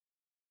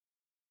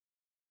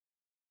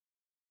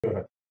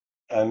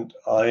and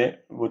I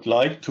would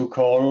like to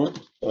call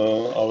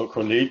our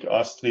colleague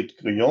Astrid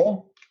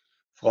Gruyon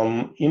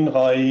from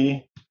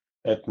INRAE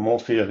at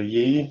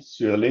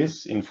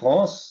Montpellier-sur-Lez in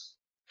France.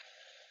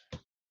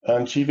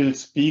 And she will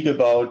speak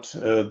about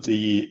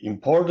the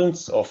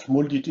importance of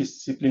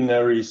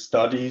multidisciplinary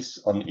studies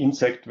on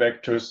insect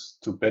vectors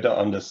to better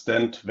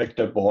understand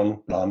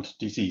vector-borne plant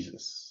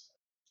diseases.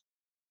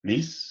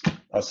 Please,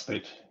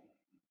 Astrid.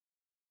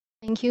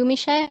 Thank you,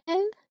 Michel.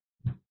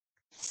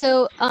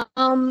 So,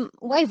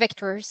 why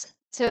vectors?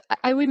 So,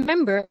 I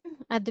remember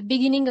at the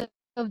beginning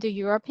of the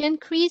European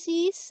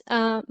crisis,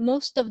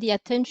 most of the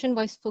attention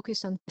was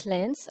focused on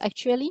plants,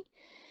 actually.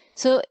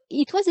 So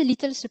it was a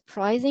little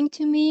surprising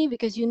to me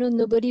because, you know,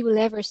 nobody will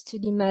ever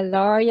study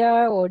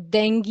malaria or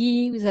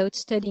dengue without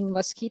studying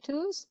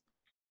mosquitoes.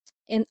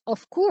 And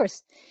of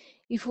course,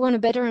 if we want to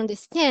better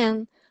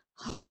understand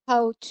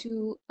how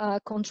to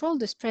control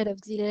the spread of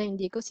Xylella in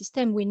the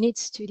ecosystem, we need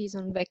studies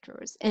on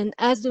vectors. And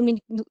as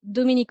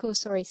Domenico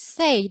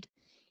said,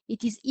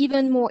 it is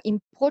even more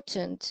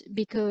important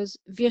because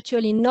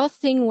virtually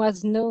nothing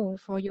was known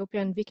for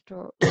European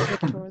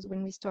vectors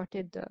when we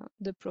started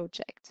the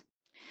project.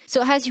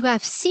 So as you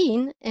have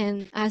seen,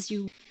 and as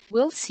you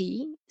will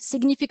see,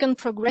 significant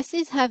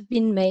progresses have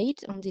been made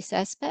on this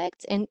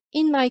aspect. And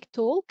in my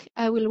talk,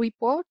 I will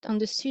report on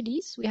the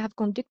studies we have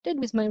conducted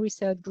with my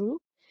research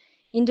group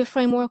in the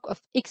framework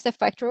of XF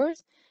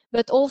vectors,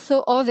 but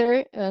also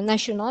other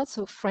national,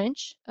 so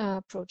French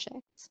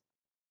projects.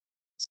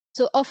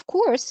 So of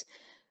course,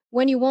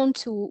 when you want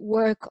to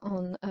work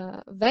on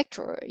a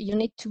vector, you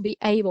need to be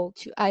able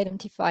to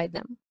identify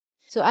them.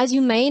 So as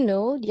you may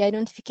know, the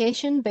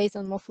identification based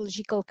on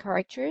morphological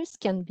characters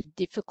can be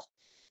difficult.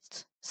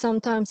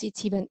 Sometimes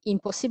it's even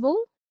impossible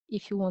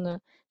if you want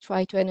to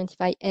try to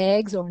identify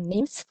eggs or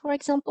nymphs, for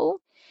example.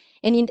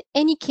 And in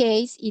any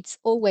case, it's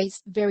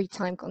always very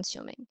time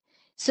consuming.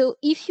 So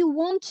if you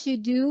want to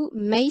do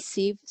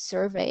massive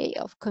survey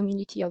of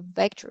community of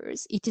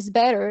vectors, it is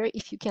better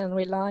if you can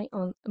rely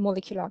on a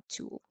molecular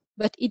tool.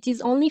 But it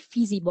is only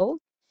feasible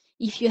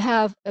if you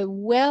have a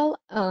well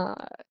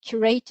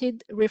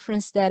curated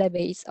reference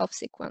database of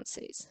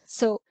sequences.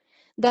 So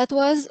that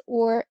was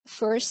our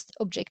first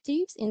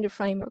objectives in the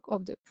framework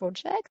of the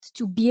project,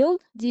 to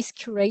build this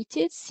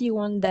curated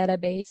C1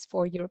 database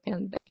for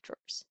European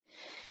vectors.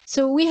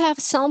 So we have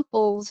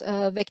samples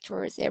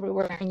vectors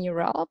everywhere in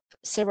Europe,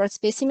 several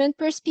specimens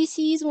per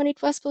species when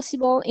it was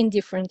possible in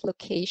different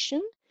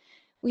locations.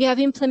 We have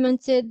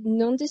implemented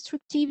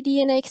non-destructive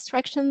DNA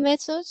extraction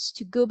methods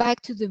to go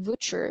back to the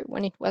voucher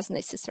when it was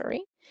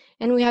necessary.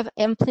 And we have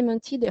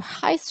implemented a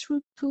high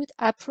throughput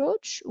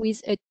approach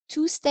with a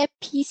two-step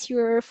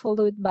PCR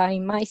followed by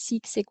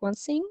MiSeq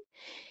sequencing.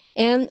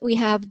 And we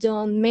have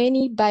done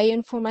many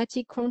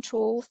bioinformatic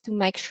controls to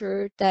make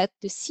sure that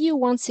the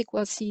CO1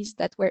 sequences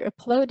that were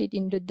uploaded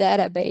in the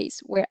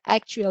database were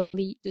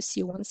actually the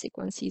CO1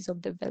 sequences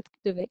of the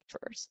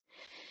vectors.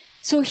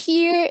 So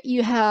here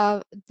you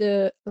have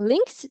the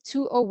links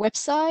to our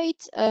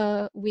website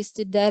with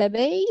the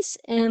database.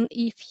 And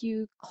if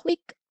you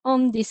click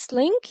on this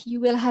link, you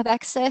will have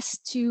access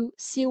to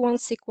CO1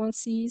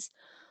 sequences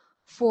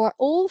for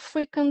all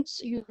frequent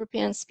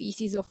European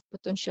species of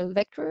potential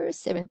vectors,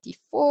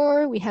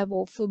 74. We have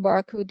also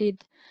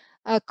barcoded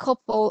a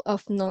couple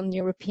of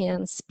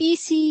non-European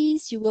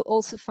species. You will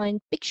also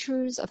find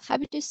pictures of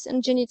habitus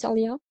and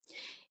genitalia.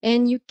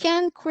 And you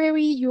can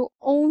query your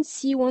own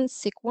C1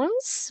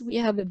 sequence. We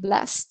have a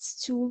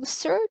BLAST tool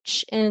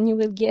search, and you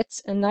will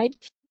get an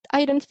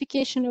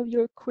identification of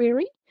your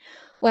query.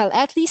 Well,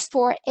 at least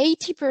for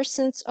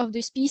 80% of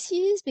the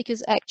species,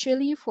 because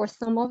actually for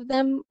some of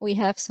them, we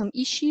have some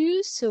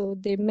issues. So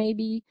there may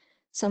be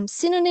some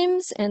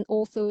synonyms and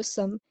also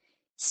some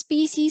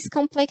species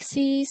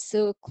complexes.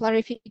 So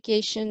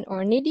clarification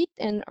are needed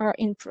and are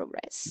in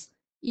progress.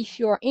 If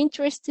you are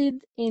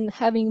interested in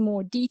having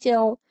more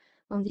detail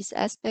on this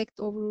aspect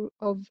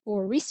of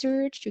our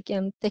research, you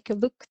can take a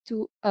look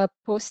to a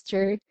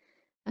poster.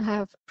 I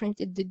have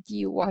printed the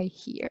DOI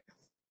here.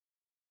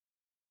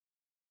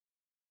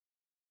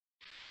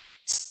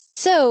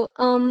 So,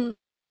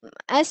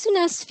 as soon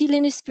as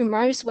Philaenus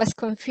spumarius was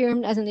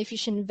confirmed as an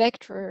efficient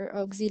vector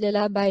of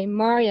Xylella by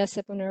Maria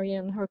Saponari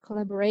and her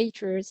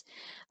collaborators,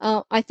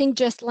 I think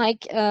just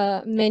like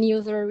many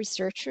other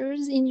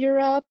researchers in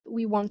Europe,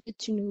 we wanted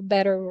to know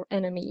better our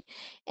enemy.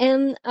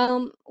 And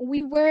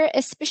we were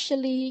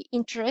especially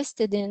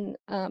interested in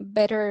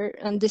better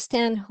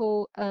understand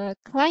how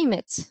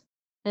climate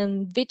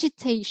and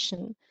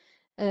vegetation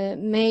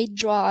may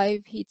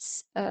drive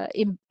its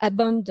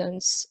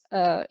abundance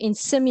in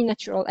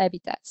semi-natural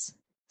habitats.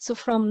 So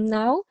from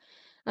now,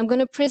 I'm going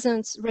to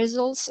present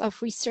results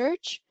of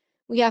research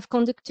we have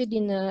conducted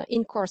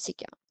in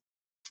Corsica.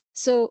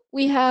 So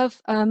we have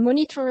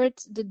monitored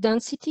the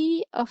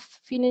density of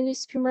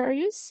Philaenus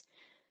spumarius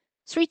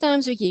 3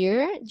 times a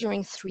year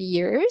during 3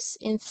 years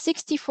in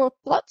 64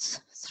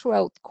 plots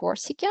throughout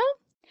Corsica.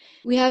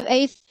 We have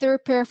either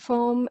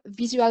performed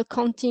visual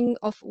counting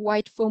of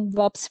white foam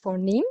blobs for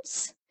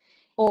nymphs,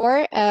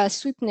 or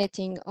sweep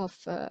netting of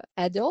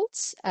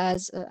adults,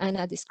 as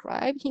Anna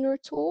described in her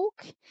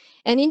talk.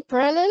 And in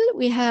parallel,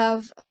 we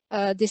have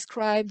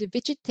described the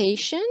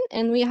vegetation,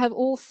 and we have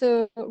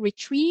also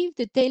retrieved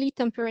the daily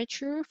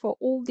temperature for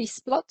all these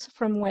plots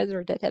from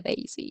weather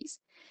databases.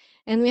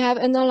 And we have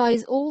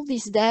analyzed all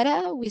this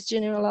data with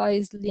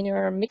generalized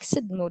linear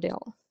mixed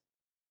model.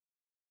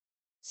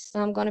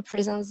 So I'm going to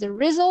present the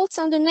results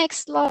on the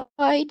next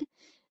slide.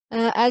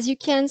 As you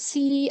can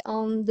see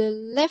on the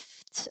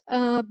left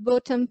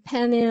bottom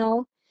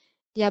panel,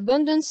 the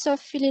abundance of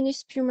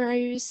Philaenus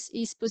plumarius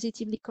is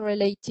positively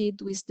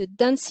correlated with the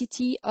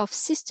density of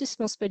Cistus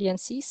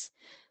montpelliensis,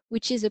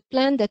 which is a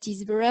plant that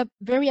is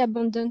very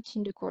abundant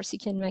in the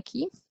Corsican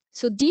maquis.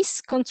 So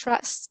this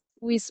contrasts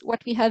with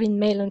what we have in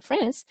mainland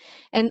France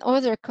and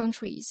other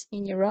countries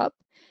in Europe,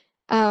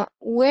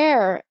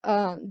 where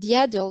the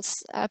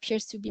adults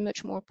appears to be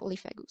much more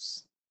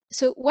polyphagous.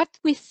 So what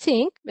we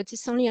think, but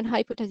it's only an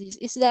hypothesis,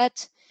 is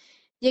that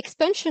the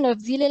expansion of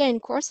Xylella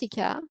in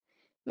Corsica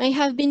may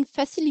have been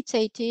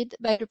facilitated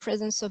by the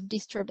presence of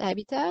disturbed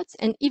habitats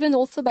and even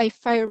also by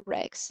fire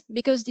breaks,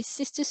 because the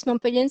Cistus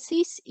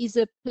montpelliensis is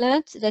a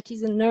plant that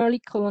is an early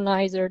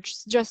colonizer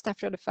just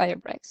after the fire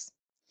breaks.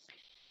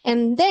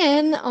 And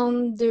then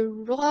on the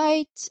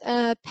right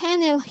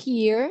panel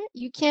here,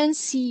 you can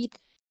see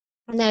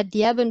that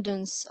the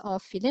abundance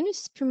of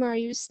Philaenus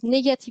plumarius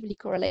negatively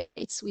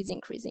correlates with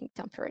increasing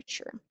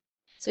temperature.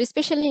 So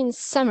especially in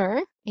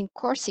summer in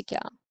Corsica,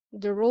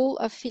 the role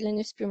of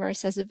Philaenus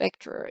plumarius as a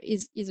vector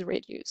is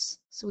reduced.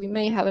 So we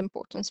may have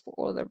importance for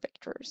other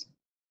vectors.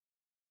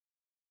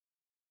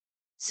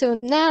 So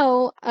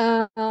now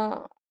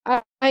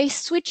I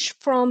switch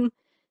from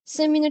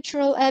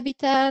semi-natural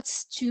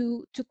habitats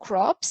to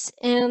crops,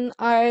 and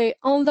I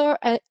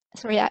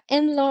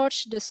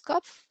enlarge the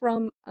scope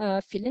from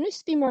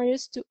Philaenus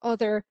plumarius to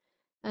other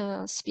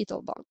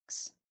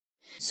spittlebuggs.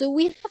 So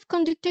we have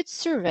conducted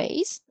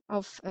surveys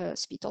of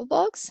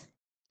spittlebuggs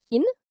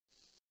in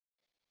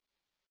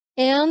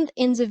and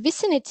in the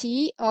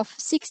vicinity of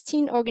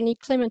 16 organic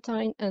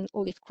clementine and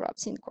olive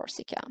crops in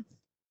Corsica.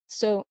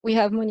 So we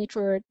have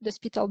monitored the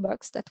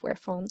spittlebuggs that were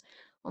found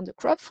on the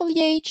crop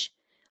foliage,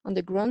 on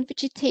the ground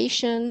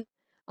vegetation,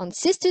 on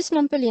Cistus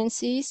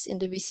montpelliensis in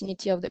the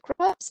vicinity of the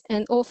crops,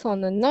 and also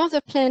on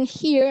another plant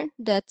here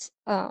that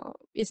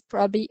is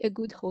probably a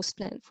good host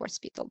plant for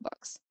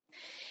spittlebuggs.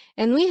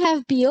 And we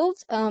have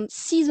built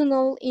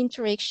seasonal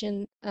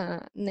interaction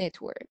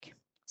network.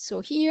 So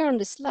here on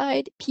the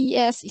slide,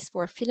 PS is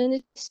for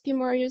Philaenus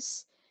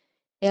plumarius,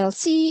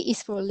 LC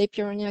is for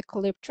Lepironia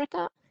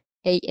coleoptrata,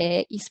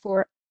 AA is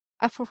for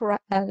Aphrophora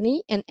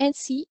alni, and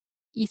NC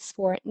is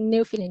for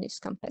Neophilaenus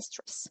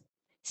campestris.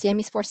 CM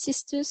is for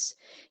Cistus,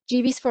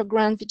 GB is for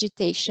ground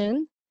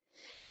vegetation.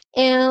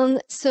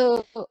 And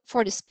so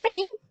for the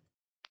spring,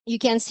 you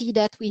can see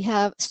that we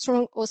have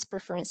strong host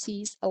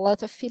preferences, a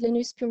lot of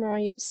Philaenus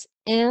plumarius,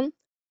 and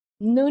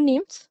no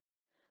nymphs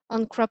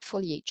on crop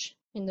foliage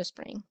in the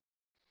spring.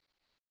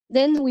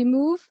 Then we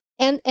move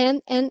and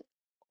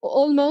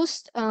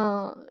almost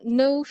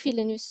no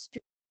Philaenus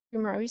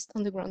plumarius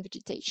on the ground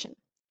vegetation.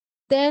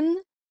 Then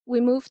we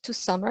move to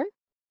summer,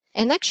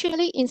 and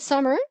actually in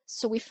summer,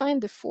 so we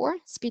find the 4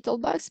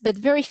 spittlebuggs, but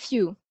very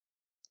few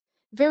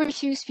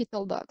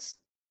spittlebuggs,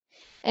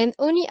 and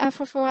only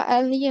Aphrophora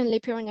alni and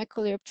Lepironia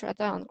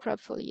coleoptrata on crop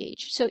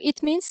foliage. So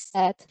it means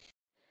that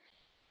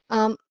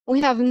we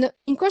have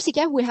in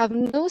Corsica we have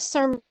no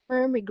summer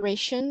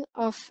migration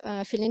of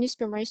Philaenus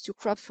plumarius to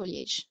crop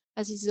foliage,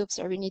 as is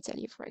observed in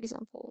Italy, for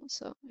example.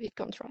 So it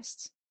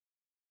contrasts.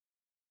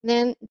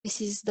 Then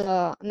this is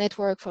the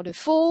network for the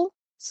fall,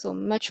 so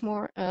much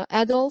more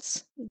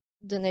adults.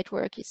 The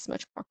network is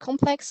much more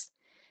complex.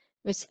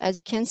 But as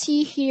you can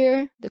see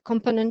here, the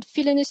component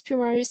Philaenus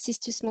plumarius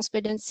Cistus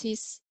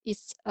montpelliensis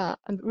is a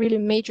really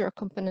major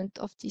component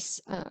of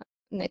this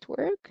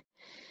network.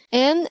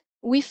 And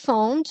we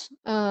found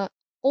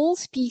all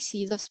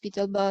species of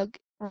spittlebug,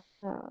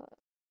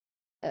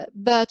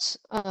 but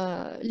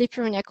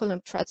Lepironia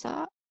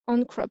coleoptrata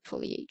on crop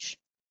foliage.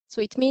 So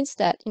it means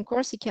that in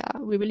Corsica,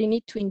 we really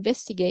need to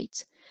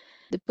investigate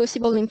the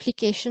possible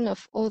implication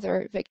of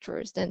other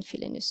vectors than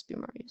Philaenus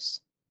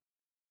plumarius.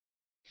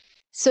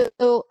 So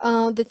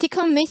the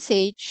take-home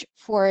message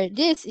for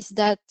this is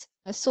that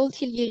salt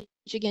foliage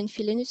again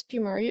Philaenus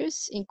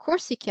plumarius in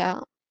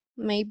Corsica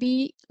may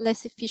be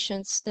less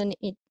efficient than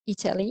in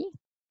Italy,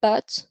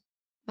 but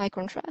by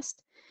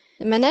contrast,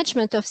 the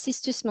management of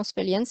Cistus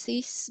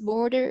montpelliensis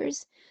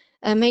borders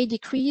may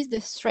decrease the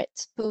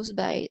threat posed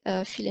by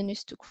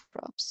Philaenus to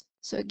crops.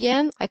 So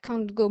again, I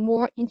can't go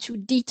more into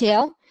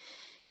detail.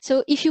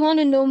 So if you want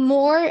to know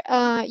more,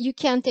 you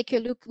can take a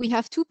look. We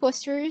have 2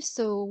 posters,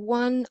 so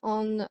one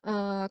on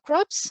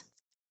crops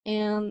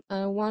and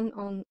one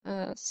on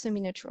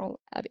semi-natural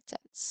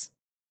habitats.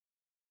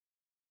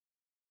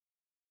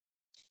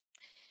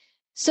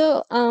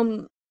 So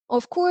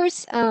of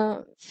course,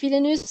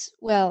 Philaenus,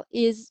 well,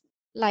 is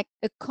like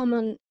a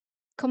common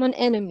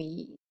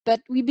enemy, but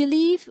we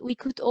believe we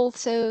could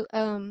also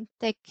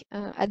take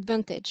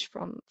advantage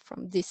from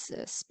this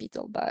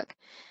spittlebug,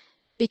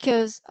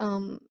 because,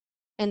 and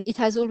it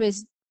has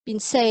always been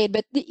said,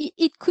 but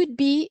it could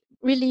be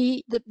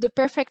really the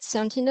perfect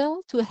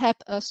sentinel to help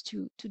us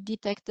to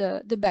detect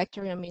the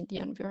bacterium in the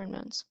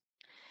environment.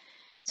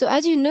 So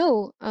as you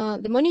know,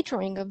 the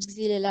monitoring of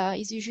Xylella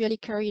is usually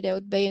carried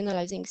out by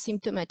analyzing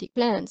symptomatic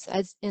plants,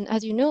 and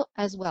as you know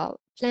as well,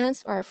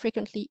 plants are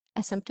frequently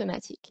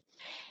asymptomatic.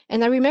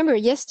 And I remember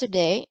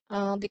yesterday,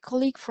 the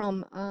colleague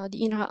from the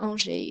INRA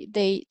Angers,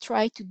 they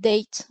tried to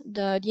date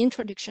the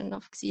introduction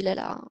of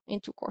Xylella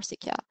into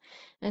Corsica.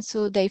 And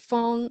so they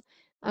found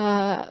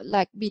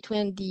like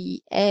between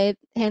the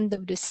end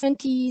of the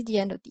 70s, the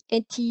end of the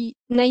 80s,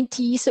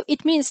 90s. So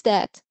it means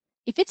that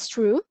if it's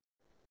true,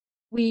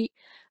 we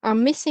are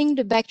missing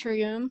the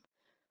bacterium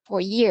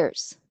for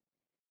years.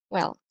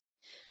 Well,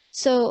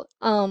 so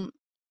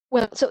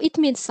so it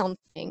means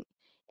something.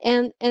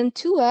 And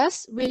to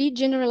us, really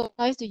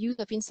generalize the use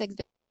of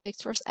insect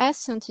vectors as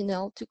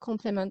sentinel to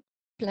complement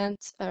plant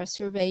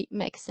survey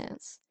makes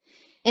sense.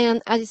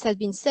 And as it has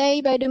been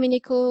said by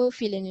Domenico,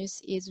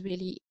 Philaenus is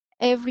really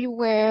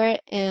everywhere,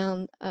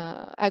 and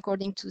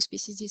according to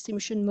species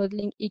distribution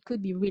modeling, it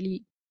could be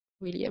really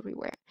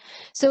everywhere.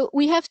 So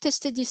we have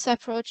tested this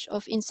approach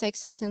of insect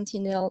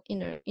sentinel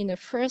in a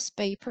first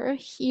paper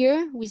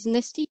here with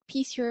nested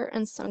PCR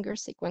and Sanger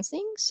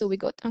sequencing. So we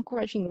got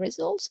encouraging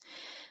results,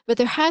 but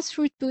the high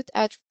throughput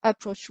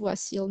approach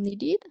was still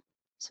needed.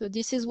 So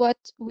this is what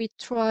we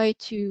try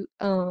to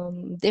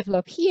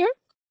develop here.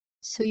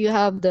 So you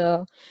have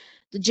the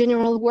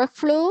general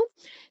workflow.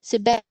 So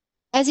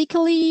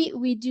basically,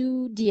 we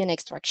do DNA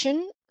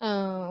extraction.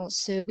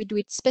 So we do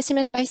it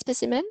specimen by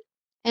specimen.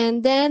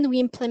 And then we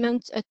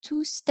implement a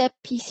two-step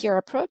PCR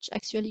approach,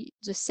 actually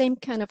the same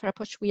kind of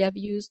approach we have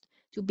used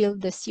to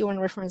build the C1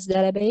 reference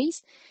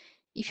database.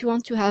 If you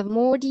want to have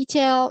more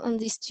detail on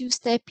this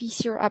two-step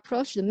PCR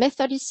approach, the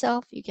method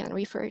itself, you can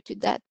refer to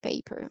that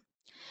paper.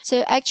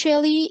 So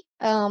actually,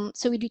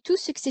 so we do two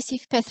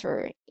successive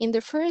pathways. In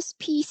the first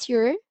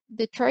PCR,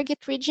 the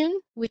target region,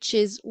 which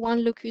is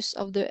one locus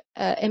of the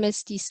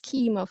MST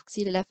scheme of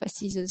Xylella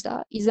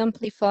fastidiosa, is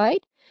amplified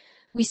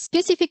with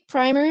specific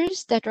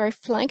primers that are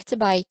flanked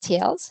by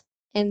tails.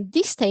 And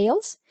these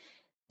tails,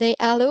 they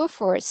allow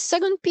for a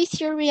second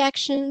PCR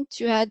reaction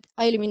to add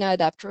Illumina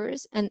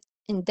adapters and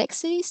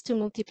indexes to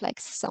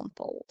multiplex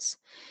samples.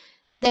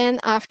 Then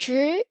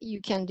after,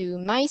 you can do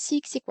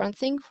MiSeq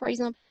sequencing, for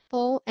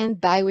example, and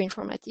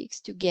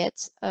bioinformatics to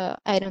get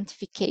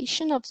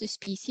identification of the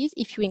species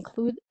if you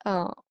include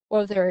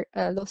other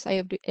loci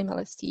of the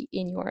MLST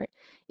in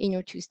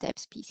your two-step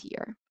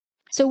PCR.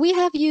 So we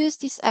have used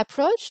this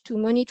approach to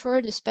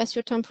monitor the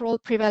spatiotemporal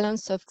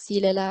prevalence of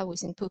Xylella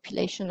within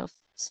population of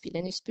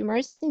Philaenus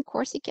pumaris in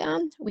Corsica.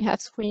 We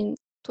have screened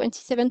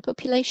 27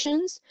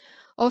 populations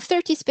of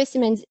 30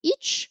 specimens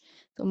each.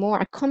 So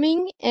more are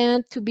coming,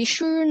 and to be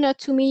sure not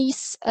to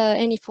miss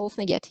any false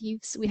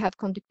negatives, we have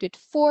conducted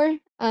 4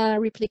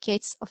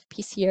 replicates of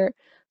PCR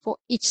for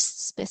each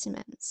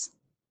specimens.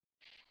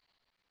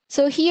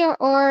 So here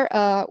are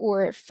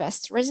our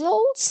first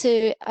results.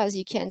 So as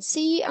you can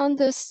see on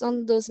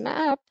those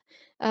map,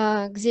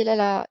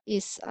 Xylella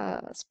is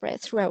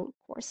spread throughout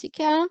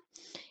Corsica,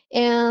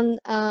 and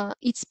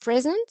it's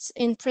present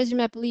in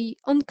presumably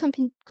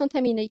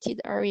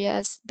uncontaminated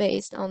areas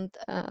based on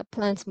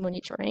plant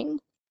monitoring.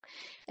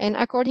 And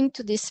according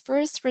to these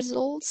first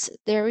results,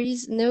 there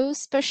is no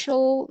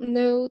special,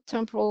 no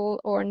temporal,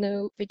 or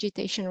no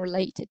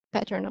vegetation-related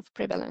pattern of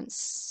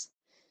prevalence.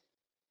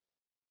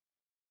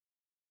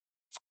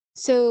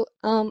 So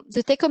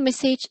the take-home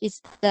message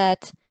is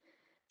that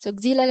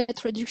Xylella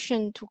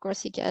introduction to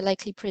Corsica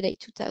likely predate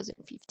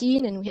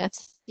 2015, and we have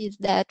seen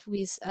that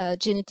with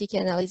genetic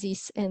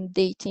analysis and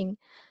dating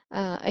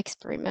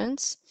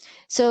experiments.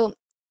 So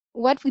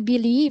what we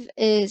believe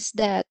is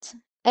that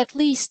at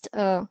least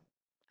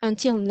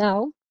until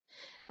now,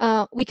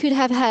 we could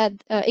have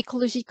had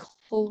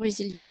ecological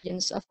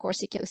resilience of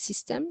Corsica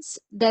systems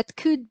that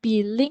could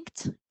be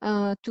linked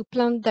to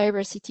plant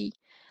diversity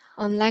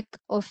on lack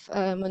of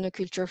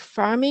monoculture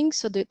farming.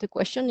 So the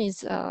question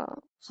is,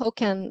 how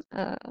can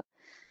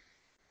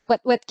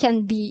what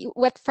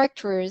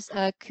factors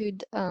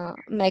could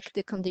make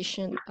the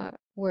condition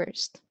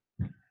worse?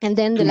 And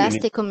then the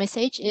last take-home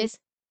message is,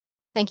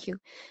 thank you,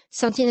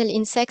 sentinel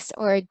insects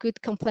are a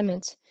good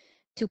complement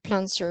to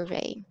plant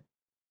survey.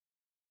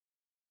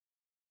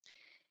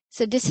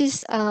 So this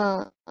is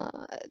my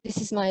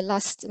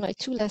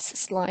 2 last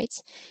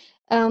slides.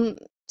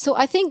 So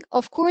I think,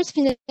 of course,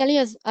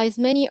 Finalia, as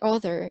many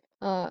other,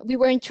 we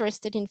were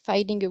interested in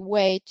finding a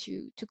way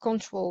to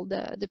control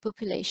the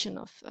population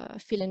of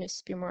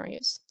Philaenus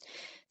spumarius.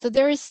 So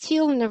there is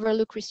still an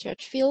overlooked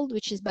research field,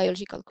 which is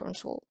biological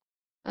control.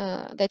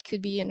 That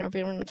could be an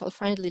environmental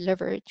friendly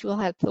lever to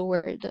help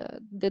lower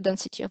the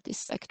density of this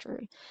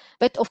sector.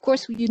 But of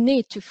course, you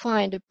need to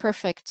find the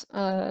perfect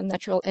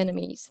natural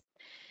enemies.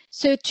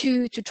 So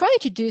to try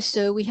to do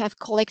so, we have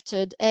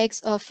collected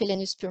eggs of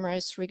Philaenus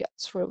pumaris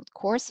throughout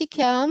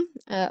Corsica,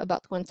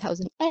 about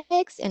 1,000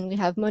 eggs, and we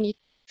have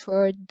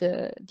monitored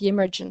the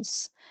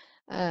emergence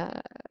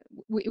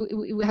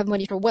we have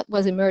monitored what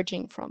was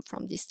emerging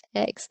from these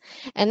eggs.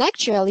 And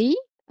actually,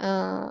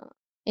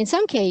 in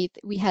some cases,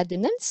 we had the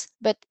nymphs,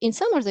 but in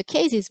some of the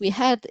cases, we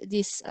had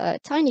this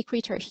tiny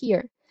critter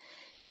here.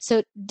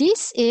 So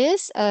this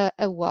is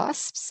a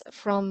wasp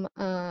from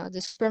the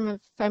sperm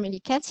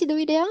family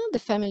Calcidoidea. The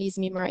family is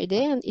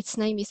Mimaridae, and its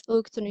name is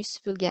Octonus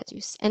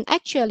vulgatus. And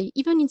actually,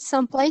 even in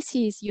some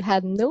places, you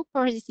had no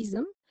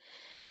parasitism.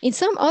 In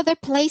some other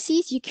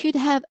places, you could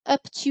have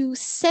up to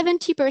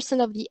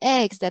 70% of the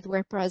eggs that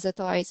were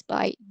parasitized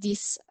by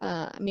this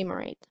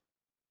Mimaride.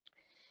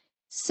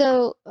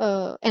 So,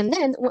 and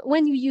then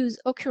when you use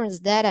occurrence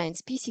data and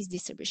species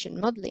distribution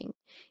modeling,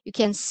 you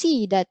can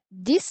see that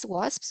this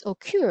wasps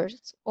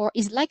occurs or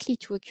is likely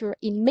to occur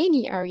in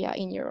many areas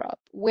in Europe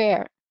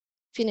where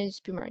Philonous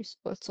pimarus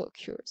also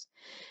occurs.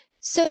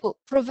 So,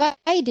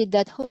 provided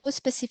that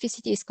host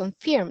specificity is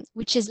confirmed,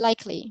 which is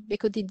likely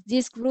because in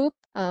this group,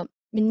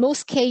 in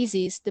most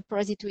cases, the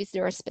parasitoids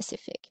are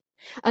specific.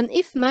 And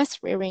if mass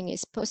rearing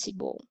is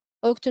possible,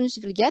 Octonus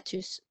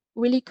vulgatus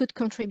really could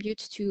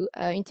contribute to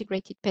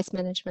integrated pest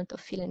management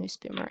of Philonous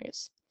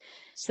pimarus.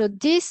 So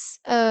this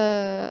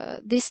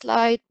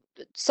slide,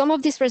 some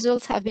of these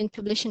results have been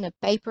published in a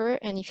paper,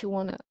 and if you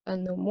want to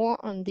know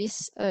more on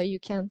this, you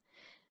can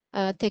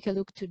take a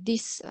look to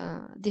this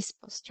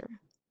poster.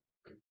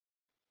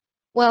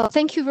 Well,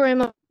 thank you very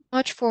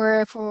much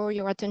for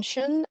your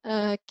attention.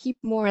 Keep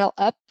morale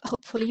up.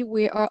 Hopefully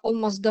we are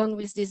almost done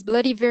with this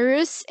bloody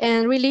virus,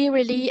 and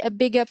really a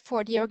big up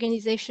for the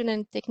organization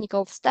and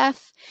technical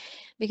staff,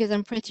 because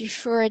I'm pretty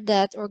sure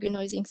that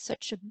organizing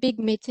such a big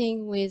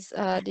meeting with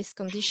this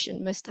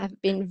condition must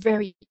have been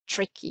very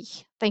tricky.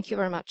 Thank you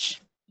very much.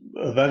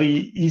 A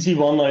very easy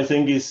one, I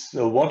think, is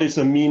what is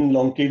the mean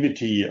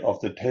longevity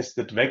of the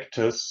tested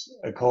vectors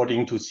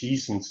according to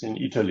seasons in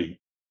Italy?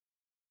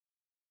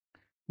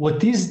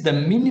 What is the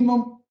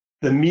minimum?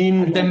 The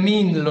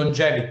mean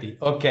longevity.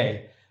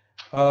 Okay.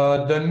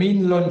 The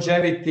mean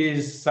longevity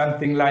is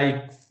something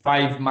like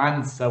 5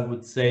 months, I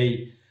would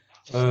say.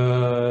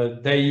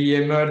 They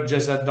emerge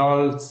as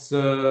adults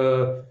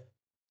in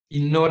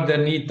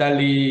northern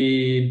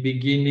Italy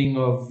beginning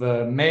of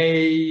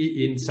May,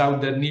 in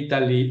southern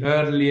Italy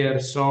earlier,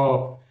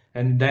 so,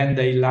 and then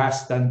they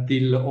last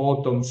until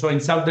autumn. So in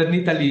southern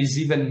Italy is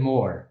even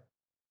more,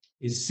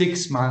 is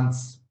 6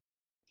 months.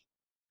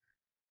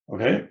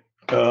 Okay.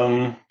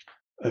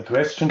 A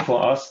question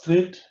for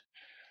Astrid.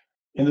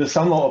 In the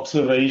summer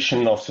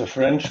observation of the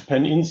French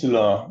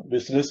peninsula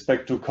with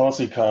respect to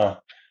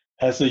Corsica,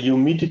 has the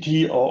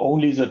humidity or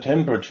only the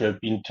temperature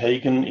been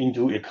taken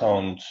into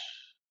account?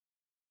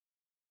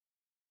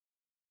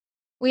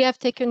 We have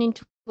taken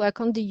into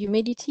account the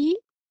humidity,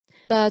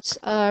 but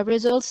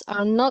results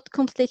are not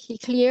completely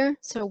clear.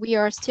 So we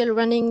are still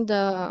running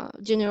the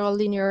general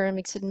linear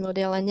mixed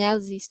model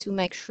analysis to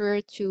make sure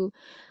to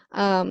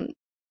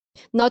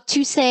not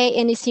to say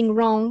anything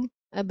wrong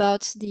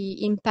about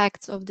the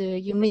impact of the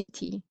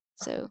humidity.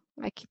 So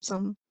I keep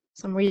some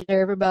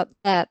reserve about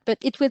that, but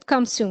it will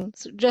come soon.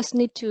 So just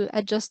need to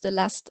adjust the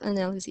last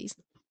analysis.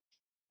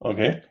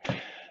 Okay.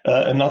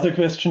 Another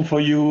question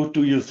for you.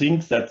 Do you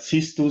think that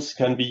Cistus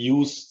can be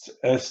used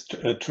as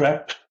a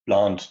trap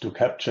plant to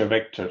capture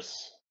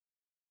vectors?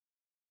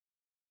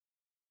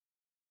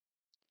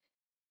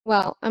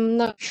 Well, I'm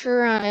not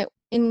sure I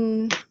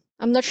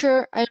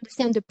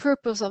understand the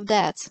purpose of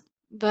that,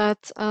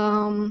 but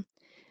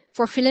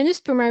for Philonous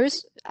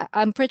pimarus,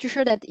 I'm pretty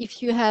sure that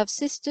if you have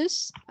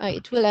Cistus,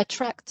 it will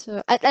attract,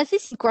 at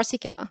least in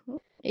Corsica,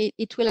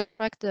 it will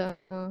attract the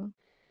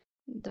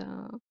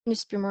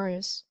Philonous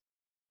pimarus,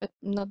 but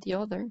not the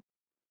other.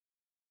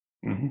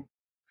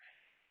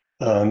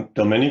 Mm-hmm.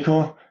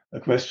 Domenico, a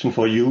question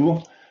for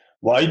you.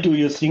 Why do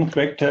you think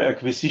vector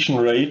acquisition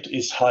rate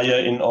is higher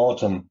in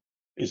autumn?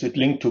 Is it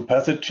linked to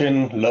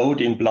pathogen load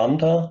in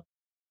planta?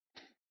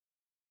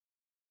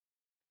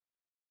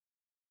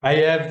 I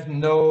have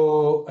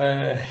no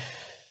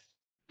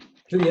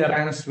clear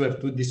answer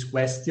to this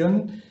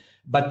question,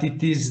 but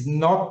it is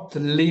not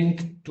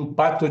linked to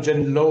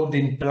pathogen load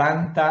in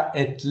planta,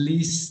 at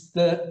least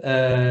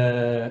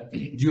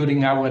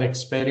during our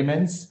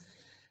experiments.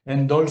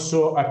 And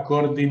also,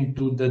 according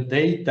to the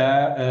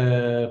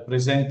data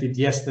presented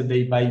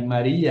yesterday by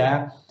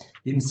Maria,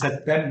 in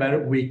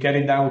September, we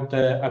carried out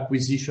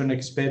acquisition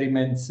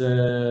experiments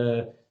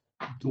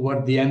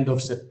toward the end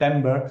of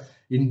September.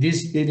 In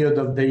this period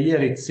of the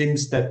year, it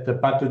seems that the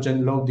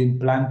pathogen load in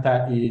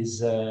planta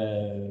is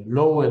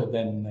lower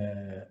than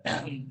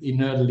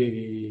in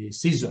early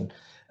season.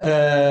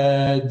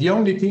 The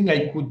only thing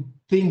I could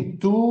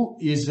think too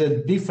is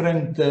a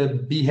different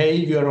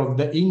behavior of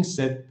the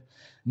insect.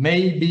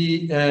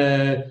 Maybe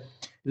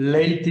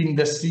late in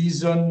the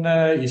season,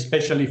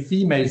 especially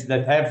females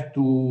that have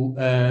to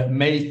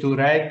mate to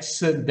eggs,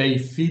 they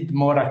feed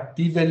more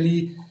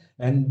actively,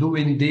 and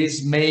doing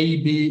this,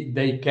 maybe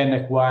they can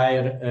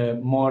acquire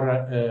more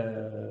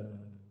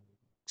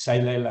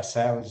Xylella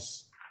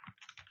cells.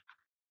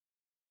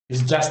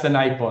 It's just an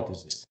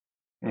hypothesis.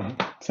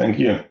 Thank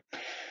you.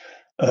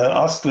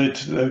 Astrid,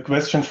 a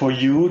question for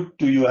you.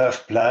 Do you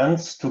have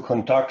plans to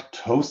conduct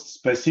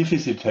host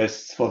specificity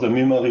tests for the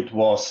Mimariid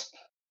wasp?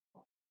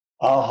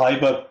 Are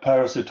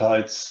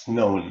hyperparasitoids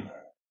known?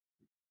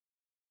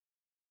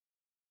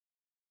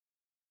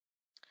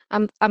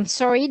 I'm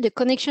sorry, the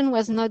connection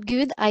was not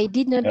good. I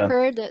did not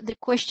hear the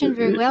question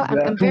very well.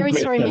 I'm very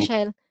sorry,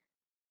 Michel.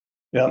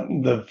 Yeah,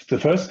 the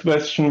first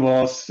question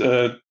was,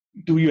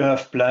 do you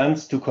have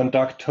plans to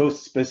conduct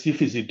host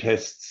specificity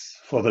tests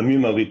for the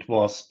Mimariid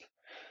wasp?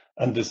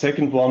 And the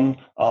second one,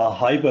 are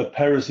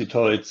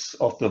hyperparasitoids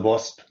of the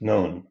wasp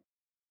known?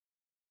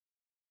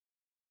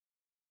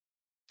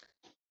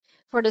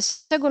 For the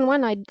second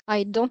one,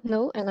 I don't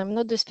know, and I'm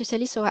not the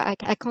specialist, so I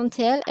can't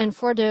tell. And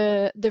for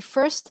the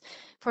first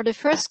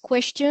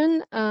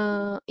question,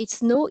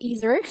 it's no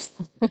either.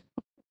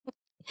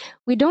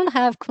 We don't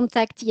have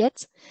contact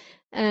yet,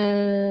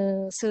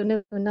 so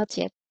no, not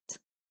yet.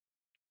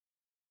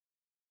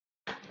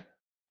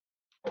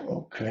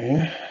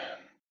 Okay.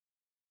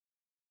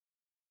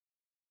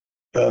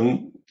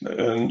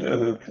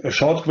 A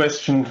short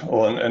question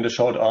and a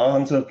short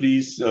answer,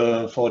 please,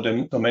 for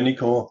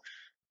Domenico.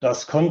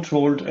 Does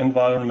controlled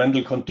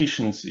environmental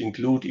conditions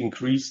include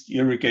increased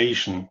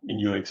irrigation in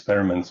your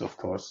experiments, of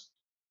course?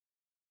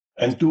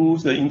 And do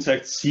the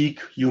insects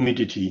seek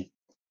humidity?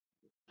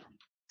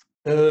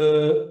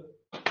 No.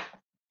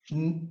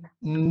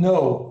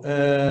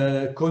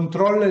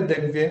 Controlled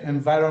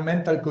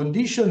environmental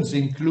conditions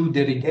include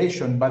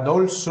irrigation, but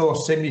also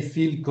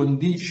semi-field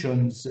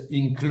conditions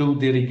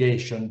include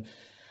irrigation.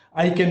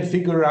 I can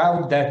figure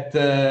out that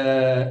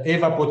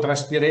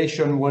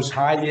evapotranspiration was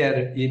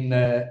higher in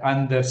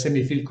under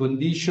semi-field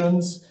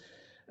conditions,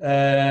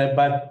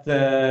 but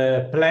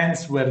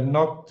plants were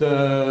not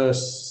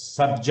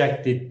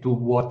subjected to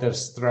water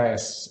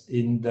stress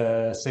in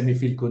the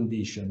semi-field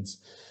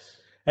conditions.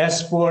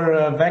 As for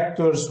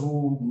vectors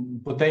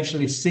who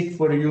potentially seek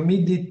for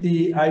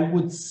humidity, I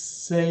would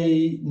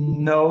say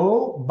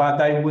no, but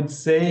I would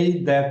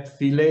say that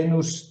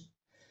Philaenus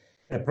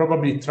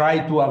probably try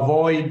to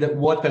avoid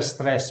water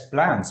stress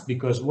plants,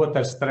 because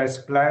water stress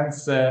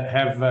plants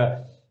have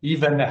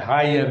even a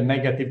higher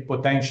negative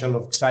potential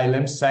of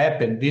xylem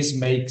sap, and this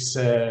makes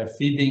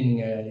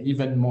feeding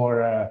even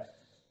more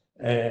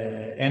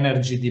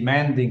energy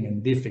demanding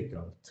and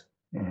difficult.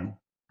 Mm-hmm.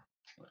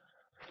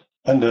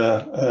 And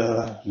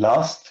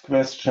last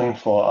question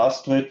for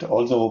Astrid,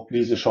 also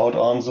please a short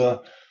answer.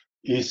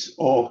 Is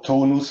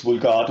Orthonus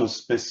vulgatus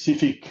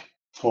specific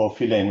for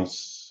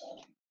Philaenus?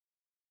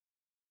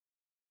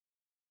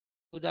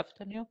 Good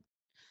afternoon.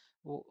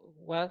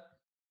 Well,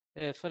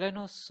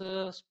 Philaenus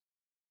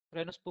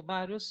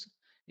spumarius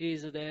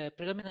is the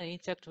predominant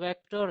insect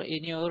vector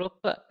in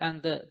Europe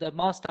and the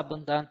most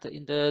abundant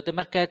in the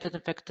demarcated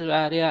infected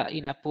area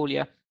in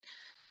Apulia.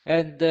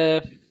 And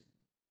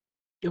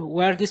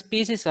where the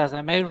species has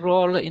a main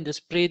role in the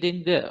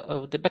spreading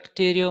of the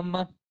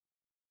bacterium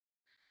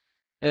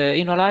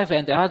in live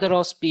and other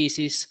host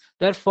species,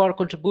 therefore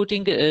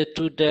contributing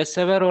to the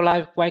several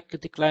live quake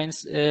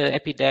declines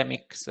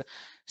epidemics.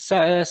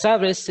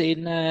 Surveys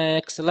in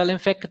Xylella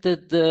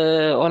infected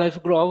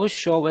olive grove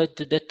showed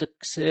that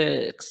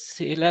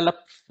Xylella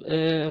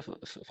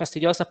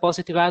fastidiosa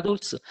positive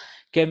adults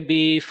can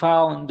be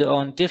found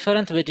on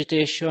different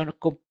vegetation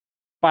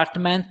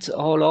compartments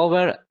all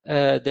over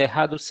the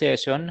adult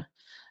season.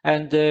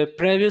 And the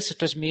previous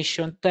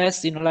transmission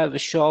tests in lab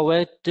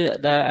showed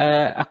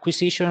the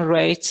acquisition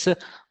rates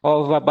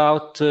of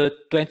about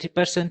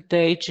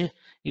 20%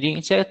 in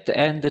insect,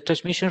 and the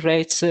transmission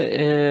rates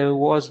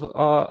was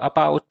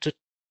about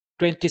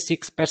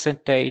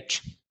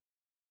 26%.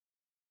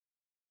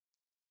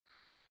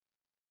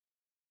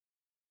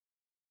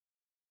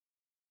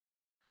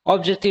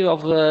 Objective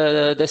of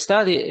the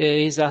study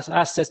is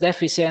assess the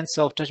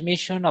efficiency of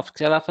transmission of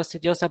Xylella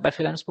fastidiosa by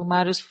Philaenus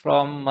spumarius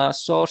from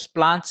source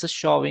plants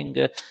showing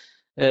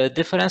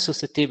different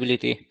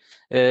susceptibility.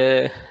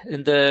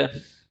 In the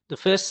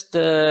first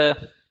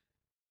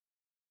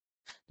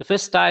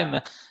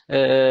time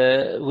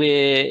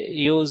we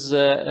use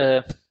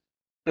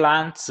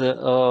plants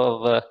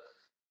of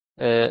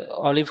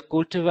olive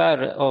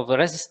cultivar of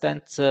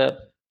resistant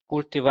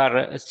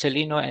cultivar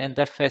Celino and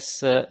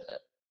FS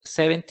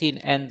 17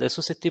 and the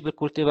susceptible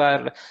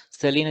cultivar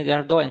Stellina di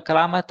Ardò and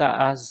Kalamata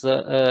as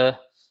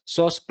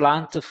source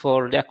plant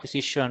for the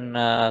acquisition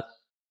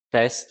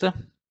test.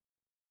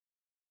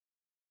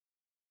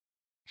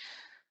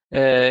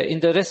 In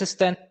the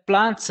resistant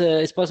plants,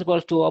 it's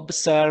possible to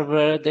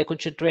observe the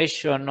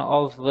concentration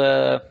of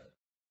the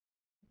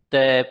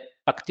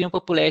bacterium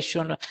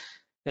population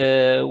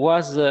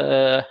was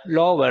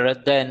lower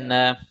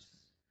than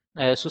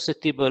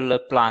susceptible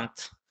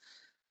plant.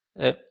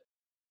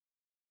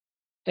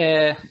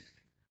 We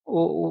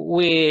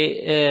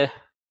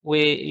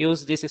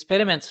use these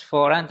experiments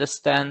for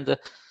understand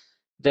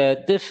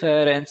the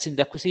difference in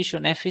the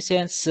acquisition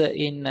efficiency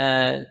in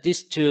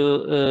these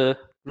two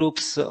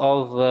groups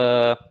of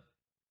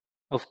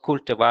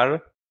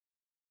cultivar.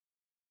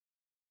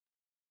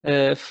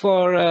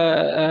 For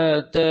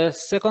the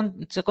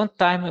second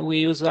time, we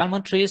use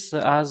almond trees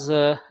as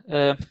a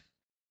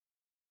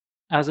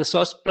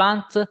source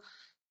plant,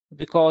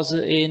 because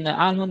in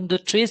almond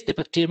trees the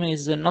bacterium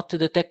is not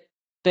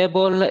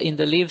detectable in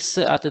the leaves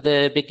at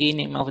the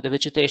beginning of the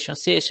vegetation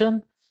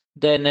season.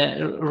 Then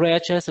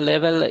reaches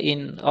level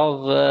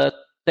of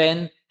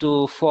 10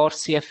 to 4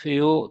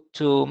 CFU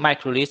to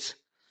microliters.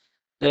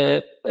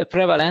 The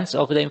prevalence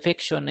of the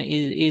infection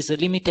is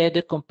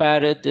limited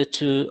compared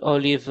to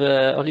olive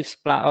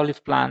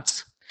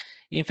plants.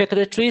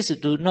 Infected trees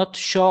do not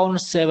show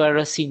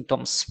several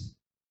symptoms.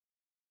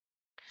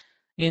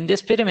 In the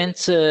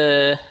experiments,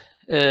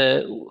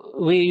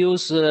 we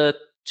use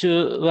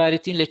two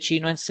varieties,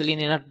 Lecchino and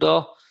Selina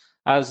Nardot,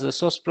 as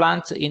source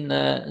plants in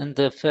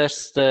the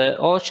first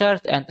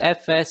orchard, and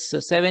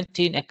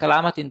FS17 and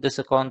Calamata in the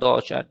second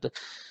orchard.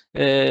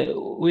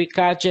 We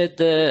caged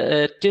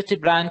 30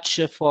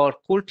 branches for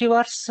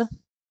cultivars,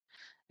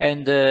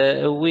 and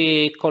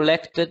we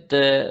collected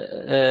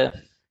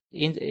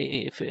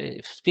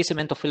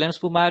specimen of Phylloemus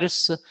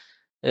spumarius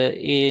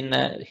in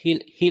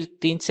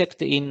hilt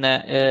insect in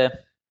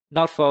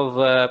north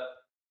of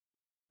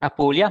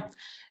Apulia,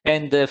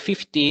 and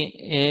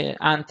 50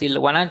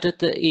 until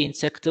 100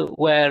 insects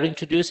were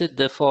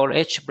introduced for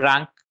each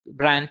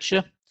branch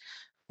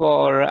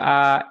for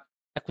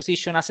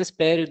acquisition access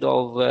period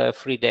of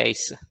 3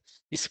 days. The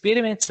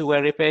experiments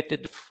were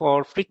repeated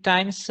for 3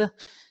 times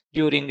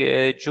during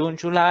June,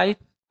 July,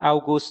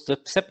 August,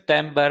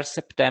 September,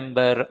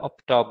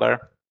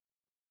 October.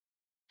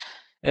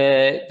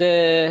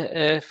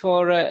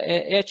 For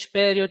each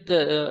period,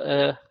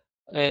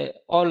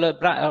 all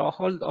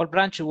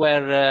branches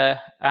were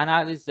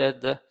analyzed,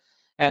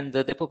 and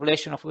the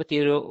population of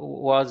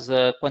material was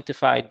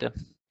quantified.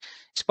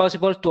 It's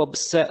possible to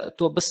observe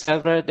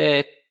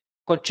the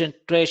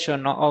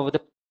concentration of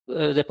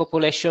the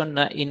population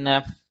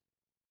in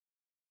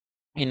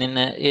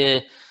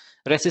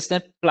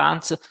resistant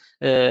plants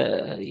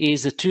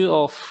is 2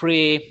 or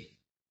 3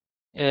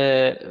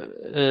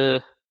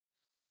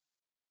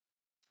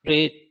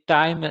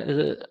 times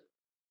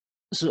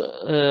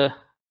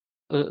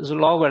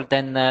lower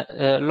than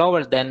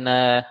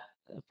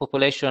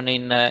population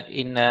in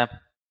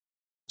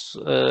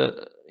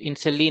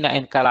Selina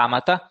and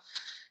Calamata,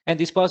 and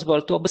it's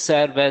possible to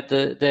observe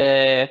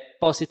the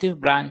positive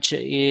branch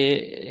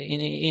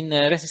in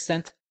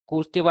resistant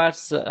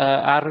cultivars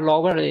are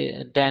lower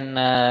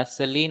than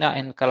Selina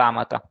and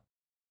Calamata.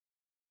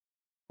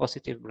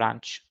 Positive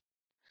branch.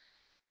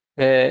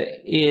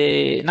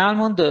 In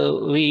almond,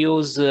 we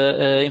use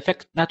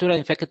natural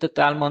infected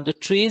almond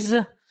trees,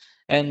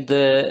 and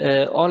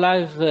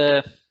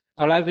olive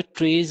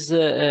trees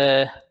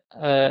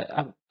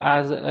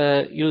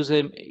use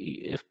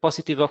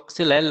positive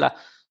Oxylella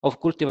of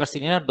cultivar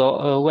Selina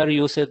Nardot were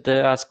used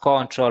as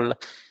control.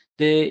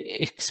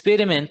 The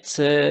experiments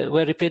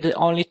were repeated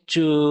only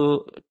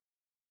two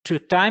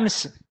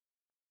times,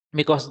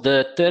 because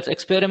the third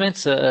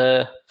experiment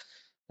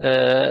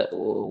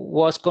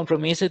was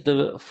compromised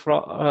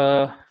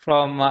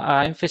from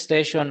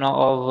infestation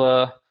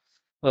of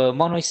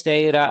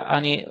Monoisteira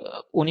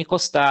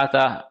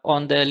unicostata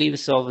on the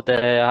leaves of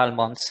the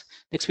almonds.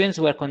 The experiments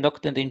were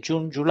conducted in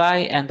June,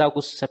 July, and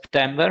August,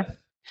 September.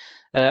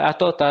 A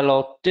total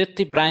of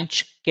 30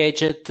 branches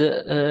caged,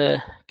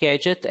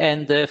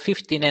 and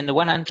 15 and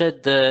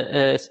 100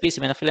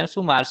 specimens of Phylloemus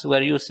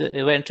spumarius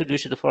were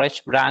introduced for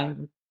each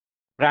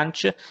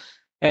branch,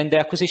 and the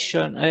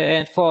acquisition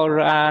for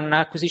an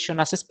acquisition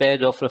access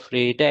period of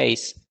 3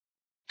 days.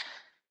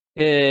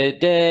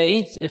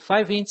 The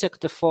 5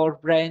 insects for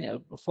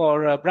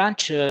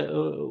branch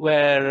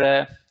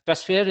were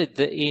transferred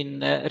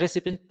in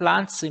recipient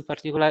plants, in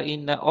particular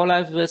in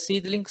olive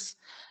seedlings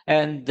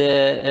and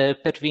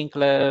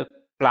periwinkle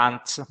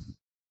plants.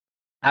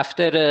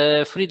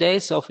 After 3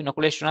 days of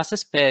inoculation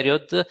access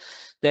period,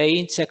 the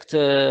insects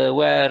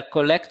were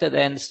collected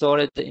and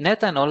stored in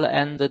ethanol,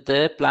 and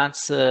the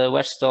plants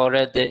were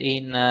stored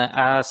in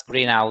a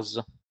greenhouse.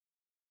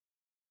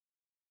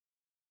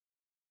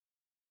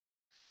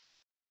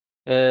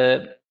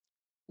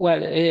 Well,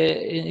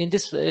 the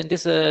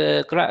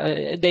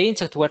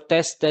insects were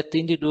tested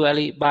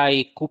individually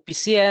by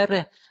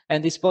qPCR,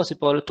 and it's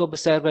possible to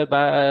observe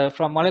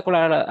from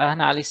molecular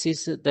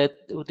analysis that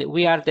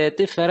we are the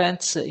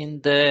difference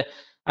in the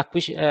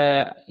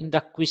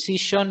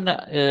acquisition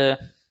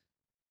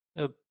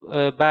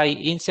by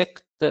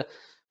insect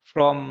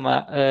from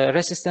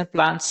resistant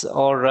plants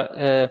or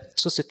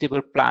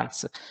susceptible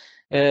plants.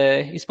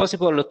 It's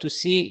possible to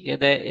see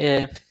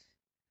the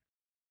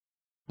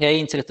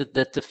insect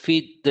that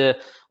feed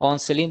on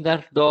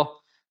Selina Nardot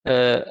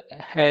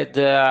had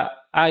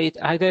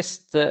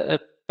highest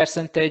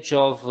percentage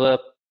of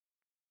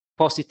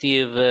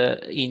positive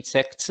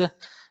insects,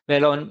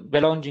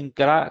 belonging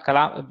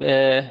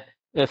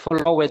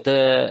followed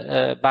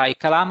by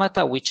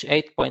Calamata, which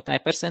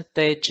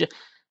 8.9%,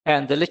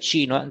 and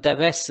Lecchino and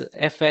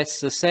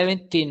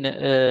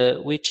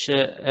FS17, which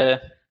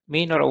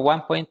minor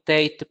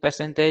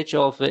 1.8%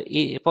 of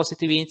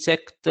positive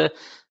insect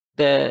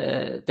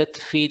that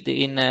feed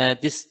in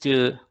these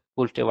two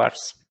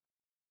cultivars.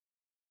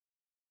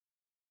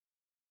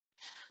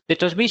 The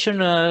transmission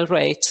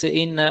rates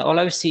in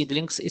olive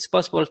seedlings is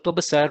possible to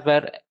observe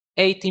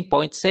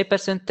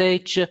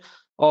 18.6%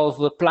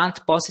 of plant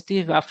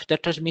positive after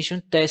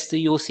transmission test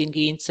using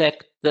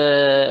insect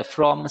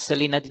from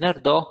Selina di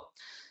Nardò,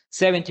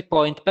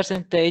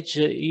 70%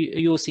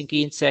 using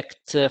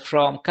insect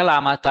from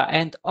Kalamata,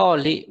 and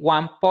only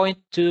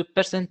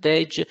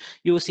 1.2%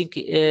 using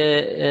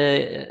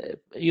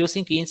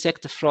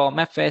insect from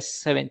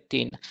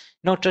FS17.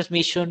 No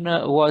transmission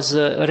was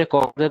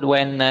recorded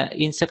when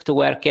insects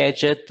were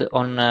caged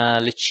on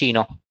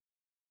Lecino.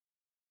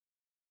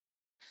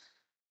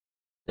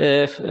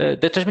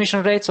 The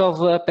transmission rates of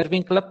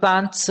Pervincula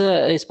plants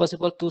is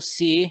possible to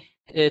see.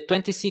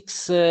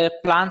 26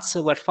 plants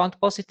were found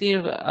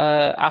positive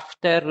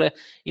after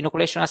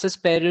inoculation access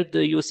period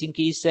using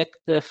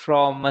insect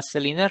from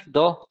Selina di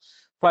Nardò,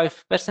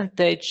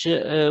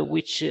 5%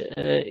 which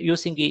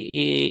using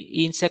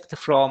insect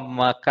from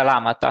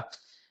Kalamata.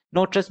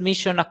 No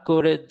transmission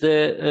occurred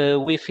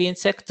with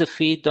insect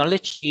feed on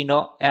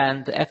Lecino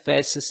and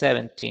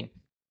FS17.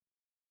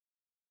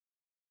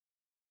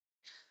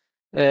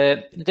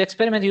 The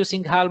experiment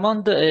using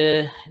almond,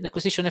 the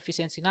acquisition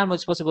efficiency in almond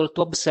is possible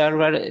to observe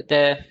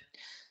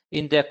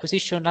in the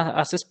acquisition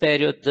access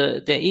period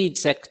the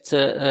insect,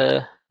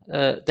 the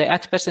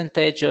at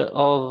percentage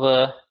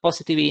of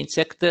positive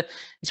insect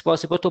is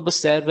possible to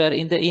observe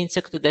in the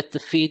insect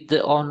that feed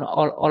on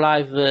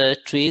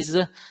olive trees,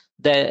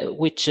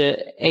 which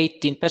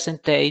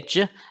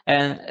 18%,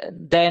 and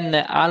then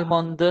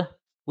almond,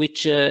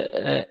 which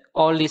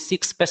only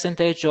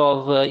 6%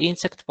 of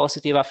insect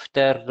positive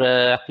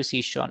after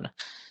acquisition.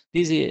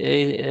 This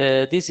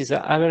is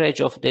the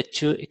average of the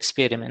two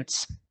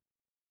experiments.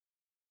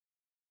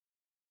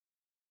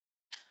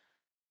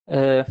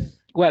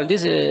 Well,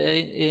 this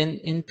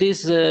in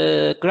this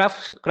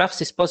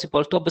graphs is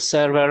possible to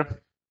observe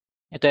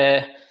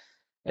the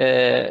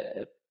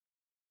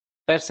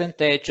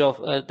percentage of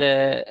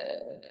the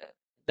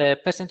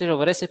percentage of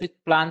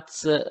receptive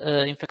plants,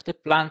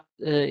 infected plant,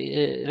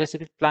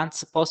 receptive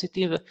plants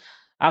positive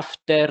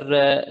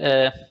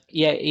after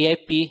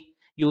EIP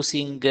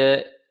using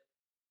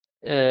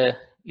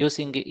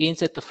using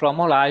insect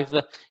from olive.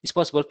 It's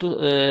possible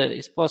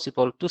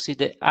to see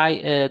the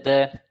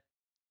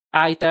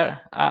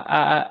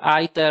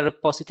higher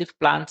positive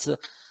plants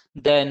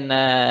than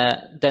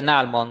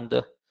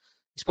almond.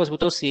 It's possible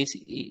to see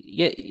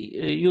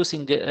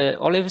using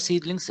olive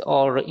seedlings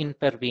or in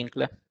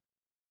Pervincula.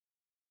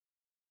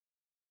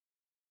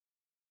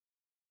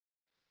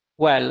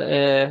 Well,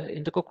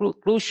 in the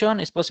conclusion,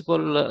 it's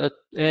possible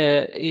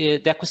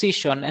the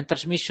acquisition and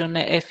transmission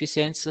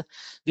efficiency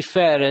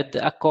differed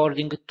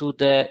according to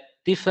the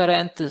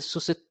different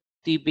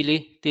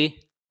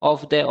susceptibility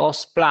of the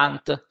host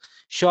plant,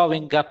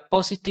 showing a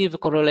positive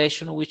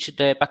correlation with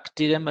the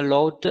bacterium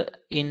load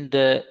in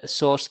the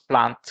source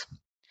plant.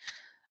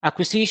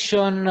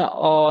 Acquisition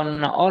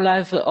on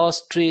olive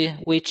host tree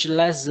which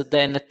less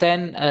than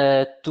 10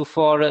 to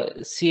 4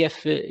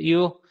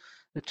 CFU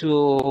to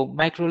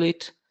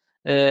microliter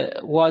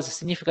was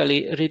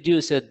significantly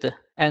reduced,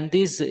 and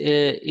this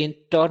in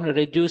turn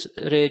reduced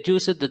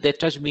the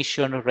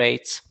transmission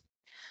rates.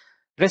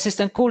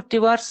 Resistant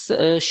cultivars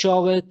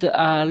showed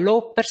a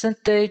low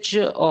percentage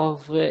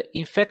of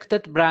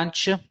infected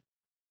branch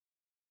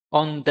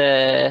on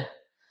the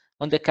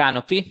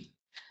canopy,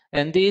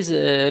 and this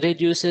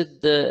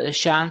reduced the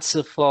chance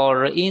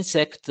for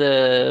insect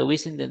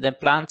within the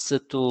plants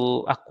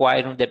to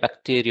acquire the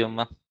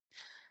bacterium.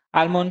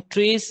 Almond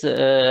trees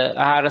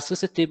are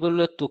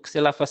susceptible to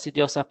Xylella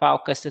fastidiosa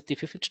pauca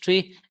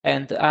ST53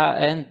 and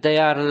they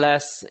are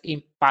less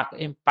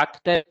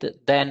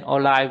impacted than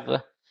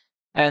olive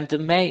and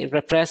may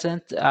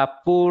represent a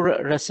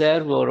poor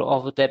reservoir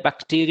of the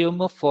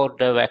bacterium for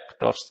the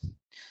vectors.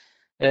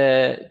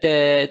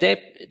 The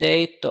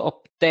data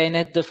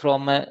obtained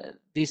from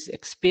these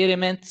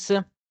experiments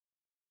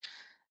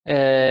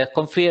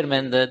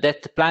confirmed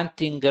that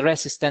planting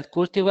resistant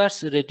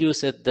cultivars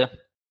reduced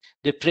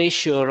the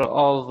pressure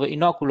of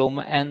inoculum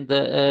and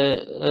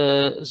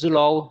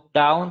slow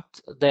down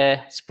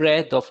the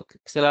spread of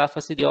Xylella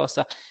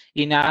fastidiosa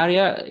in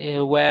area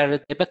where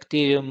the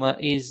bacterium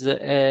is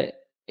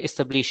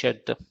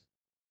established.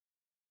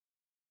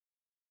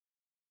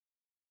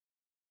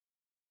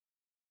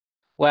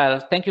 Well,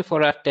 thank you for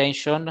your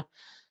attention.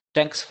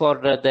 Thanks for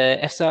the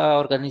EFSA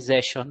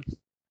organization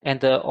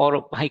and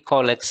all my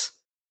colleagues.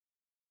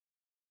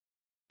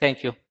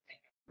 Thank you.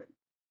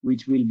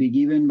 Which will be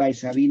given by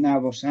Sabina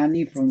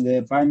Bosani from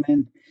the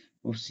Department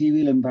of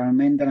Civil,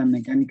 Environmental and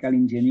Mechanical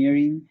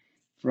Engineering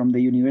from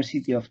the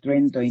University of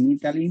Trento in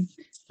Italy,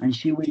 and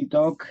she will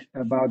talk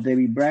about the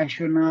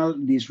vibrational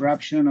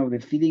disruption of the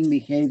feeding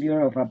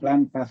behavior of a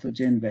plant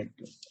pathogen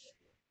vector.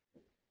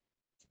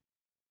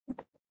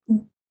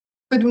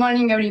 Good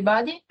morning,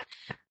 everybody.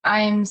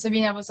 I'm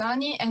Sabina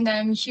Bosani, and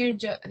I'm here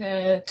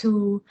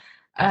to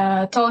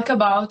talk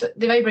about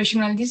the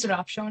vibrational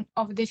disruption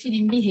of the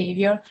feeding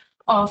behavior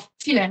of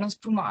Philenos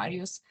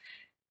plumarius.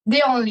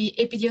 the only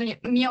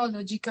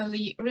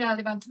epidemiologically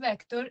relevant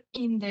vector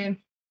in the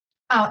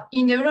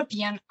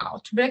European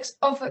outbreaks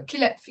of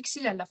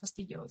Xylella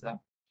fastidiosa.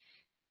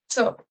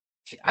 So,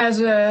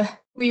 as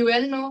we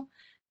well know,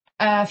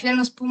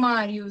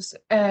 Phyllonospomarius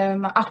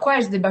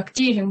acquires the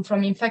bacterium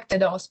from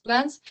infected host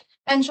plants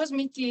and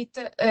transmit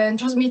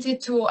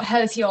it to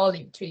healthy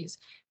olive trees,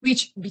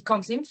 which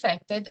becomes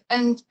infected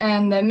and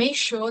may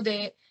show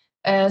the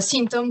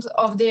symptoms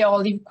of the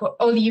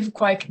olive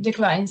quake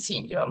decline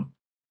syndrome.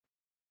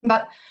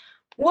 But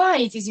why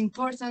it is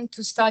important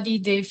to study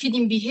the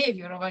feeding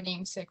behavior of an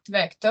insect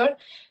vector?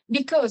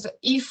 Because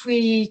if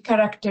we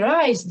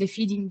characterize the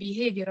feeding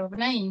behavior of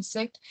an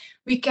insect,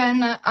 we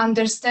can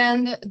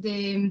understand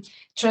the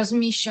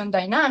transmission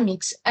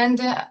dynamics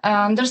and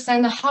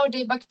understand how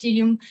the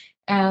bacterium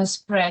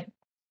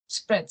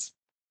spreads.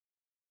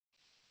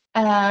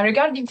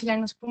 Regarding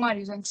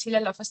Phyllonospomarius and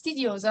Xylella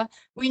fastidiosa,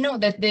 we know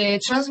that the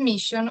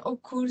transmission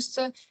occurs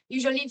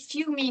usually a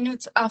few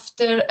minutes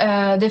after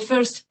the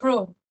first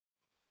probe.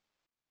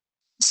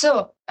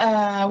 So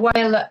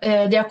while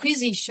the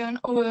acquisition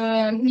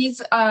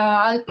needs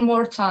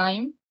more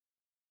time.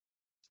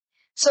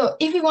 So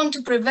if we want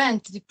to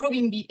prevent the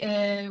probing,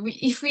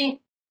 if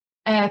we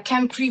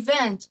can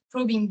prevent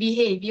probing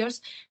behaviors,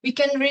 we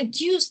can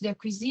reduce the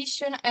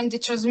acquisition and the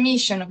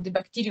transmission of the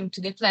bacterium to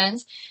the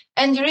plants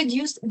and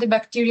reduce the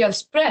bacterial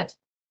spread.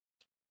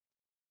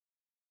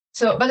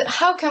 So, but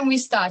how can we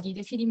study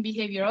the feeding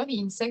behavior of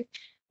insects?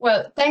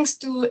 Well, thanks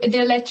to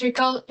the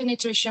electrical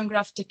penetration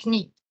graph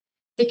technique,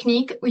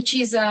 which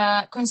is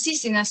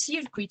consists in a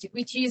circuit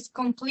which is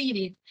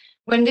completed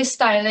when the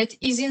stylet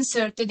is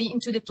inserted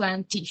into the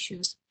plant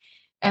tissues.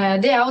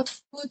 The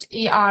output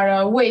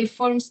are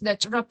waveforms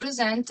that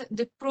represent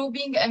the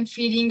probing and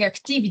feeding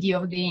activity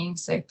of the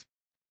insect.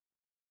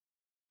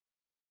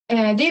 The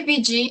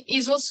EPG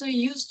is also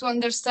used to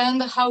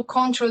understand how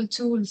control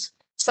tools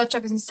such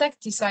as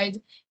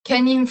insecticide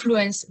can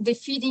influence the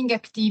feeding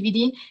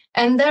activity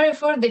and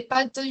therefore the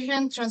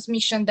pathogen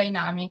transmission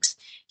dynamics.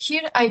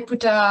 Here I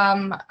put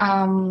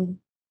a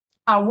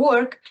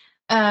work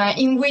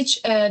in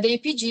which the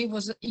EPG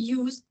was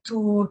used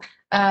to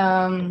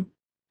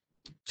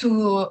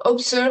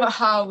observe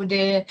how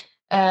the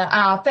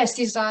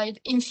pesticide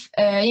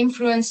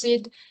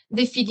influenced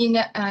the feeding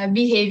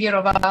behavior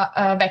of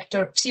a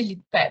vector,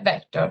 psyllid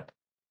vector.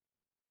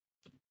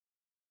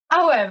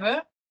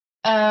 However,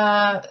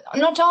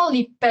 not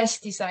only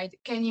pesticide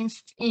can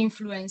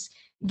influence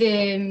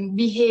the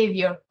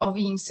behavior of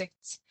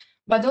insects,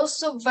 but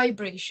also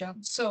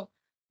vibration. So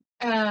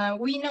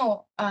we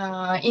know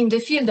in the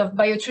field of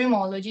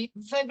biotremology,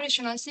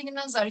 vibrational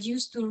signals are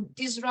used to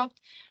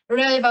disrupt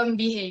relevant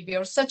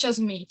behaviors, such as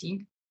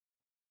mating.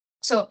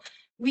 So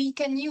we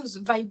can use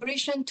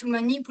vibration to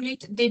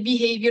manipulate the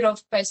behavior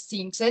of pest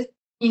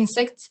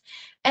insects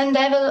and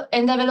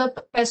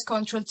develop pest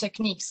control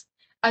techniques,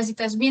 as it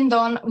has been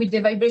done with the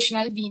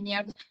vibrational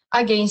vineyard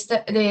against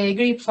the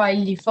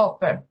grapevine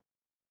leafhopper.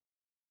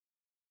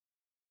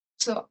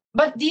 So,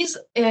 but this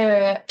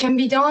can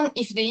be done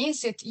if the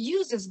insect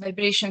uses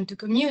vibration to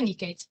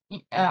communicate.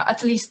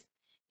 At least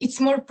it's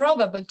more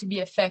probable to be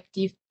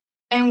effective.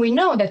 And we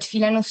know that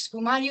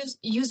Phyllonospomarius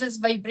uses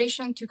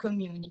vibration to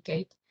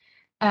communicate,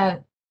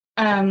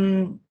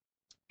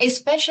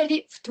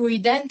 especially to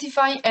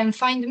identify and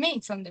find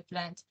mates on the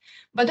plant,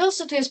 but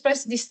also to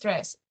express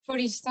distress. For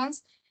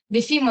instance,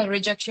 the female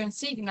rejection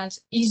signals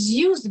is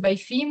used by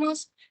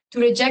females to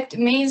reject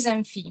males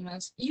and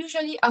females,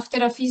 usually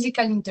after a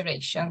physical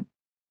interaction.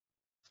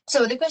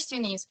 So the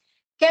question is,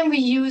 can we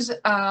use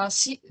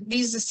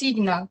this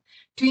signal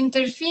to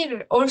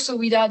interfere also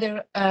with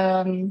other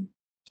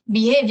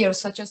behaviors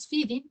such as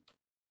feeding?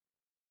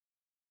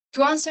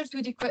 To answer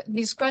to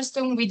this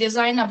question, we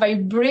design a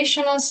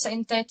vibrational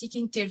synthetic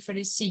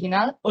interference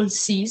signal, or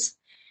SIS,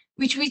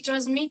 which we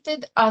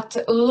transmitted at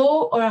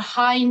low or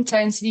high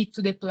intensity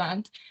to the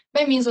plant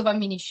by means of a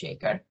mini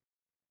shaker.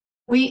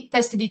 We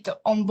tested it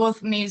on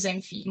both males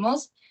and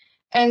females,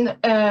 and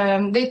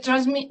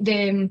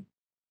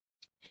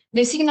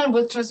the signal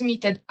was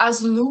transmitted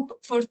as loop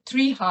for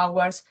 3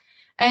 hours,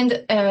 and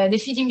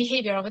the feeding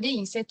behavior of the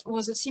insect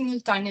was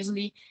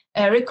simultaneously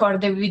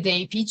recorded with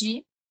the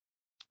EPG,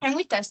 and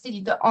we tested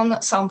it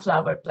on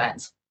sunflower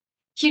plants.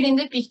 Here in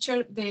the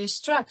picture, the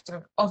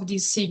structure of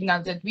this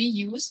signal that we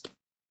used,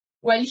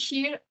 while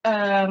here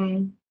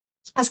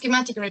a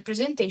schematic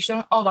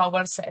representation of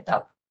our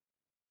setup.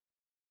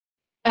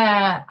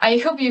 I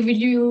hope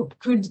you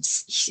could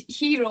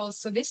hear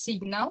also the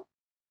signal,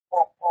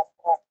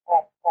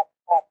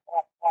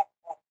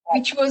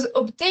 which was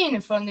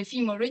obtained from the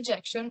female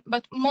rejection,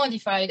 but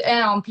modified and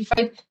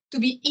amplified to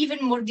be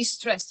even more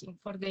distressing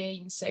for the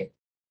insect.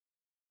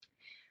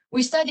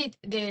 We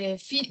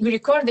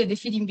recorded the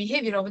feeding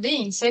behavior of the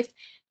insect,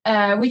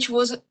 which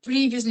was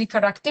previously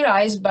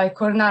characterized by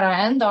Cornara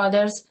and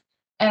others,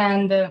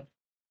 and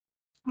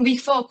we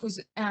focus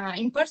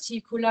in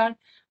particular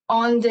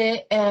on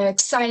the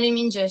xylem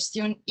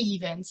ingestion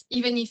events,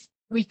 even if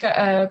we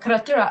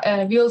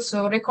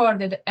also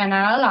recorded and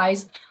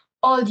analyzed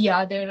all the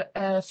other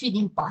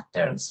feeding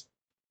patterns.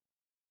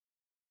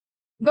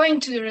 Going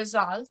to the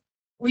result,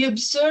 we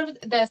observed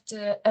that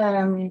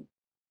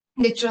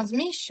the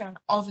transmission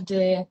of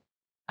the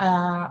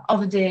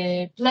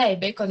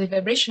playback, or the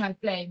vibrational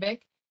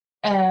playback,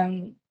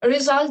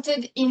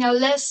 resulted in a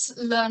less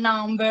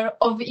number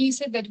of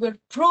insects that were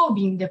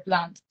probing the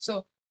plant.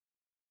 So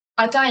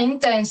at high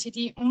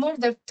intensity, more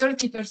than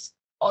 30%,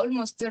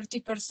 almost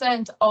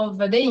 30% of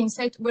the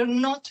insects were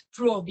not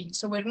probing,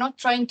 so we're not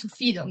trying to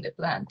feed on the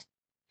plant,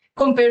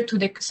 compared to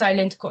the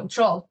silent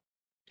control.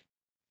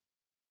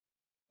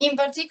 In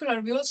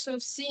particular, we also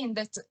have seen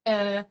that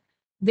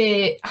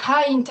the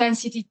high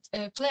intensity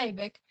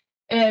playback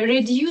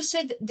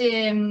reduced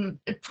the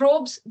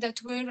probes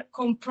that were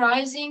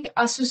comprising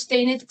a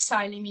sustained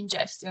xylem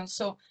ingestion.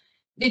 So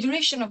the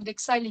duration of the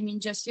xylem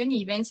ingestion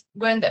events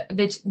when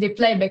the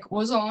playback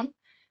was on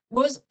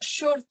was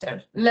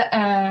shorter,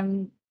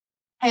 and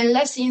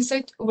less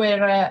insects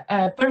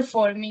were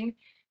performing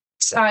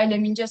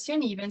xylem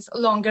ingestion events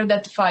longer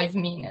than 5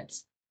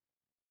 minutes.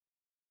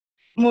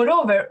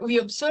 Moreover, we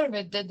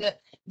observed that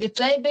the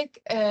playback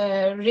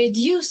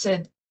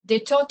reduced the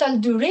total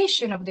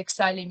duration of the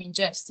xylem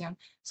ingestion.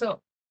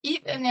 So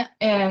even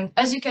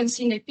as you can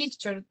see in the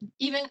picture,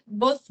 even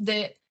both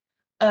the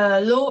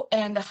low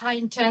and high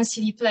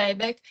intensity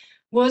playback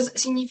was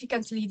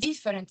significantly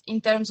different in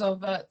terms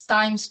of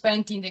time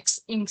spent in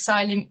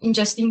xylem,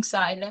 ingesting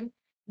xylem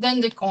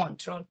than the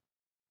control.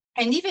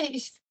 And even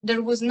if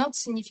there was not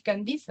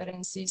significant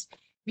differences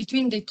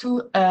between the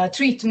two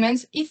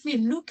treatments, if we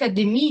look at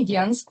the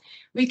medians,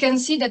 we can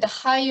see that a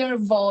higher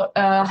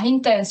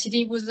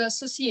intensity was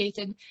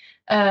associated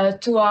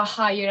to a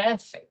higher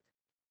effect.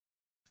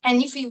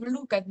 And if we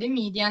look at the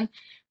median,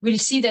 we'll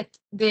see that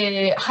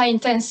the high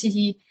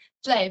intensity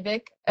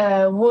playback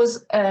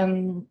was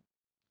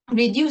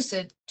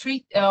reduced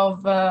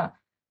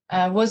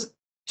was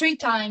 3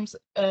 times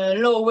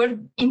lower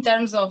in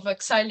terms of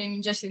xylem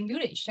ingestion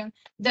duration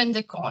than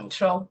the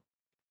control.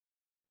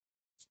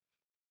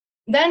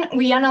 Then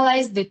we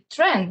analyzed the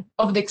trend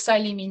of the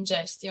xylem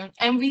ingestion,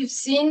 and we've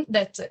seen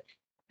that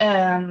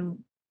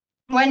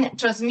when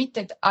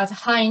transmitted at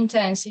high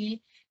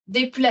intensity,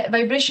 the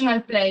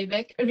vibrational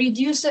playback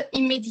reduced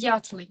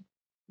immediately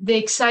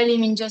the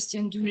xylem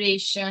ingestion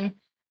duration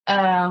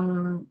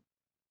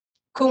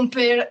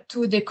compared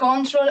to the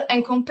control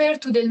and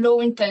compared to the low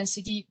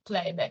intensity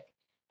playback.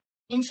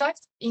 In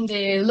fact, in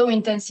the low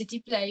intensity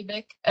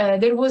playback,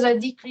 there was a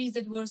decrease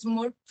that was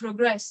more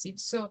progressive.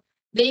 So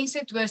the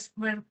insects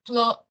were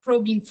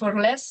probing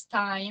for less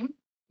time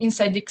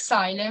inside the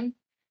xylem,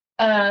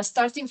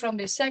 starting from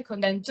the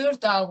 2nd and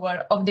 3rd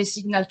hour of the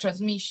signal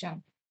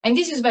transmission. And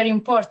this is very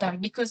important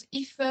because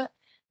if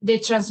the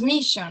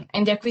transmission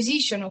and the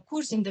acquisition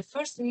occurs in the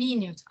first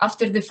minute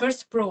after the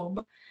first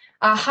probe,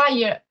 a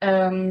higher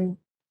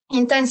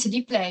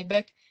intensity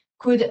playback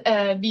could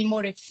be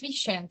more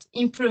efficient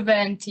in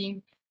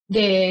preventing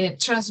the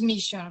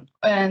transmission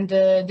and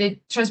the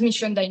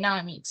transmission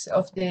dynamics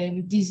of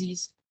the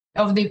disease,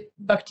 of the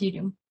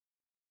bacterium.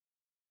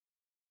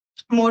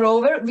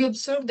 Moreover, we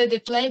observed that the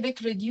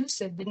playback reduced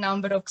the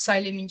number of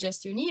xylem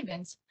ingestion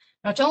events,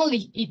 not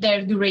only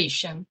their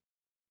duration.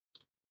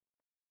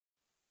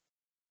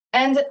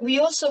 And we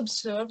also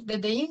observed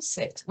that the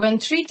insects, when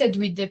treated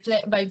with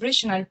the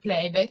vibrational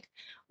playback,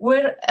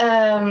 were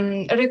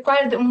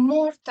required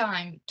more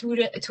time to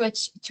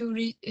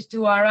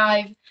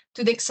arrive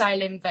to the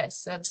xylem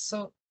vessels.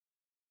 So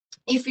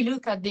if we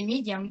look at the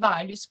median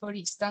values, for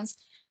instance,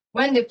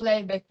 when the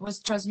playback was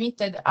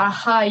transmitted at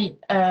high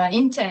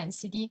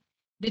intensity,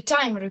 the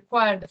time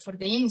required for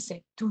the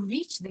insect to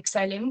reach the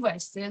xylem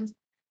vessel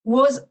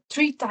was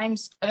 3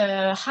 times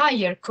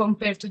higher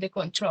compared to the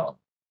control.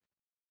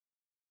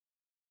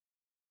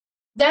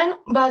 Then,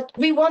 but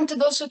we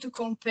wanted also to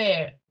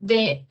compare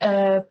the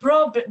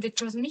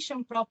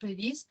transmission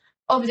properties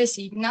of the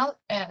signal.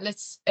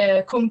 Let's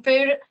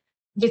compare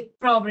the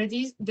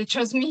properties, the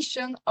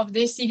transmission of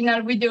the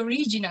signal with the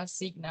original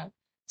signal.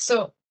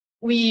 So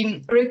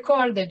we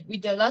recorded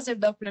with the laser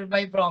Doppler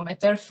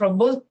vibrometer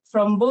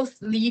from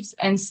both leaves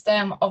and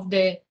stem of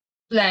the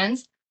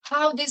plants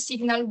how the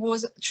signal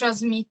was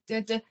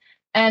transmitted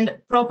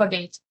and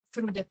propagated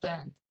through the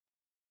plant.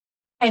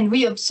 And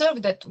we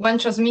observed that when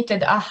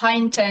transmitted at high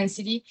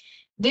intensity,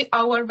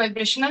 our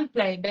vibrational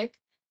playback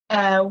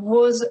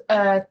was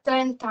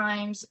 10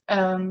 times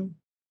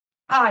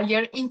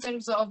higher in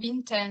terms of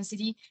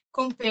intensity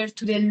compared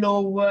to the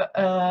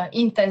low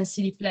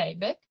intensity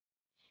playback,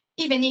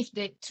 even if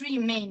the 3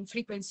 main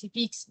frequency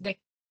peaks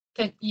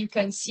that you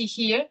can see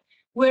here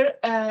were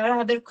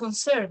rather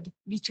conserved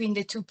between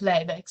the 2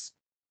 playbacks.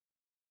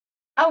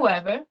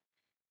 However,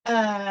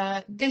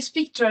 the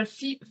spectral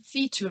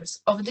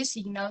features of the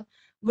signal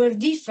were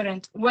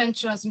different when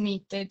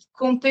transmitted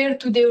compared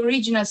to the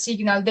original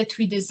signal that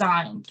we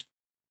designed.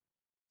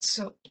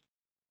 So,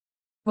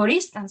 for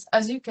instance,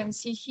 as you can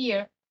see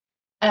here,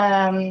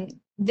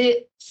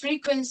 the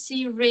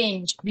frequency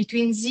range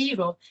between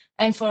 0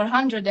 and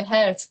 400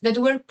 Hz that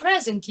were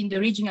present in the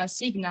original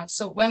signal,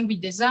 so when we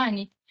designed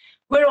it,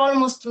 were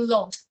almost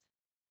lost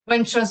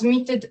when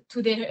transmitted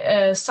to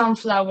the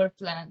sunflower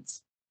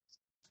plants.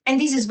 And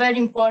this is very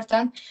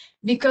important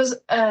because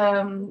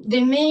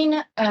the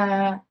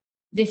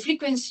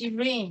frequency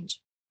range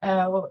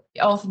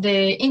of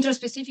the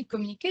intraspecific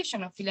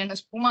communication of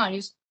Philaenos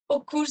spumarius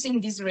occurs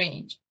in this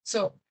range.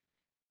 So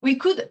we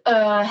could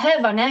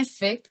have an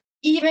effect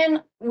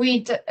even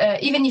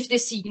if the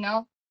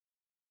signal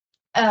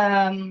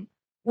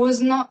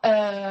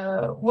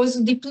was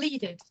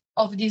depleted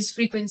of this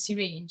frequency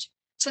range.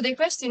 So the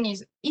question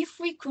is, if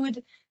we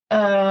could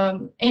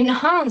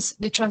enhance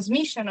the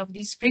transmission of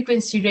this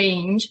frequency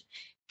range,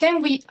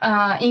 can we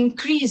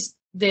increase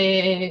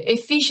the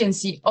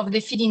efficiency of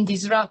the feeding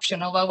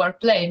disruption of our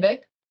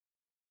playback?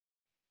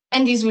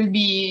 And this will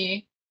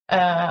be,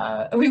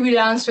 we will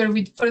answer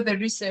with further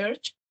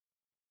research.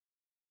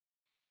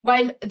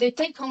 While the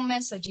take-home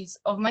messages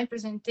of my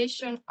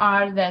presentation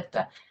are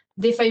that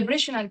the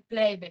vibrational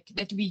playback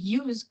that we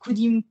use could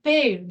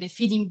impair the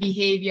feeding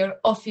behavior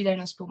of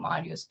Philaenos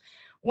spumarius.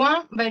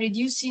 One, by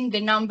reducing the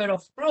number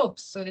of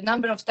probes, so the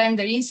number of times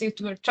the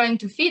insects were trying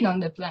to feed on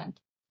the plant,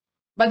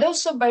 but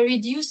also by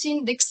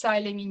reducing the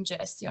xylem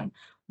ingestion,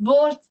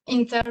 both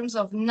in terms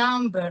of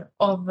number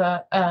of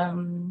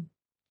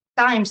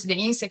times the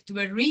insect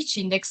were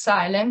reaching the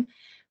xylem,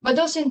 but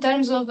also in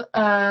terms of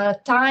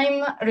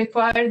time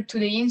required to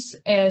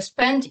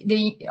spent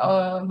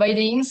by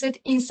the insect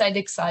inside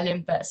the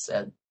xylem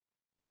vessel.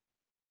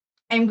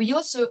 And we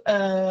also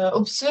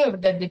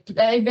observed that the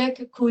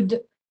playback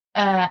could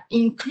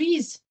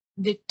increase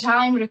the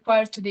time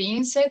required to the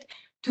insect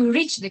to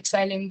reach the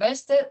xylem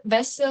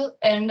vessel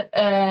and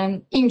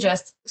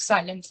ingest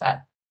xylem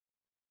fat.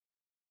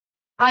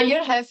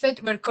 Higher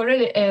effects were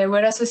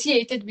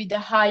associated with the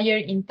higher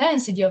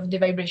intensity of the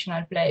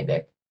vibrational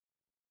playback.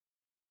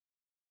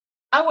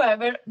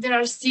 However, there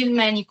are still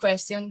many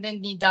questions that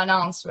need an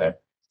answer.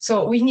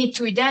 So we need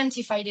to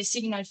identify the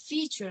signal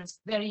features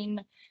that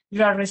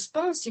are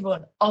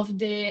responsible of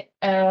the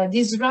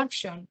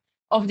disruption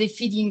of the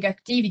feeding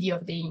activity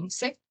of the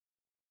insect.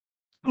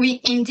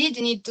 We indeed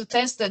need to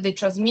test the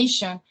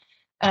transmission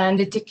and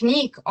the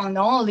technique on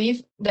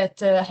olive that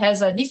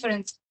has a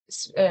different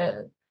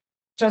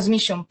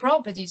transmission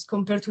properties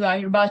compared to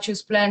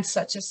herbaceous plants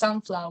such as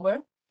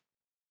sunflower.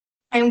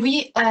 And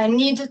we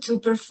need to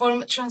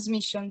perform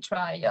transmission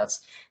trials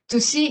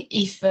to see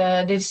if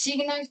the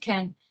signal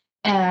can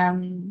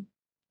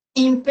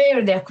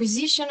impair the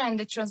acquisition and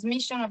the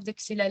transmission of the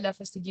Xylella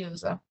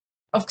fastidiosa.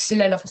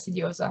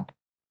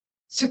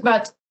 So,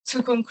 but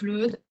to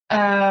conclude,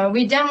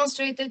 we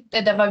demonstrated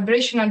that the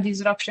vibrational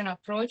disruption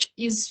approach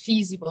is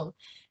feasible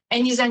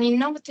and is an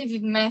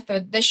innovative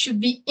method that should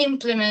be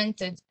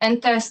implemented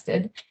and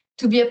tested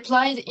to be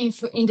applied in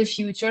the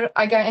future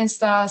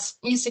against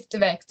insect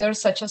vectors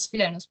such as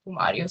Philaenos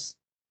spumarius.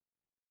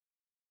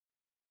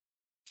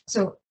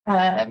 So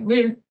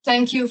we'll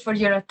thank you for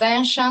your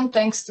attention.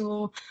 Thanks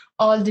to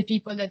all the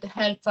people that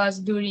helped us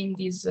during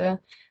this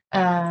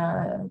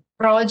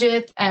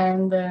project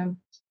and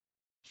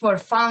for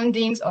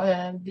fundings.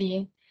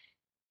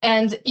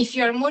 And if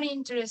you are more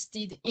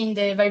interested in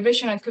the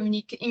vibrational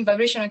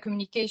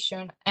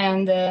communication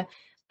and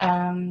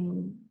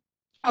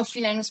of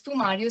Philaenos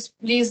spumarius,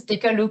 please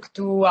take a look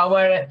to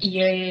our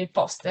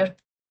poster.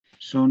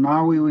 So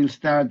now we will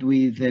start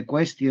with the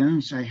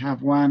questions. I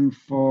have one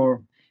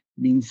for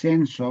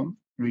Vincenzo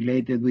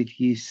related with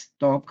his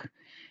talk.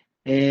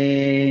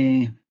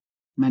 Maria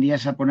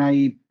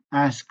Saponari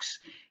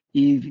asks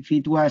if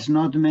it was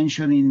not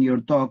mentioned in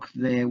your talk,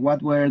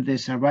 what were the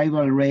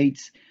survival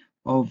rates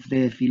of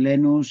the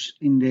Philaenos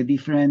in the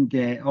different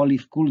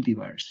olive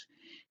cultivars?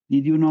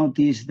 Did you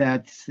notice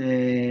that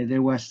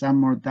there was some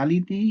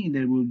mortality?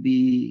 There will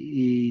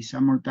be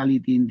some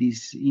mortality in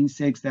these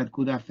insects that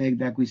could affect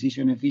the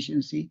acquisition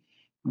efficiency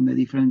on the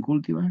different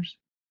cultivars?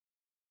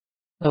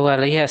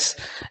 Well, yes.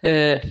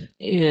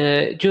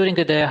 During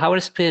our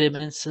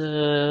experiments,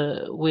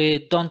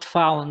 we don't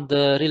found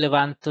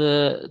relevant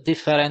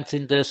difference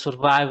in the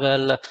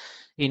survival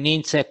in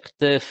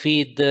insect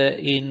feed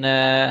in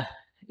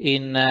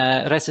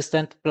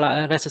resistant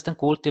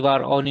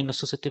cultivar or in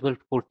susceptible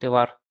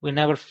cultivar. We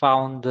never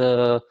found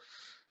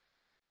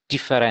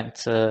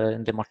difference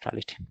in the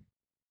mortality.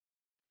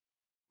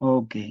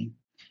 Okay.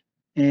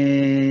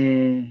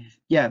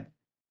 Yeah.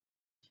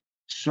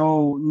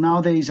 So now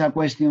there is a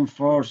question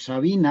for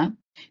Sabina.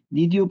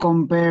 Did you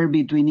compare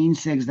between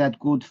insects that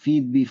could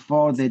feed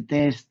before the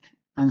test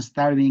and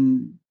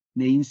starving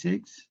the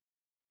insects?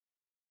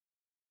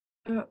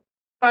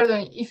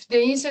 Pardon, if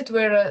the insects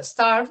were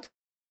starved?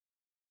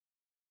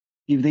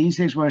 If the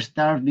insects were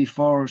starved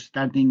before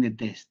starting the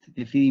test,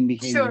 the feeding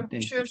behavior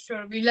test.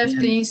 Sure. We left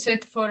the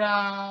insect for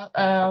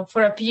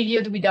a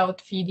period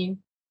without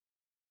feeding.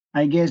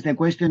 I guess the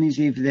question is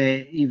if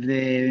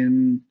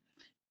the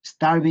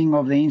starving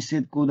of the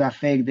insect could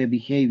affect the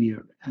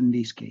behavior in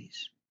this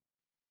case.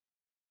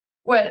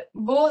 Well,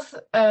 both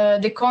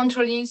the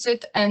control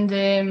insect and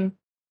the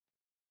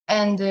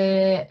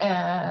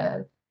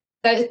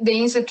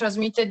insect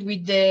transmitted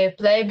with the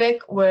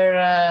playback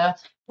were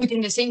put in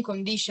the same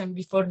condition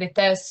before the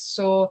test.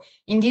 So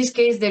in this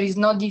case, there is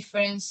no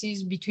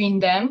differences between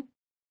them.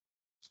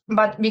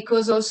 but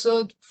because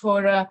also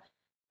for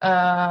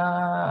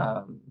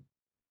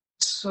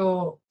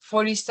so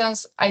for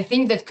instance, I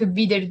think that could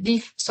be there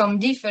some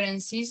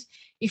differences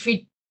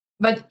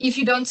but if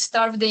you don't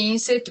starve the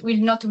insect, we'll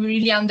not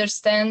really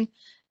understand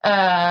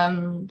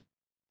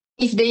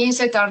if the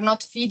insects are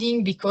not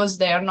feeding because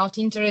they are not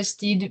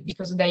interested,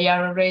 because they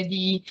are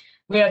already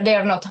they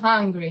are not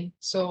hungry.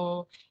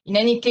 So in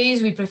any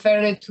case, we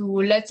prefer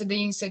to let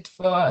the insect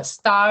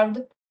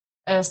starving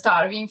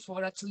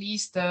for at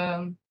least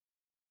 1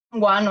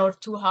 or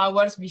 2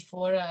 hours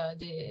before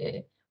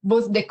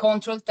both the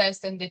control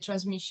test and the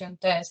transmission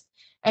test.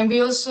 And we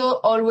also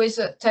always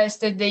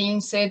tested the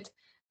insect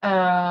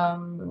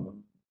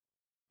in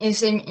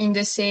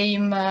the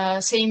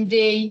same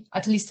day,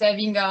 at least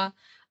having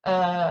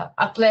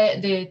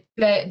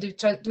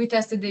we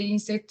tested the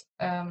insect,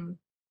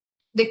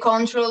 the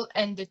control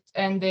and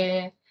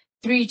the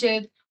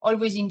treated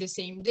always in the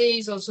same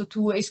days, also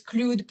to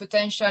exclude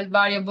potential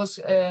variables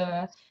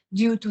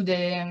due to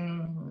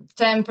the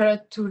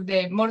temperature,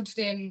 the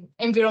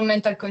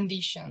environmental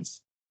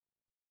conditions.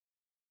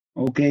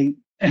 Okay,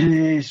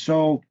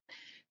 so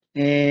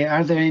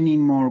are there any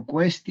more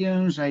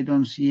questions? I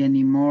don't see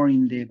any more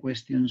in the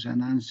questions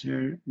and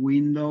answer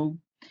window.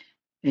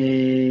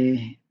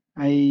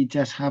 I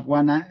just have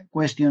one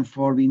question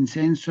for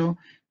Vincenzo.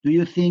 Do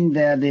you think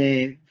that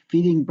the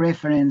feeding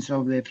preference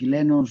of the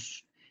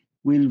Philenus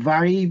will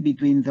vary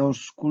between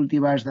those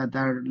cultivars that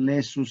are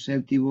less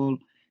susceptible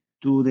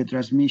to the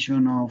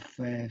transmission of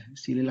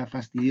Xylella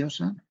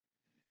fastidiosa?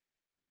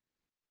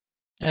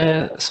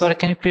 Sorry,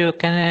 can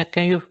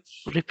you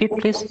repeat,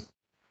 please?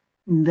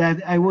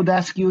 That I would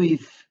ask you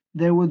if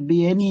there would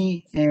be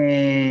any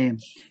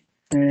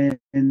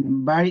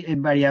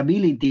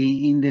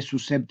variability in the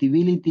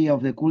susceptibility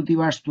of the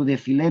cultivars to the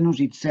Philenus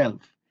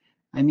itself.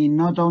 I mean,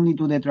 not only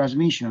to the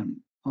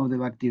transmission of the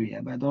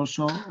bacteria, but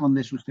also on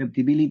the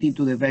susceptibility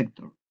to the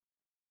vector.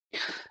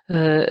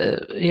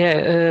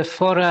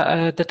 For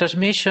the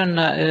transmission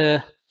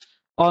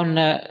on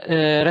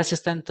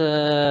resistant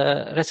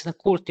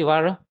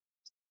cultivar,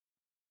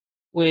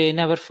 we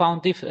never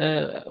found if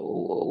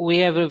we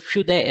have a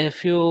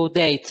few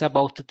dates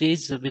about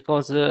this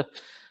because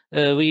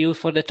we use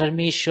for the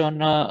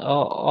transmission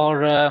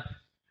or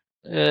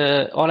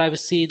olive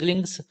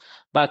seedlings,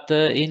 but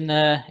in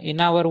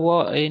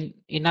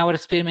our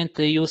experiment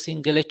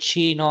using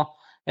Leccino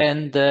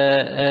and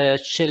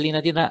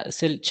Cellina di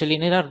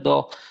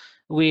Nardò,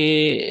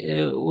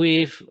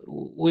 we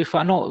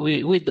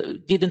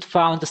didn't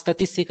find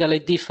statistical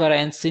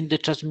difference in the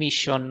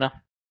transmission.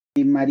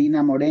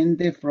 Marina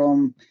Morente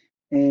from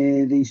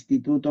the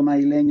Instituto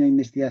Madrileño de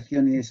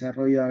Investigación y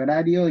Desarrollo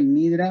Agrario,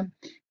 INMIDRA,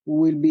 who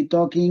will be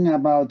talking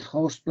about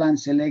host plant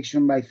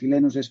selection by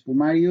Philenus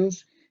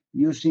espumarius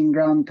using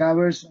ground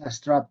covers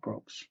as trap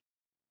crops.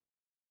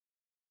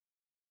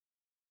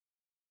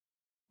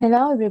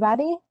 Hello,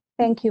 everybody.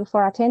 Thank you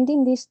for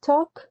attending this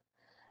talk.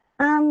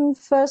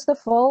 First of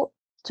all,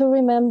 to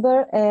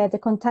remember the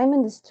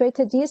containment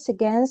strategies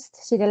against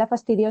Xylella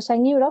fastidiosa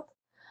in Europe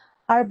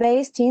are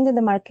based in the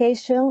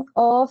demarcation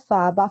of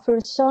a buffer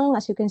zone,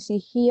 as you can see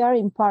here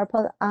in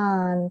purple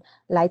and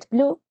light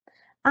blue,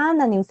 and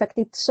an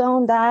infected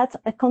zone that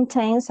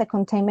contains a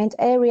containment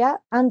area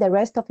and the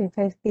rest of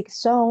infected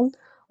zone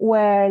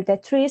where the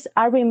trees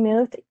are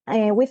removed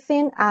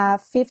within a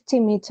 50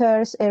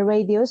 meters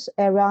radius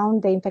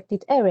around the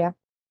infected area.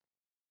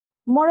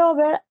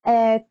 Moreover,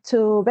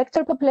 to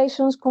vector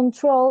populations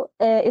control,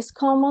 it's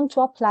common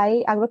to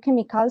apply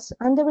agrochemicals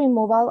and the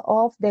removal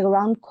of the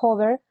ground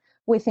cover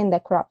within the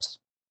crops.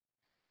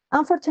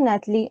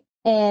 Unfortunately,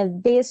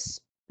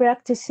 these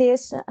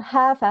practices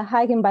have a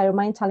high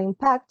environmental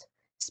impact,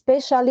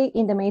 especially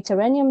in the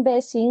Mediterranean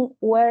basin,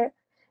 where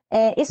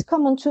it's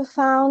common to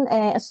find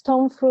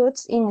stone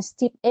fruits in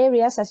steep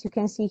areas, as you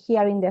can see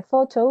here in the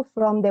photo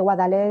from the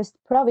Guadalest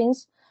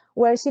province,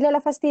 where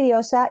Xylella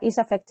fastidiosa is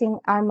affecting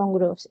almond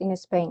groves in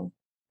Spain.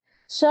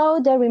 So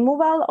the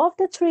removal of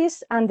the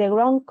trees and the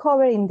ground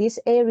cover in these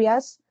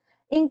areas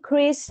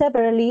increase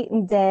severely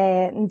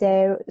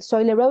the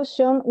soil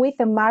erosion with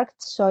a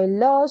marked soil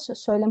loss,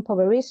 soil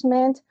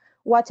impoverishment,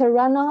 water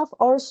runoff,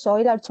 or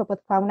soil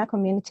arthropods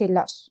community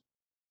loss.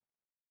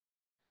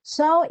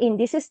 So in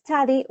this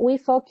study, we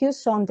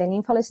focus on the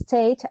nymphal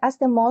state as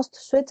the most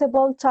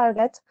suitable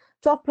target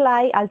to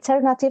apply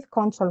alternative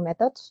control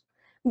methods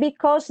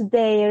because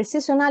their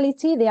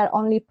seasonality, they are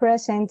only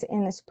present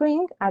in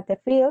spring at the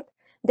field,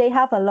 they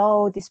have a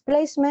low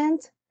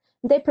displacement,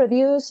 they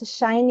produce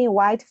shiny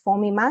white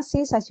foamy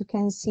masses, as you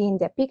can see in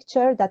the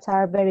picture, that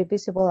are very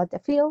visible at the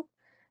field.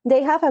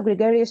 They have a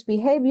gregarious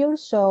behavior,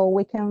 so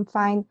we can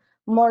find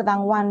more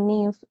than one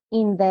nymph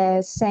in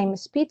the same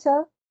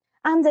spetal,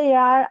 and they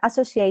are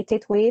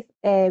associated with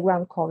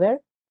ground cover.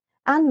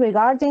 And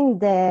regarding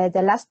the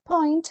last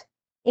point,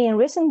 in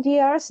recent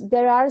years,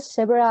 there are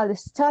several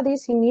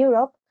studies in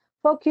Europe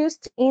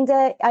focused in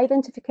the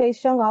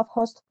identification of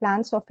host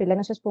plants of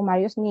Philenus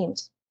espumarius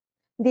nymphs.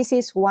 This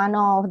is one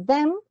of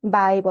them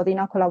by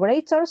Bodino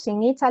collaborators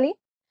in Italy,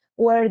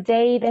 where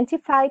they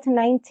identified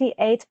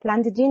 98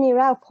 plant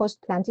genera of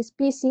host plant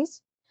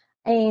species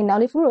in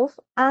olive grove,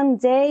 and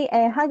they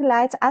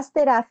highlight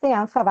Asteraceae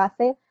and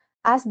Fabaceae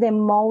as the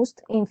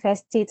most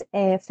infested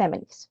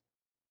families.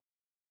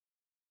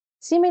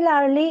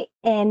 Similarly,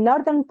 in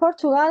northern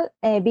Portugal,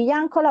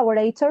 Villa and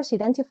collaborators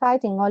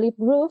identified in olive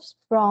groves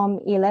from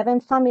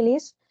 11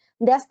 families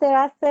the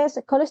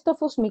Asteraceae,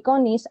 Colestophus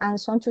myconis, and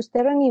Sonchus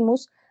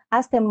terrenimus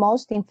as the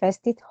most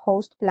infested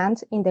host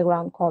plants in the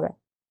ground cover.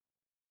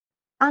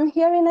 And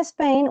here in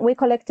Spain, we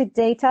collected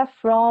data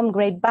from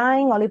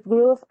grapevine, olive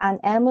grove, and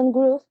almond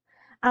grove,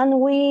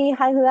 and we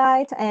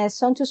highlight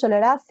Sonchus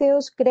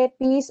oleraceus,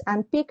 Crepis,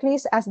 and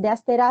Picris as the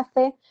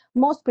Asteraceae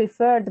most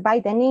preferred by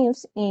the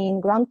nymphs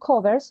in ground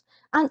covers,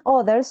 and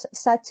others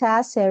such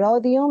as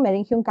Erodium,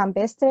 Eryngium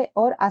campestre,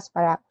 or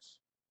Asparagus.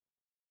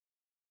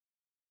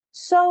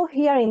 So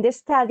here in this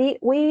study,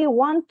 we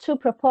want to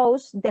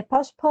propose the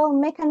push-pull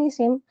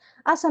mechanism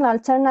as an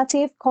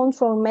alternative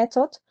control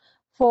method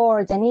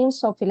for the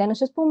nymphs of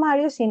Philenosus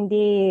spumarius.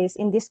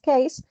 In this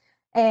case,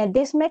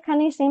 this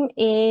mechanism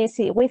is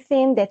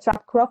within the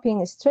trap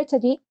cropping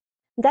strategy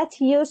that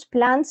use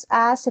plants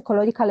as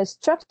ecological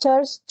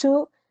structures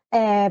to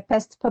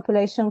pest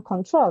population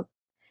control.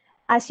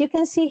 As you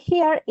can see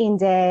here in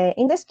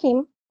the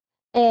scheme,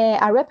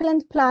 a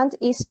repellent plant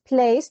is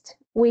placed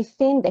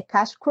within the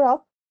cash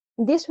crop.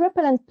 This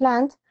repellent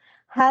plant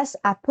has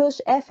a push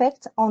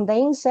effect on the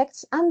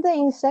insects, and the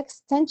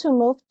insects tend to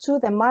move to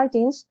the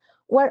margins,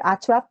 where a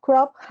trap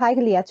crop,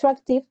 highly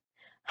attractive,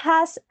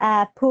 has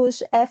a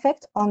push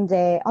effect on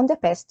the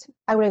pest,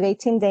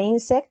 aggregating the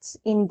insects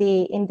in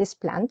these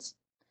plants.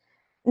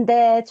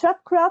 The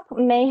trap crop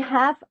may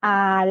have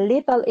a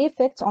lethal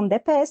effect on the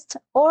pest,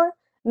 or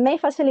may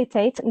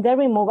facilitate the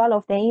removal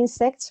of the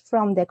insects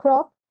from the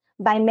crop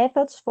by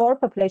methods for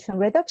population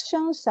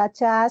reduction,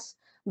 such as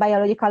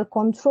biological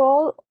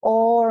control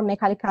or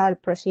mechanical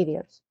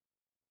procedures.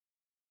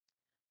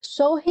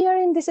 So here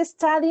in this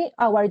study,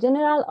 our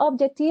general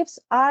objectives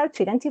are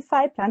to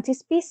identify plant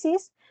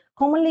species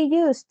commonly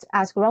used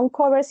as ground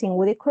covers in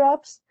woody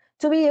crops,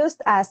 to be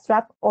used as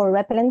trap or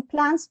repellent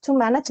plants to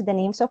manage the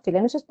nymphs of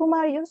Philenosus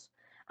spumarius,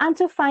 and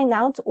to find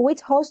out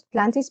which host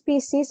plant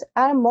species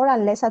are more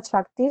and less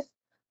attractive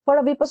for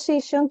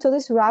oviposition to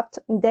disrupt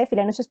the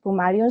Philenosus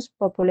spumarius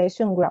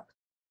population growth.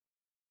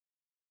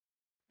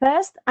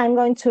 First, I'm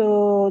going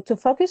to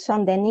focus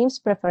on the nymphs'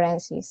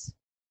 preferences.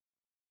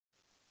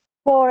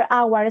 For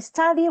our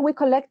study, we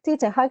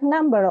collected a high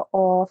number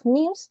of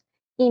nymphs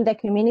in the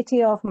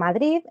community of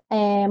Madrid,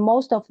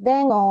 most of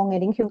them on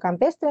Eryngium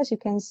campestre, as you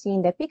can see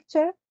in the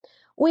picture.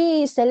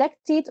 We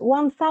selected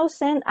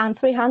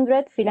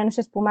 1,300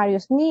 Philenosus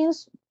spumarius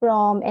nymphs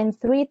from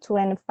N3 to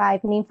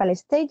N5 nymphal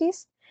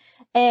stages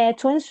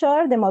to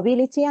ensure the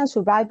mobility and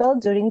survival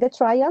during the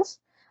trials,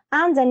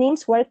 and the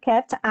nymphs were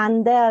kept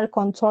under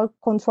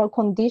control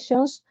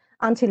conditions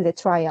until the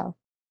trial.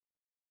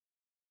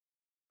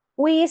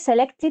 We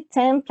selected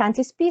 10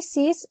 plant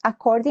species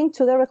according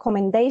to the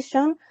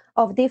recommendation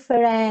of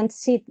different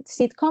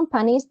seed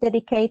companies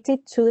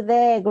dedicated to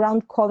the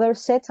ground cover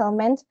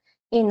settlement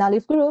in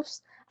olive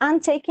groves,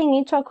 and taking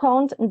into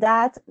account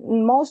that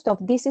most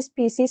of these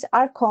species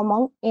are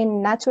common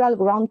in natural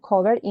ground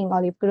cover in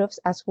olive groves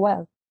as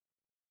well.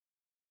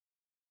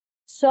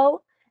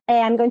 So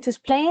I'm going to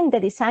explain the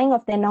design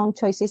of the known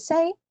choice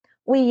assay.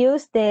 We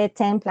used the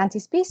 10 plant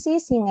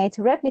species in 8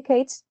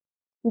 replicates.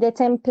 The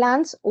 10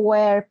 plants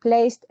were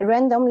placed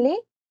randomly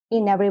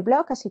in every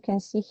block, as you can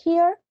see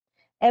here.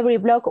 Every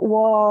block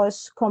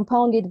was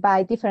compounded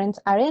by different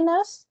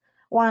arenas.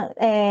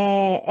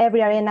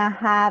 Every arena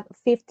had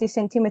 50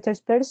 centimeters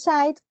per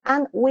side,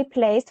 and we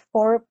placed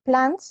 4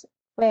 plants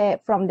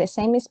from the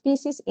same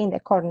species in the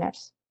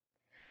corners.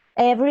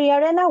 Every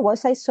arena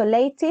was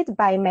isolated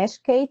by mesh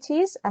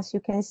cages, as you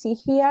can see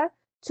here,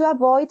 to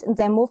avoid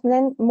the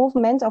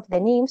movement of the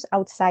nymphs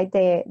outside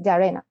the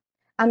arena.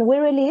 And we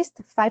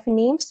released 5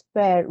 nymphs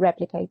per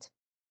replicate.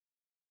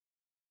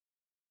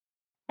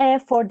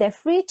 For the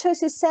free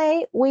choice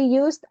assay, we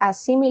used a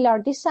similar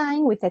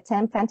design with the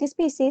 10 plant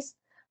species,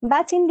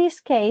 but in this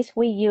case,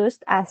 we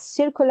used a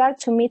circular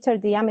 2-meter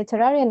diameter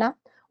arena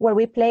where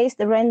we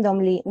placed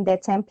randomly the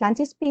 10 plant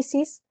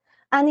species.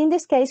 And in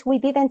this case, we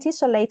didn't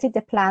isolate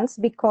the plants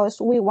because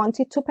we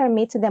wanted to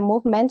permit the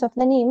movement of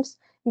the nymphs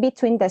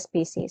between the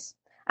species.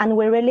 And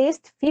we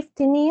released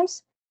 50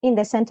 nymphs in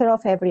the center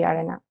of every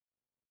arena.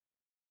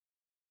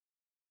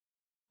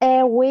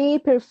 We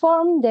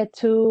performed the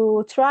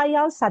 2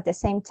 trials at the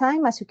same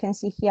time, as you can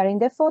see here in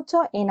the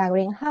photo, in a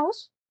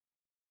greenhouse.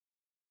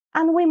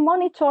 And we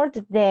monitored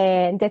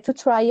the 2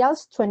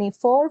 trials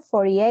 24,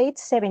 48,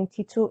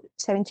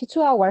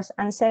 72 hours,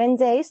 and 7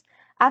 days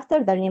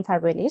after the nymph are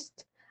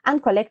released,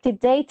 and collected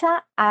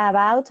data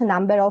about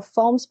number of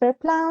foams per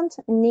plant,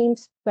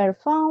 nymphs per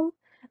foam,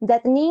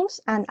 dead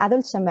nymphs, and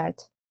adults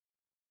emerged.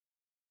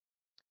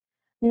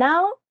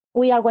 Now,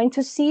 we are going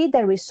to see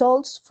the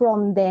results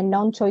from the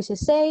non-choice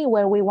assay,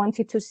 where we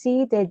wanted to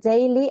see the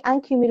daily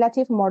and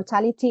cumulative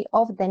mortality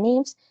of the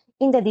nymphs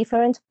in the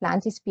different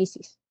plant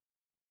species.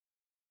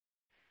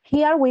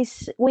 Here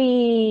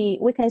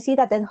we can see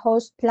that the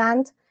host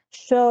plant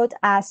showed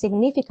a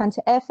significant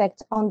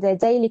effect on the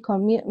daily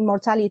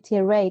mortality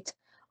rate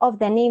of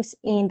the nymphs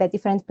in the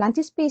different plant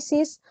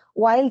species,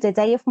 while the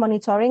day of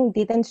monitoring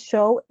didn't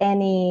show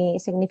any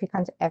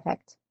significant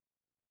effect.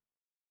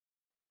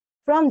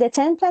 From the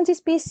 10 plant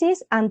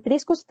species,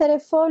 Antriscus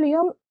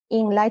terefolium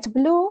in light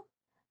blue,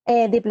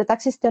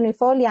 Diplotaxis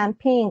tenuifolia in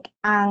pink,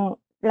 and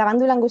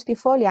Lavandula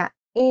angustifolia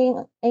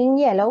in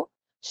yellow,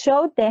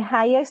 showed the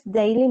highest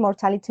daily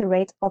mortality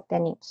rate of the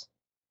nymphs.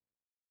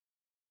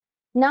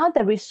 Now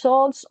the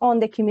results on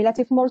the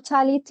cumulative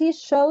mortality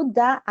showed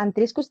that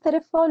Antriscus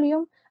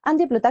terefolium and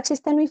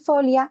Diplotaxis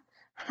tenuifolia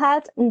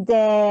had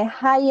the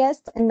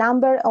highest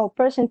number or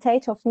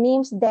percentage of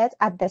nymphs dead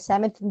at the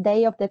 7th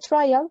day of the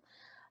trial,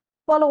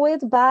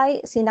 followed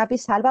by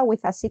Sinapis alba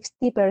with a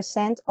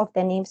 60% of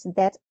the nymphs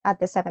dead at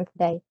the 7th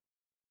day.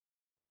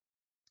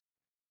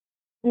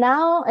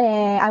 Now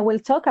I will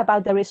talk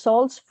about the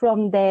results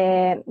from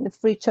the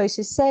free choice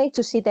assay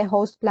to see the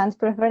host plant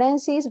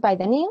preferences by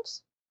the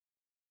nymphs.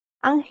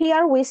 And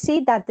here we see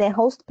that the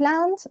host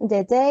plant,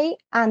 the day,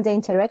 and the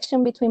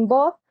interaction between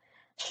both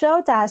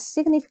showed a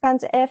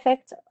significant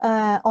effect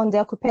on the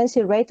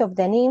occupancy rate of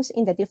the nymphs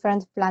in the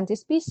different plant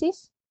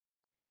species.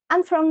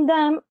 And from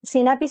them,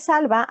 Sinapis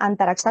alba and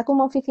Taraxacum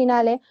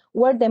officinale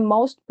were the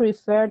most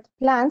preferred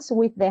plants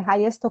with the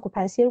highest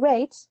occupancy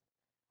rates,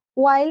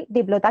 while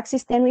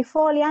Diplotaxis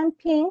tenuifolia in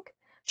pink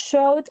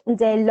showed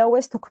the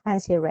lowest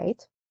occupancy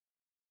rate.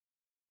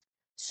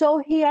 So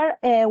here,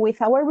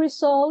 with our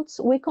results,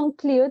 we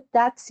conclude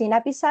that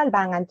Sinapis alba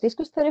and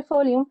Antriscus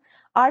terefolium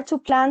are two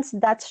plants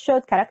that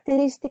showed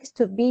characteristics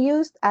to be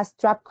used as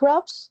trap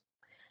crops.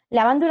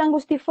 Lavandula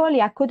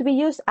angustifolia could be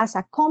used as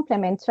a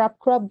complement trap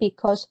crop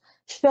because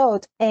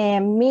showed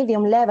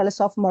medium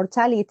levels of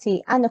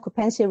mortality and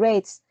occupancy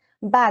rates,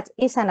 but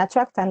is an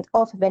attractant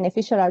of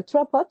beneficial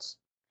arthropods.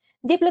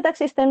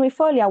 Diplotaxis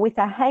tenuifolia with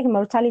a high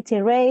mortality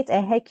rate,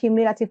 a high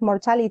cumulative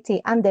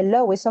mortality, and the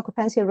lowest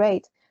occupancy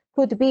rate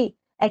could be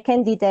a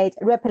candidate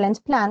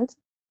repellent plant.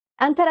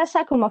 And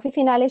Taraxacum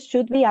officinale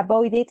should be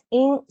avoided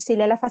in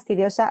Xylella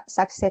fastidiosa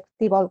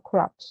susceptible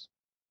crops.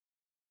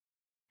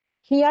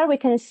 Here we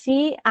can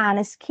see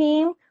a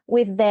scheme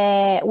with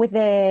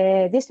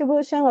the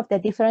distribution of the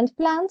different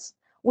plants,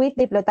 with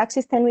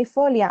Diplotaxis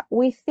tenuifolia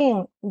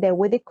within the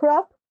woody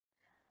crop,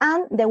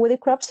 and the woody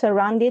crop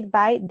surrounded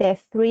by the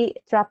 3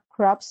 trap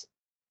crops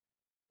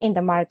in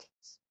the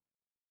margins.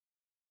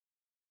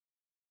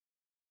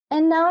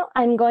 And now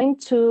I'm going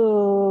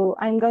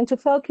to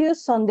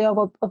focus on the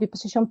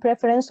oviposition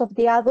preference of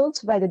the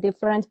adults by the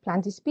different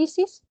plant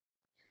species.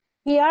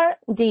 Here,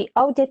 the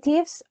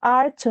objectives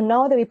are to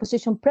know the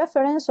oviposition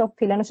preference of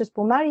Philonous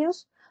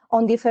spumarius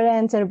on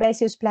different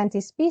herbaceous plant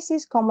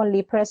species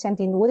commonly present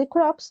in woody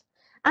crops,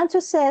 and to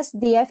assess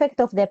the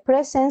effect of the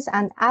presence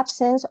and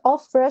absence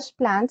of fresh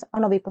plants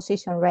on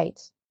oviposition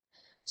rates.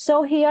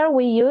 So here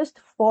we used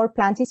 4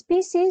 plant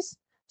species,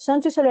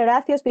 Sontius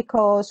oleraceus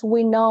because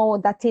we know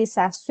that is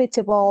a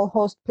suitable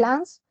host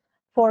plant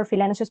for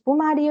Philonous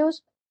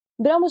spumarius,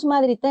 Bromus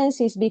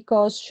madritensis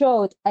because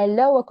showed a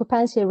low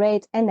occupancy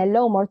rate and a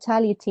low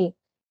mortality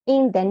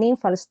in the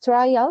nymphal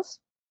trials.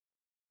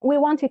 We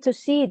wanted to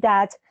see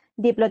that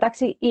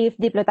if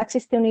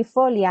Diplotaxis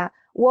tenuifolia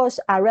was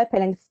a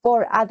repellent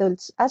for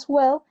adults as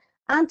well,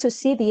 and to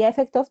see the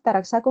effect of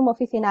Taraxacum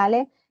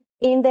officinale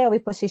in the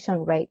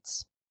oviposition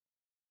rates.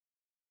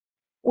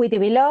 We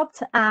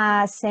developed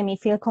a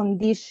semi-field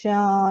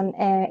condition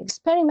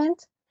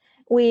experiment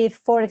with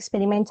 4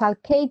 experimental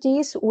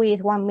cages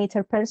with 1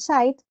 meter per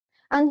side.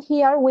 And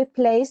here we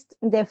placed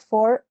the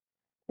 4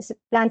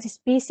 plant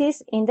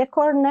species in the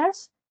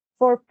corners,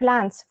 4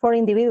 plants, 4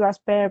 individuals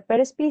per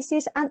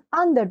species, and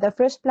under the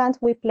first plant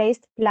we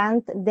placed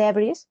plant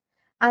debris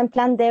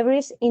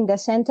in the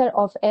center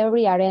of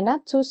every arena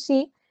to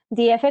see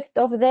the effect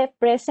of the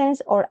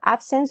presence or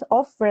absence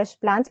of fresh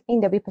plant in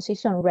the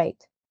oviposition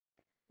rate.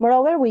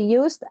 Moreover, we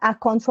used a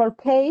control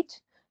cage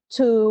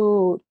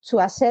to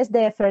assess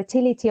the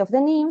fertility of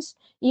the nymphs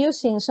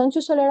using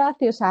Sontius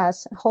oleraceus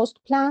as host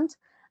plant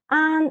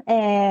and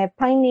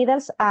pine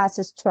needles as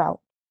a straw.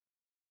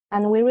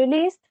 And we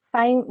released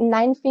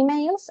 9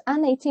 females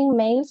and 18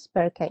 males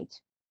per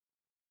cage.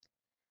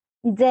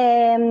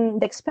 The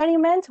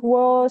experiment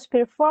was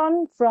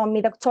performed from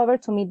mid-October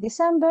to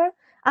mid-December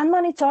and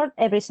monitored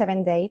every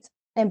 7 days.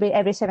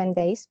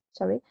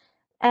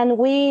 And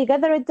we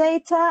gathered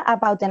data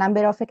about the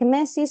number of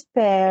eccmesis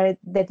per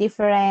the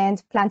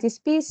different plant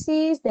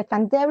species, the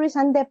plant debris,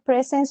 and the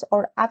presence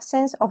or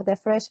absence of the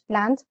fresh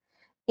plant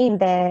in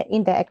the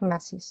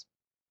eccmesis.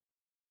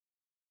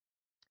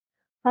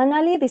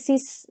 Finally,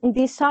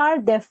 these are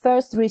the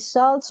first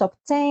results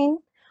obtained,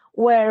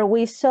 where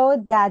we saw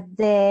that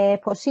the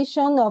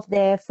position of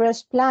the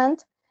fresh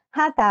plant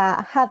had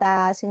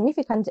a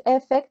significant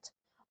effect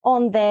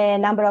on the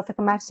number of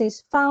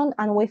eccmesis found,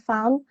 and we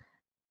found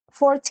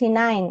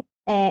 49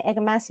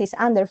 eccmesis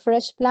under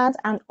fresh plant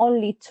and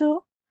only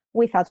 2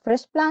 without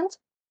fresh plant.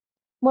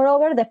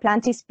 Moreover, the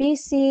planting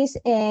species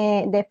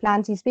in the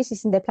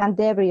plant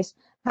debris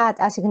had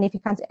a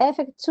significant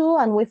effect too,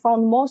 and we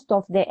found most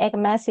of the egg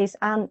masses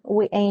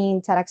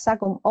in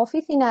Taraxacum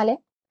officinale,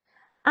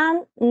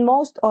 and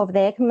most of the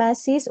egg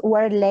masses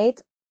were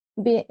laid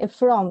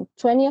from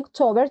 20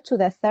 October to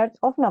the 3rd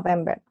of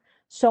November.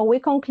 So we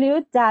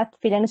conclude that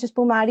Philenops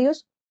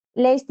spumarius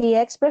lays the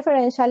eggs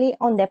preferentially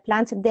on the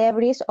plant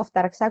debris of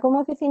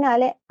Taraxacum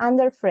officinale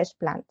under fresh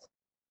plant.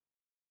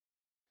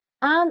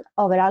 And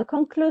overall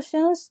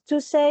conclusions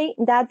to say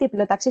that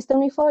Diplotaxis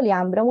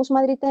teunifolia and Bromus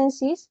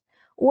madritensis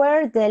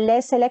were the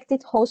less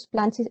selected host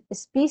plant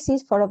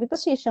species for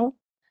oviposition.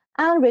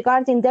 And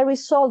regarding the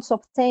results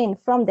obtained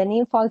from the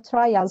nymphal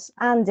trials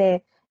and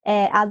the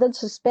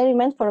adult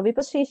experiment for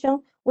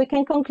oviposition, we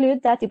can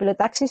conclude that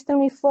Diplotaxis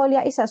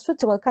teunifolia is a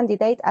suitable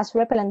candidate as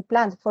repellent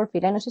plant for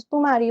Philenops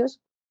spumarius,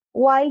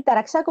 while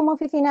Taraxacum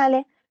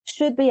officinale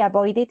should be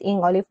avoided in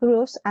olive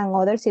groves and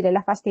other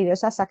Xylella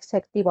fastidiosa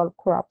susceptible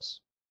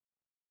crops.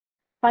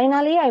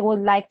 Finally, I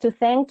would like to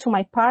thank to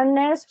my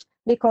partners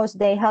because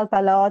they help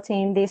a lot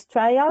in these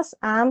trials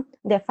and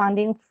the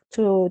funding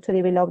to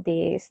develop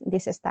these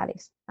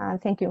studies.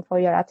 And thank you for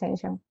your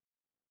attention.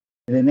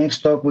 The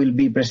next talk will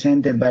be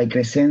presented by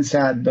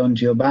Crescenza Don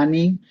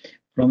Giovanni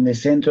from the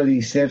Centro di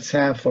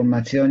Ricerca,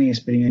 Formazione e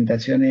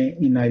Sperimentazione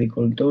in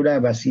Agricoltura,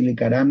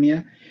 Basilica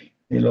Aramia,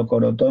 de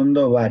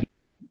Locorotondo, Bari.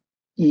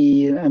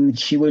 And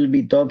she will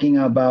be talking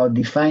about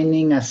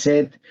defining a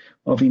set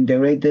of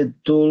integrated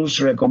tools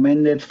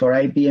recommended for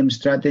IPM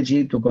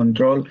strategy to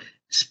control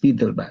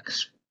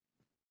spittlebugs.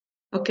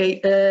 Okay,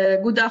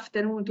 good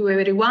afternoon to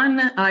everyone.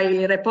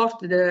 I report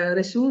the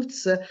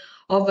results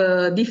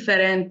of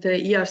different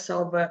years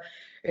of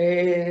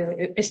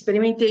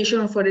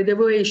experimentation for the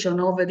evaluation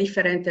of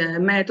different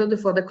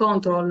methods for the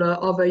control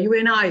of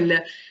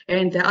juvenile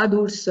and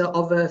adults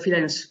of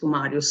Philenops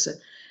spumarius.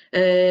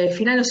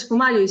 Philenops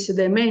spumarius is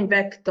the main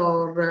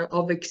vector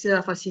of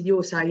Xylella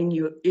fastidiosa in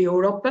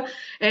Europe,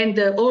 and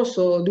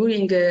also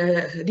during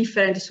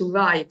different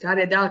surveys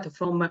carried out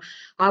from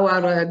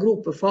our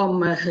group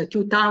from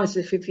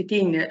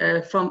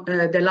 2015, from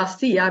the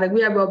last year,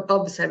 we have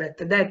observed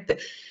that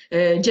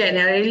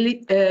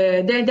generally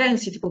the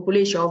density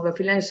population of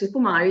Philenops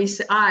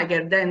spumarius is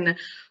higher than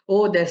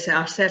others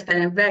are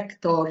certain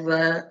vectors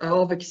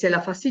of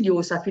Xylella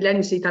fastidiosa,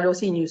 Philenops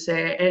italocinius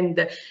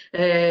and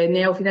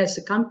Neophynes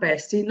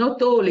campestris,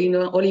 not only in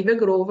olive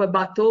grove,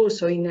 but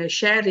also in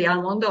cherry,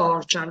 almond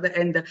orchard,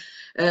 and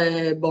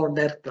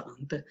border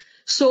plant.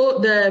 So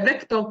the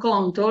vector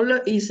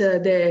control is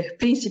the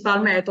principal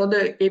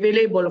method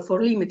available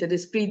for limited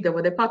spread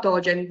of the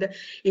pathogen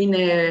in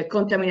a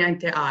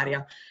contaminated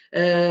area.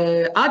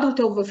 Adult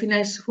of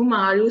Philenops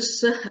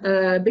spumarius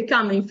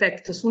become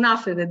infected soon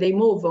after they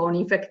move on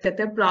infected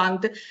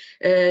plant,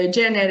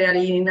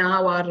 generally in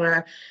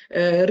our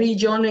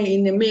region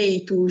in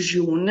May to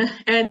June,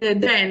 and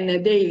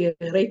then they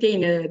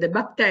retain the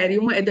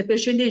bacterium, and the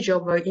percentage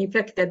of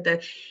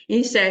infected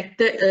insect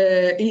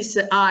is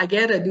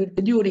higher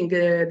during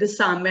the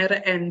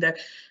summer and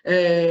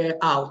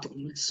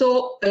autumn.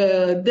 So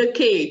the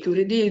key to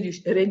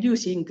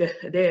reducing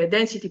the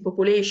density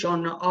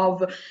population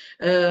of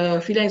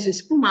Philenops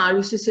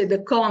spumarius is the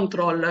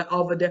control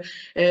of the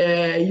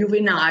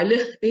juvenile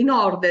in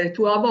order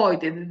to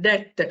avoid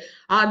that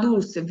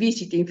adults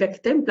visit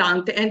infected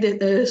plant,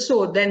 and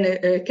so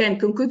then can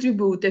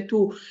contribute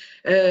to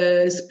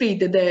spread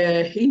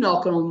the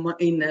inoculum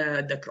in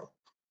the crop.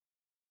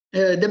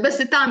 The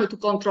best time to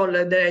control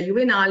the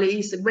juvenile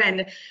is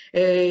when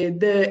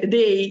the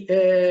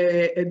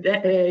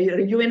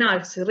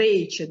juveniles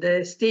reach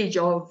the stage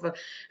of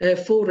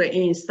 4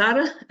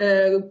 instar.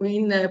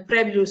 In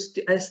previous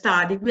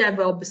study, we have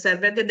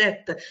observed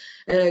that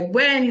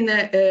when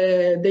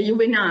the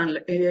juvenile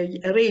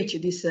reach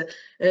this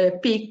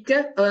peak,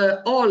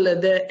 all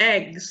the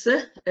eggs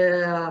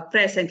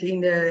present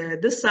in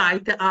the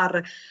site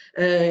are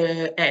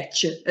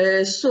hatched.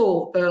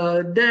 So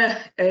the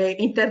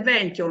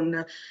intervention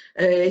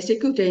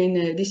executed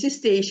in this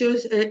stage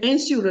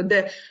ensure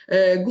the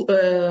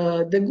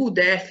good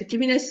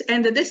effectiveness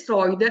and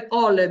destroyed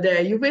all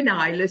the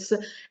juveniles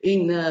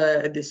in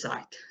the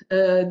site.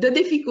 The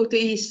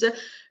difficulty is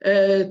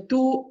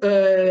to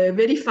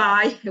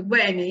verify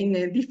when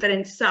in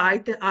different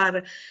sites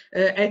are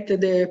at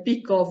the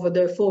peak of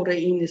the 4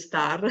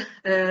 instar.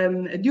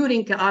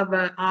 During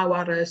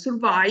our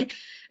survey,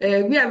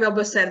 we have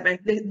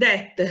observed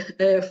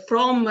that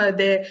from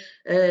the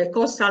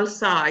coastal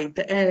site,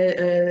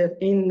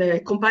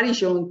 in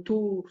comparison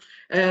to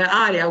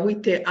area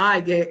with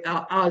high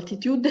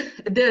altitude,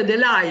 the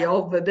delay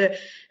of the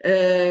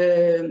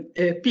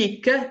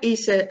peak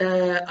is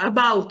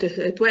about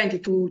 20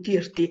 to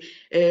 30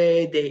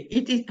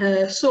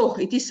 days. So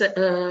it is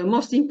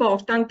most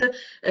important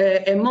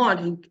a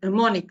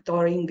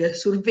monitoring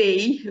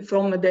survey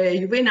from the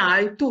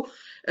juvenile to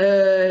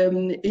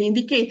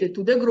indicate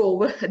to the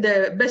grower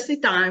the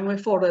best time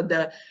for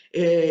the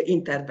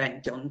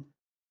intervention.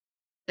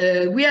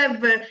 We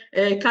have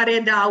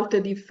carried out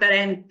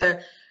different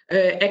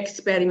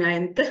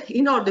experiment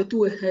in order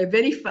to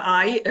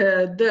verify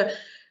the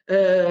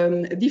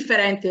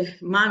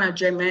different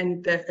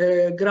management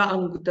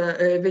ground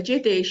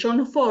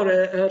vegetation for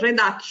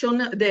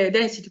reduction the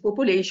density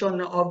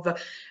population of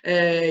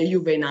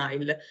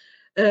juvenile.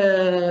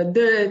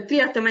 The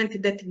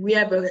treatment that we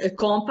have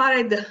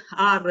compared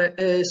are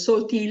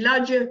soil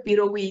tillage,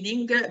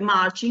 pyrroweeding,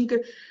 mulching,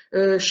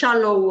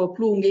 shallow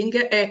plunging,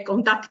 and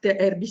contact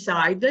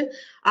herbicide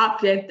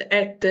applied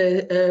at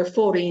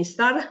 4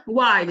 instar,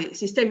 while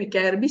systemic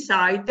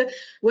herbicide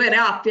were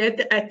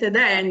applied at the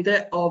end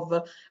of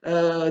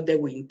the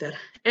winter.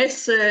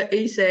 As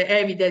is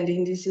evident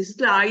in this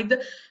slide,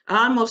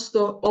 almost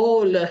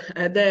all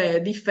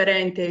the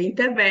different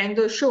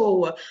interventions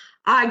show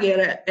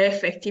higher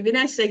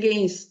effectiveness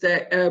against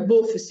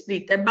both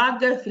split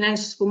bug,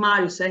 Phyllanthus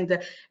spumarius and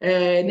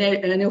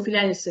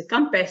Neophyllanthus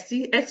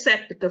campestris,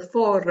 except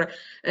for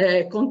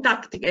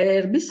contact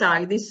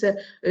herbicides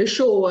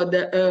showed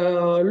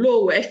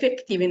low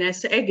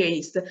effectiveness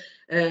against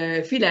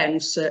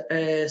Phyllanthus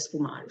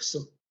spumarius.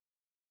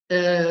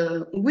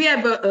 We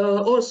have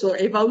also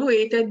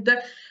evaluated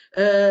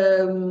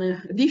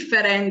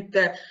different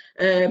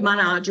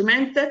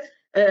management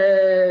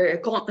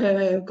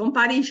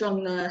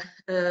comparison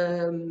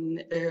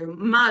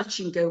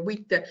mulching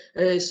with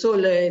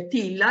soil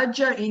tillage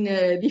in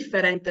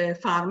different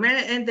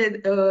farmers, and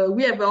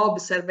we have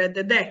observed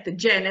that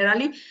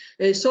generally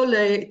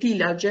soil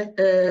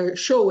tillage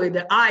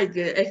showed high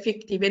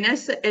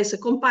effectiveness as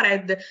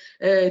compared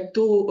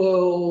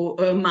to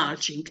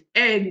mulching,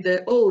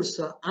 and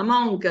also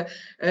among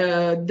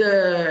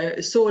the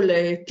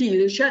soil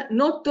tillage,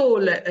 not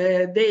all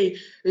they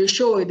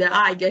showed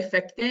high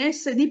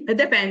effectiveness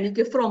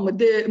depending from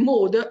the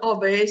mode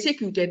of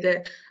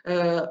executed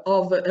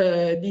of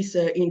this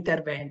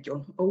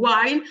intervention.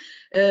 While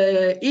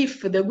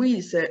if the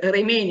weeds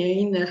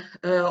remain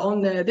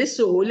on the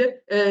soil,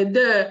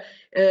 the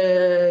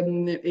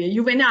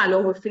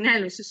juvenile of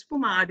Phyllanthus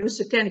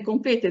spumarius can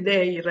complete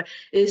their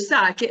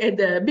cycle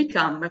and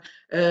become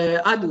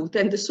adult,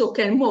 and so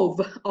can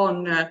move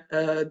on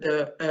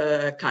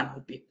the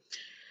canopy.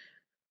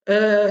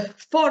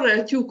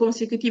 For 2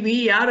 consecutive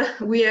years,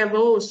 we have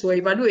also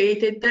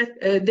evaluated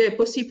the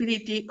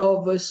possibility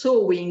of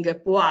sowing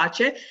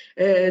poace,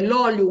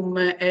 lolium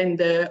and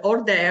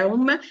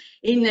ordeum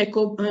in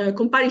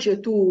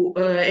comparison to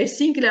a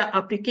single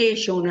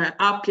application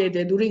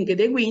applied during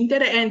the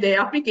winter and the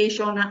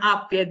application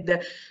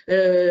applied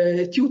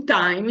 2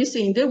 times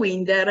in the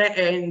winter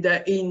and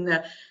in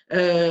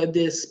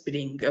the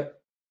spring.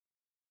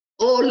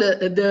 All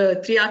the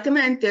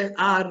treatments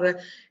are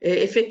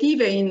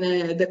effective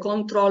in the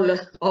control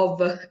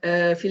of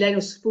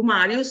Phyllanthus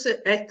spumarius,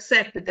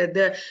 except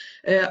the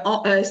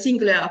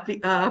single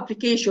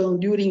application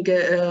during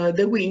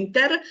the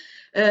winter,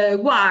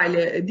 while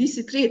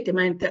this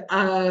treatment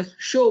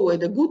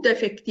showed good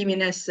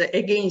effectiveness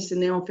against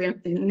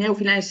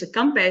Neophyllanthus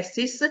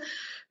campestris.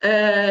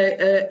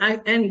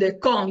 And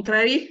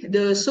contrary,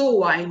 the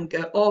sowing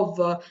of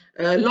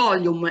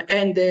lolium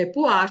and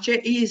poace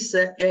is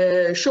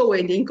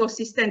showing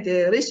inconsistent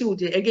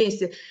results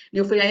against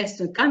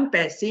Neophyllanthus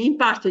campestris, in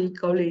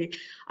particular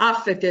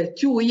after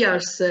 2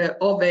 years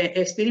of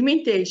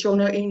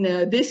experimentation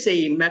in the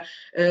same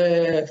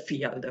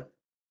field.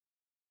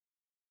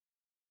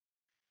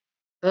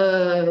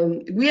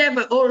 We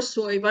have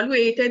also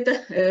evaluated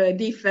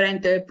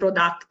different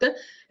products,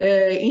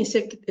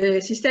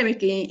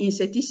 systemic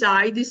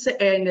insecticides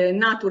and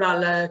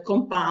natural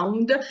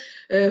compound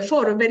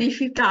for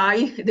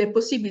verify the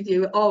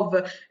possibility of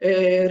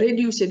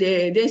reduce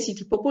the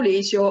density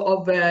population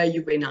of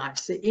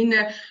juveniles. In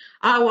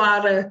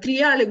our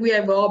trial, we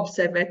have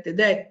observed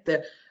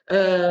that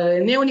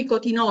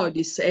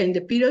neonicotinoids and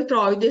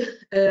pyrethroid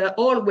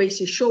always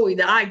show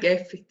the high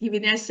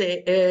effectiveness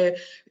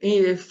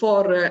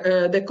for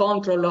the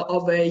control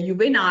of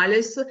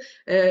juveniles,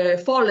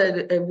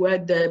 followed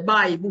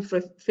by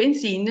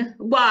buprofencin,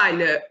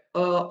 while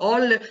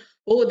all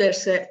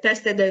others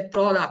tested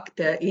product,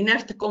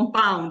 inert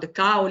compound,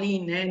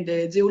 kaolin and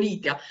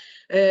zeolitia,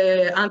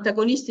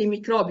 antagonistic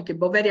microbic,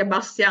 Beauveria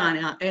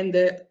bassiana, and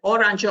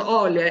orange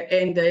oil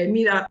and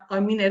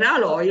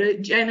mineral oil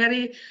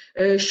generally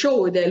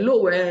show the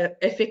lower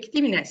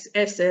effectiveness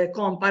as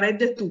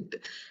compared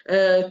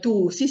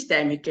to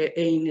systemic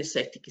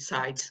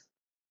insecticides.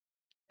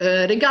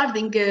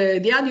 Regarding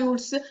the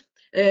adults,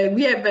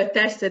 we have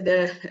tested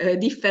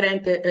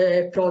different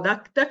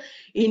products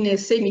in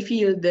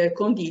semi-field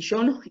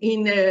condition.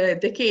 In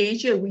the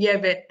cage, we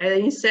have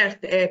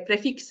insert a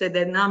prefixed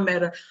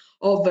number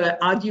of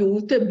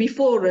adult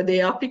before the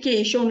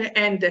application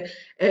and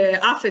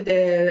after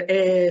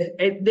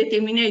a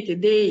determined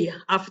day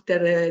after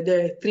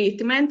the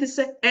treatments,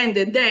 and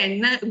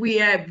then we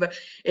have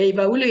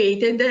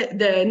evaluated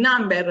the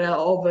number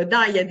of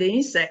died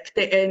insects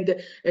and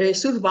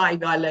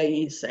survival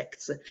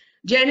insects.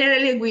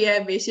 Generally, we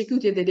have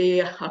executed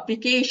the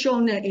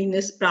application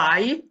in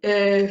spray.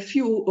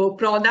 Few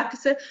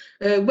products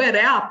were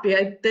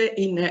applied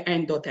in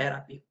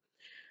endotherapy.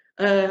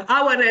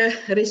 Our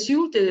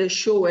result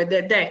showed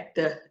that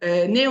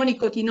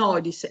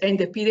neonicotinoids and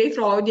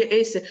pyrethroid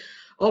is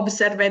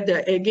observed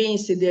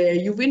against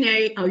the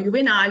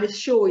juveniles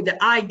showed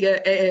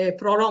high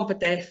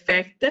prolonged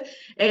effect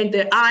and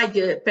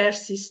high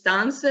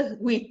persistence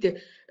with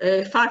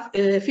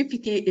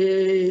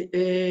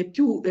 50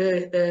 to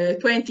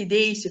 20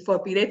 days for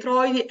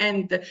pyrethroid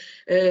and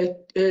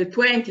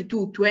 20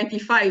 to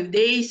 25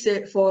 days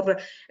for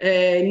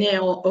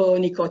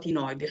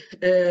neonicotinoid.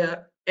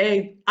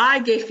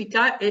 High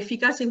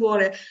efficacy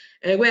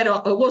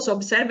was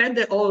observed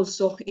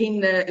also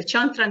in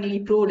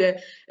chantraniliprole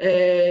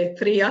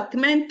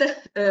treatment,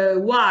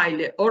 while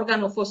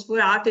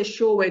organophosphorate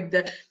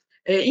showed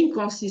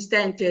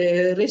inconsistent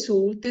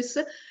results.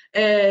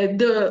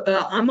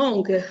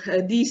 Among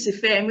this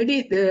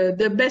family,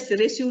 the best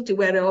results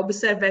were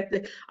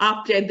observed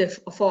after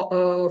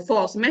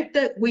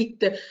Fosmet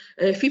with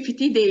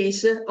 50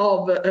 days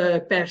of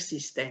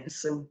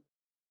persistence.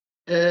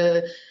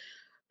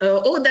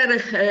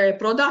 Other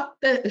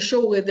products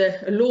showed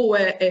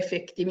lower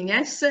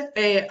effectiveness.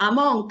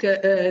 Among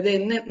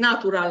the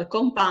natural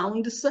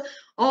compounds,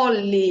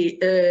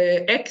 only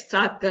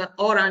extract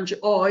orange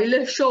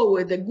oil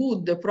showed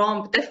good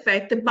prompt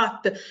effect,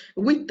 but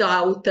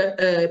without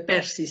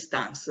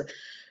persistence.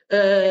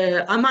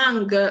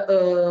 Among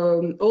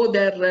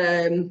other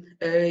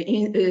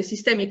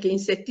systemic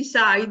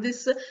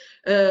insecticides,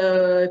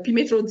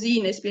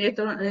 pimetrozine,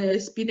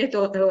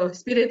 spironolactone,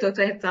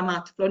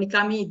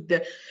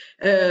 flunicamide,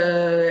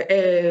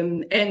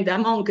 and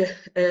among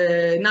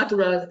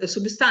natural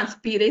substances,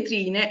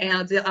 pyrethrin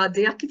and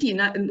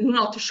azathioprine do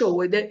not show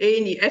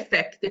any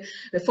effect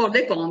for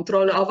the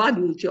control of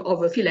adult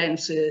of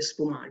Phyllenus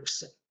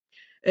spumarius.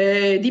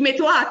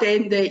 Dimetoate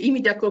and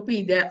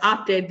imidacloprid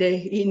acted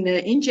in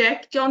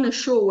injection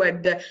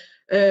showed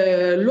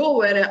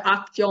lower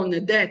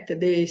action than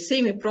the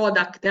same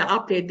product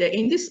applied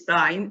in the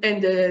spine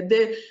and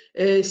the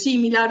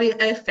similar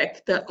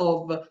effect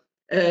of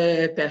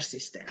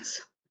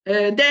persistence.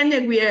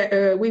 Then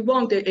we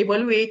want to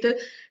evaluate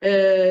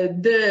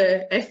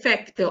the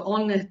effect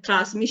on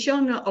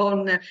transmission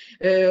on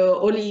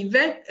olive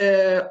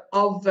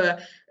of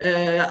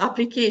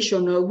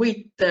application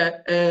with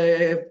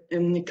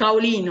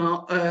kaolin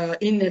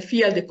in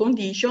field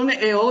condition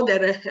and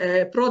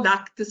other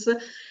products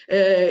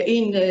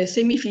in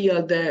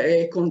semi-field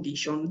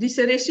condition. These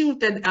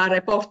results are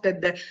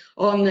reported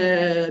on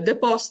the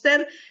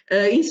poster.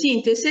 In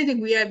synthesis,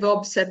 we have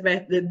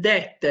observed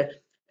that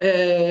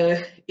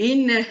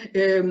in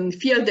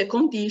field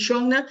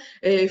condition,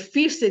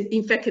 first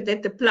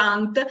infected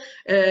plant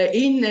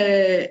in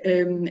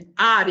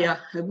area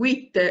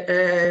with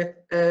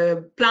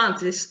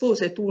plants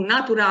exposed to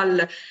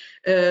natural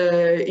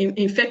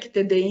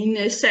infected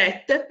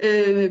insect,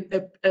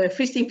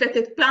 first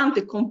infected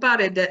plant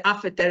compared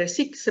after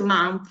 6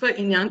 months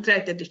in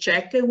untreated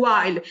check,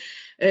 while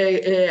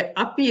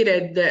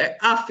appeared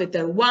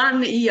after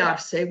 1 year,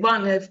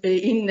 one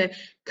in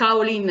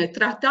kaolin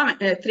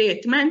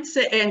treatments,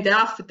 and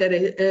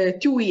after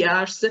 2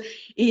 years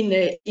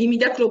in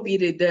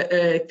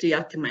imidacloprid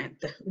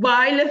treatment.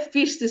 While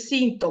first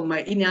symptom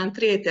in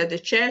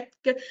untreated check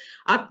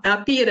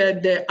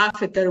appeared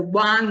after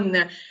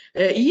 1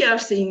 year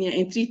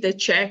in treated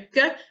check,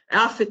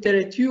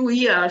 after 2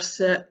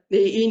 years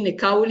in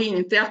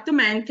kaolin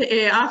treatment,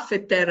 and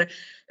after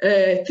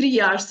 3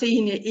 years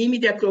in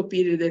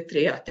imidacloprid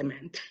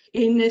treatment.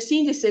 In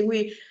synthesis,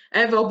 we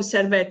have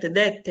observed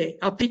that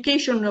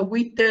application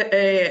with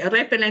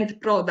repellent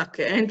product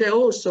and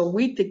also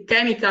with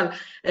chemical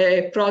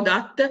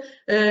product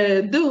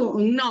do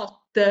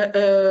not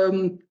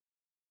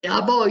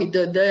avoid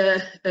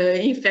the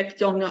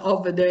infection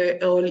of the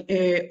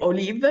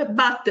olive,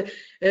 but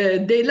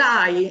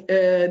delay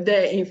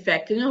the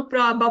infection,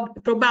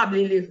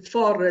 probably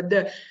for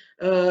the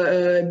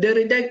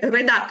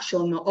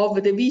reduction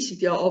of the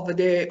visit of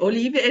the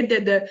olive and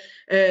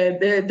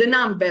the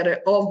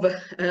number of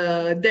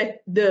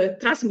the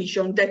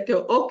transmission that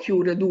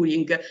occur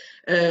during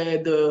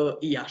the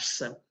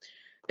years.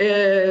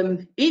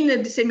 In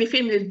the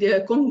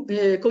semi-family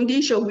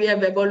condition, we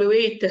have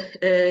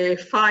evaluated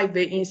 5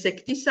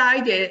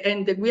 insecticides,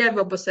 and we have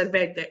observed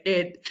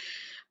a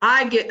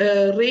high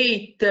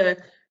rate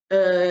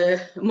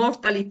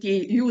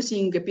mortality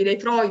using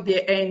pyrethroid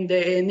and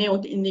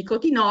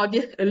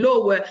neonicotinoid,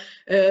 lower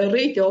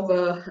rate of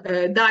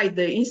died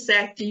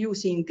insect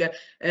using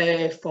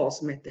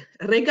Fosmet.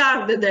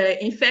 Regarding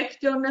the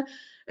infection,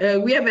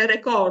 we have a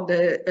record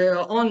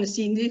on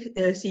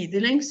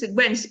seedlings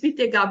when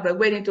Spittegab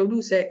were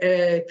introduced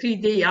 3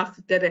 days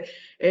after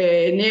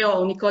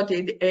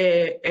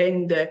neonicotinoid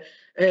and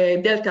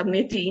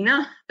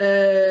deltamethrin,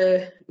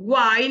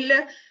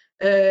 while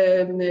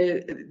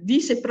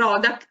this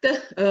product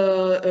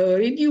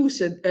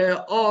reduced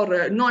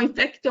or no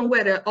infection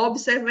were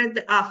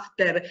observed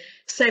after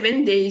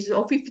 7 days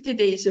or 50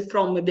 days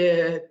from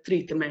the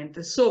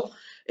treatment. So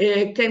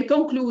can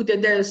conclude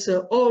that there's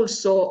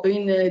also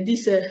in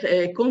this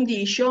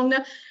condition,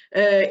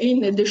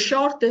 in the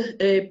short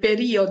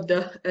period,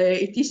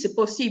 it is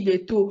possible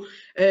to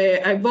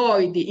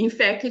avoid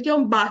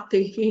infection, but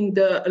in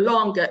the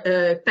long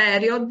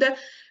period,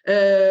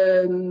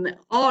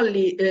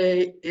 only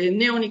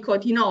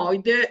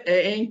neonicotinoid,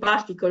 in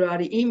particular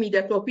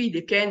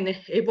imidacloprid, can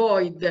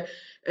avoid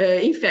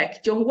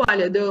infection,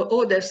 while the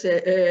other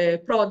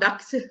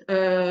products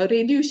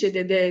reduce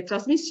the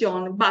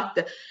transmission,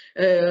 but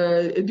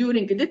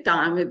during the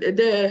time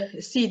the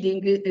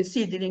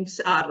seedlings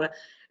are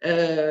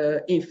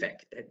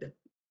infected.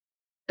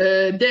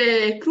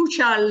 The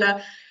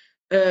crucial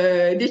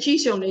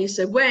decision is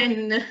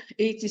when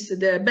it is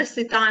the best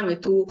time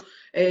to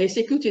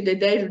execute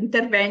the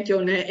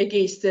intervention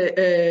against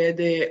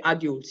the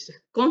adults.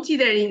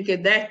 Considering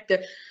that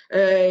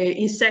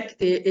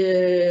insects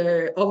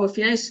of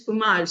Philens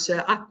spumarius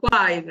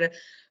acquire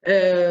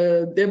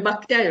the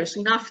bacteria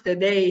soon after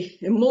they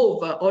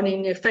move on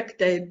an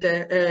infected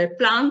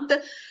plant,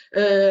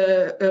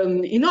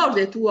 in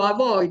order to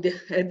avoid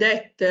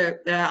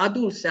that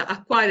adults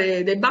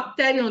acquire the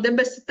bacterium, the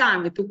best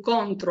time to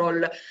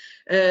control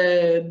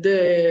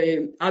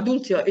the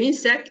adult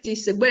insect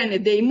is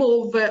when they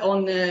move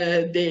on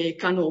the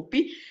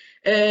canopy.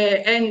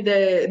 And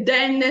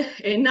then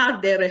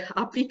another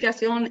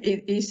application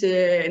is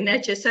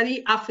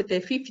necessary after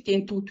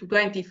 15 to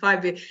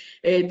 25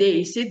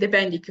 days,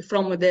 depending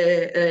from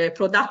the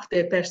product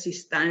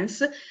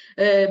persistence.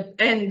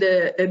 And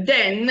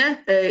then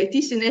it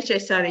is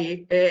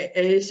necessary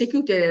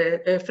execute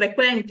a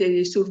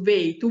frequent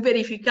survey to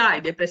verify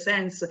the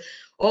presence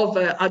of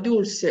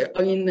adults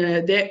in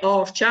the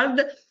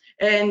orchard,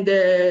 and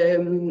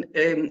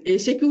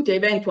execute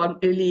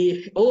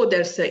eventually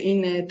others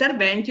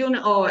intervention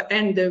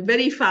and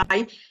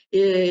verify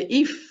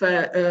if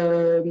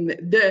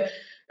the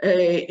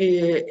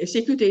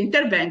executed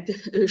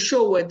intervention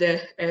show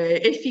the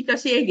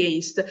efficacy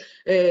against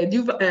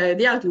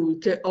the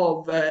adult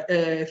of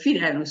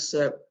Philenus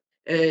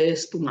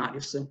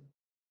spumarius.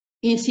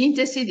 In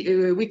synthesis,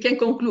 we can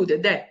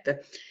conclude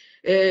that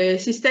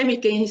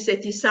systemic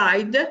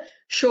insecticide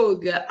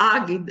showed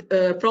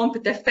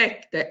prompt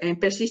effect and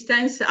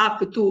persistence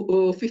up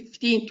to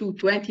 15 to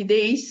 20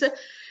 days,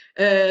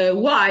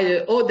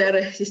 while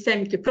other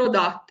systemic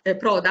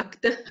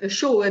product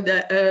showed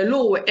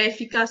low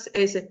efficacy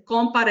as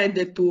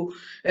compared to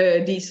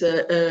this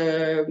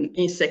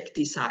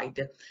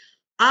insecticide.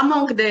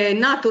 Among the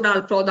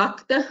natural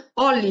product,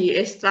 only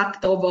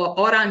extract of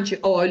orange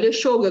oil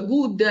showed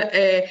good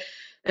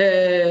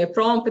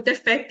prompt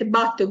effect,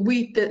 but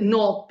with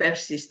no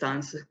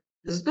persistence.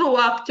 Slow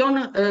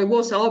action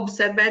was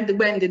observed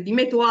when the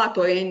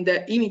dimetoato and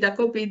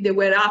imidacloprid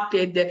were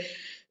applied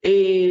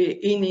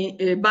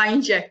by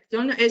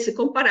injection as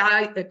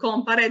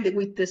compared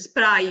with the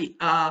spray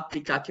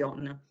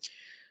application.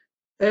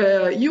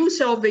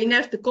 Use of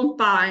inert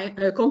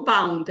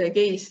compound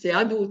against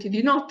adults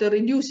did not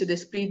reduce the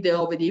spread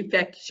of the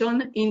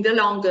infection in the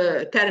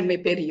long-term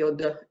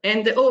period,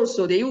 and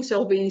also the use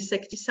of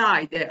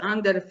insecticide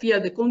under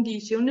field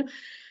condition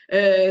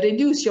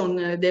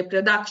reducing the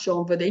production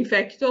of the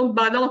infection,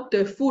 but not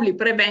fully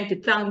prevent the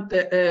plant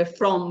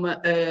from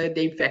the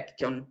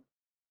infection.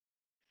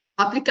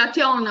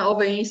 Application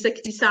of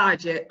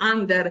insecticide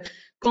under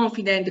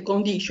confident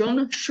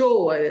condition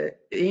show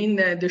in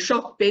the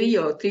short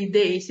period, 3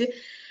 days,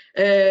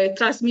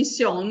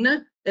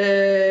 transmission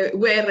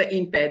were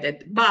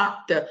impeded,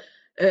 but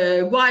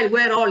while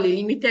were only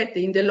limited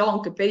in the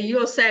long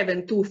period,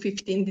 7 to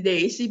 15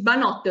 days, but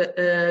not,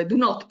 do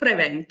not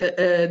prevent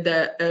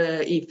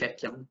the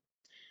infection.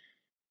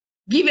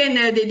 Given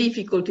the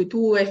difficulty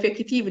to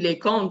effectively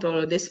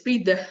control the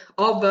spread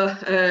of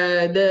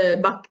the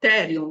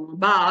bacterium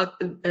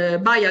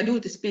by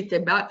adult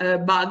split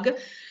bug,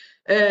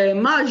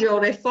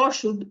 major effort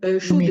should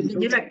be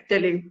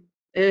directly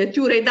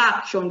to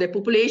reduction the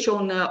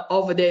population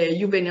of the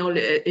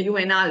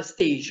juvenile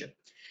stage.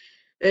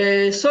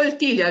 Soil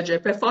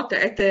tillage performed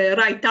at the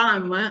right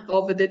time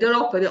of the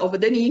development of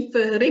the nymph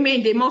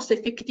remain the most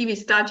effective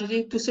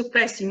strategy to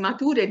suppress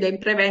immature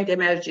and prevent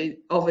emergence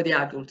of the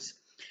adults.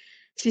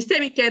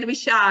 Systemic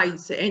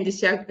herbicides and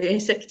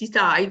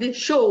insecticides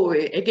show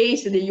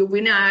against the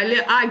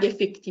juvenile high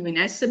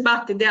effectiveness,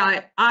 but they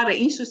are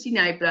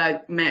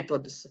insustainable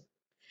methods.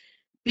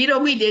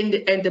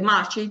 Pyroweed and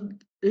mulching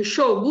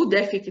show good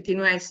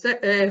effectiveness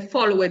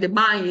followed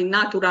by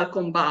natural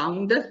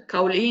compound,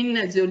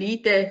 kaolin,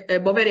 zeolite,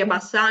 Beauveria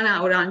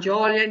bassana, orange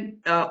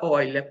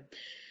oil.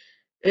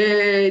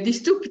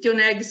 Destruction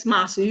eggs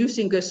mass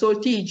using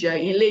saltige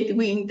in late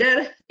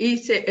winter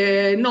is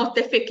not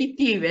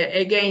effective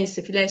against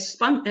Philens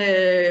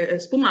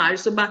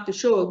spumarius, but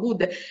show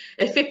good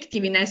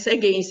effectiveness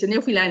against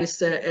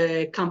Neophylaenis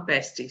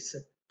campestris.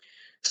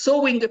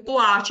 Sowing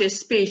poaceae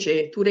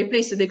species to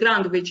replace the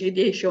ground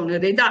vegetation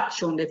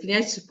reduction the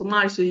Philens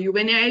spumarius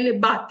juvenile,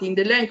 but in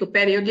the long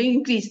period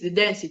increase the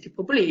density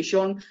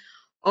population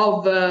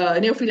of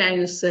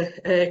Neophylaenis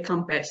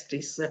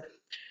campestris.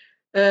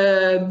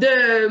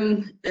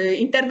 The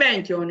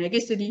intervention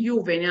against the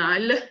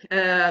juvenile,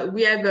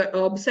 we have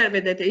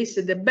observed that is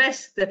the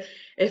best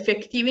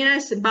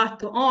effectiveness,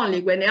 but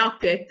only when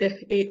applied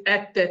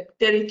at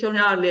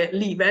territorial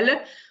level,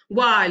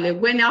 while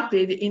when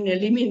applied in a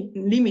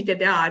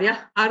limited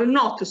area are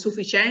not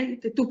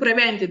sufficient to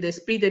prevent the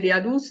spread of the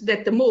adults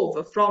that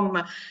move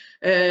from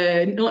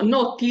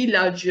no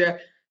tillage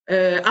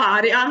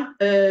area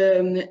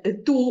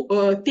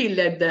to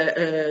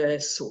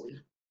tilled soil.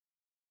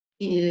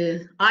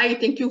 I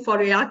thank you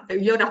for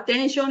your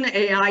attention,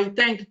 and I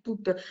thank to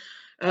the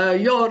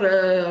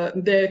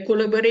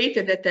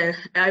collaborator that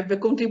have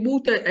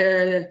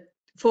contributed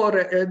for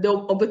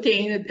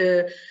obtain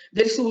the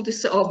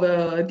results of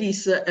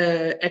this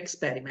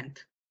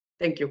experiment.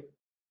 Thank you.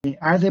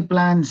 Are the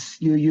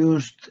plants you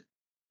used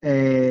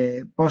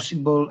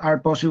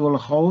possible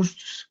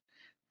hosts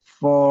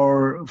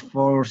for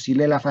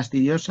Xylella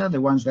fastidiosa, the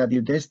ones that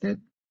you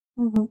tested?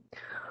 Mm-hmm.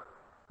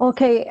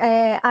 Okay,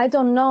 I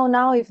don't know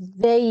now if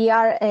they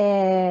are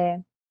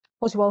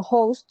possible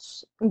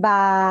hosts,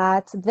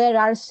 but there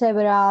are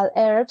several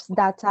herbs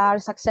that are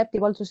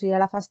susceptible to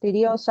Xylella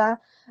fastidiosa.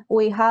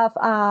 We have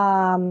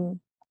a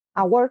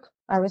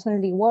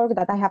recently work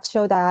that I have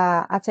showed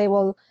a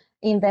table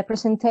in the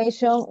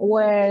presentation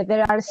where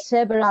there are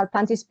several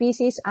plant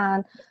species,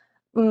 and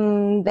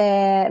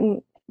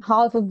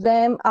half of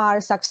them are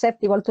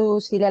susceptible to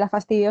Xylella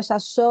fastidiosa.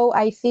 So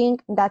I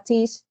think that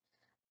is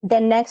the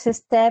next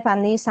step,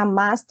 and is a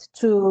must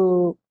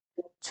to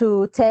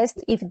test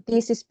if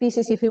this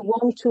species, if we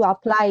want to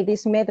apply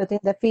this method in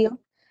the field,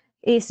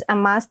 is a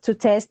must to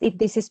test if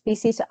these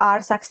species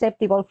are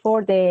susceptible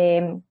for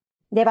the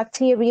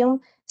bacterium,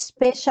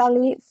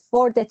 especially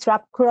for the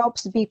trap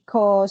crops,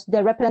 because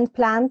the repellent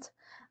plant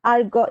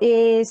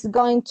is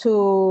going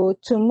to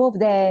move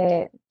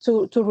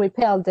to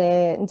repel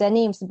the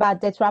nymphs, but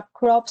the trap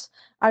crops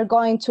are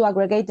going to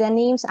aggregate the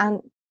nymphs,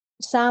 and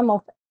some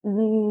of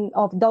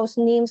those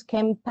nymphs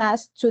can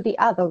pass to the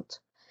adult.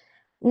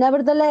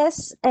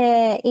 Nevertheless,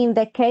 in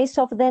the case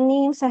of the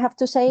nymphs, I have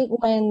to say,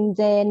 when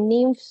the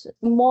nymphs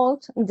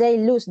molt, they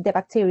lose the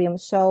bacterium,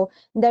 so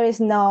there is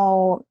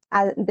no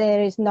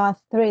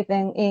threat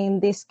in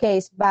this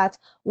case. But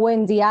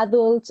when the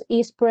adult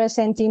is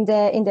present in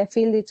the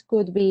field, it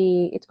could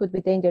be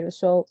dangerous.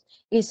 So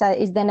it's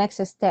the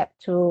next step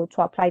to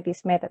apply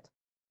this method.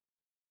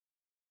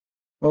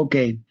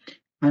 Okay.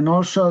 And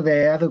also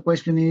the other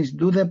question is,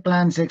 do the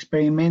plants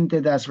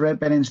experimented as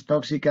repellents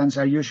toxicants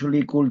are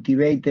usually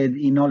cultivated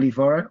in olive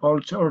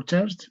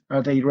orchards?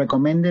 Are they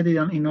recommended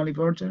in olive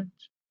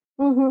orchards?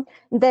 Mm-hmm.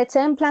 The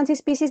 10 plant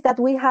species that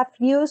we have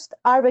used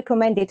are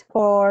recommended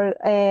for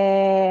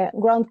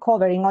ground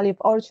cover in olive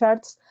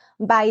orchards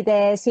by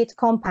the seed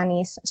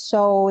companies.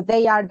 So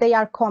they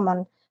are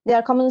common. They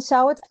are common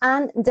south,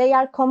 and they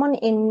are common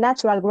in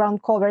natural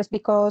ground covers,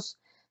 because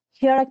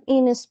here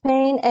in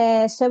Spain,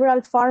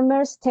 several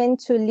farmers tend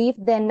to leave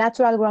the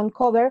natural ground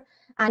cover,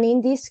 and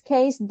in this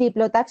case,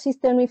 Diplotaxis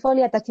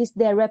termifolia, that is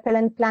the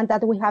repellent plant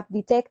that we have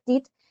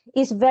detected,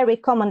 is very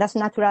common as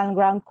natural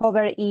ground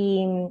cover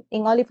in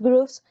olive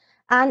groves.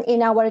 And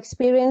in our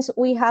experience,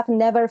 we have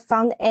never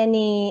found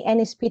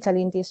any spittle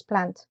in this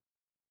plant.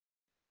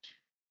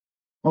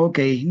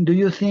 Okay. Do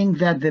you think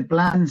that the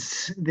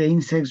plants the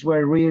insects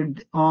were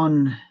reared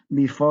on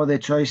before the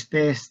choice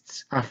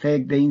tests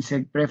affect the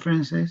insect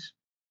preferences?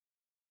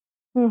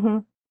 Mm-hmm.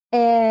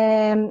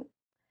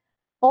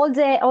 All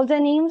the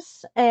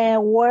nymphs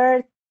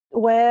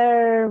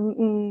were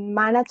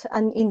managed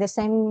in the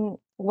same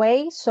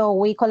way. So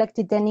we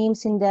collected the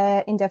nymphs in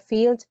the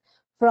field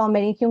from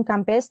Eryngium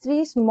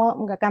campestri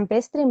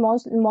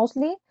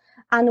mostly,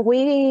 and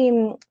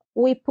we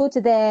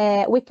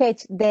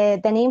cage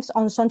the nymphs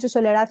on Sontius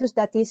oleratus,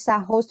 that is a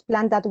host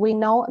plant that we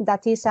know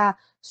that is a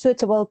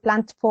suitable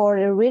plant for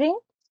rearing.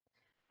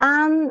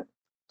 And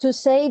to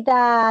say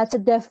that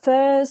the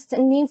first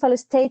nymphal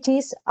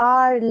stages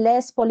are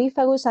less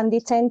polyphagous, and they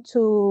tend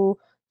to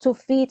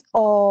feed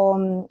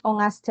on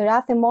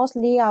Asteraceae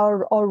mostly,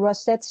 or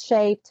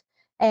rosette-shaped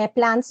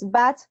plants,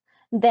 but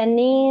the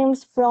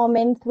nymphs from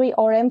M3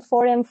 or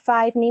M4,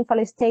 M5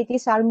 nymphal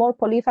stages are more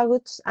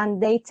polyphagous, and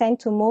they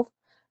tend to move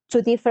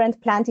to different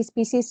plant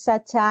species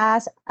such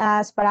as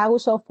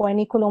Asparagus or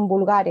Phoeniculum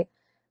vulgare.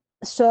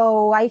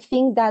 So I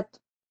think that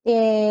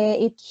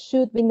it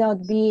should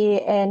not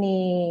be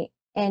any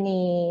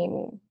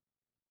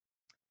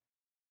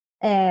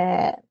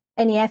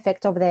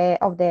effect of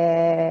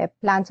the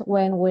plant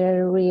when we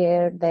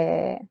rear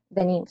the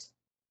nymphs.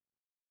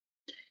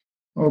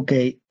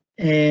 Okay.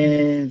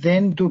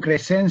 Then to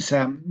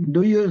Crescenza,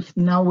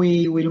 now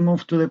we will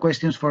move to the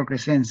questions for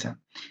Crescenza.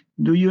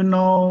 Do you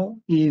know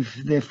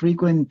if the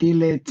frequent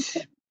tillage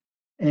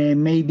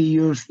may be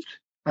used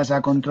as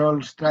a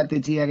control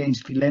strategy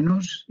against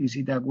Philenus? Is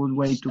it a good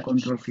way to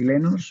control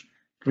Philenus?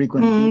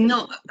 frequently?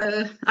 No,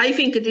 I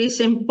think it is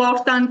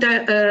important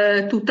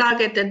to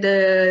target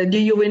the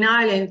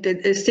juvenile and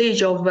the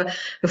stage of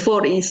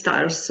 4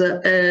 instars.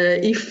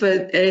 If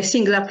a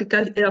single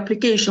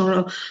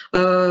application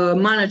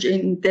managed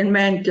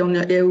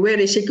intervention were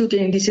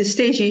executed in this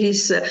stage,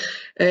 is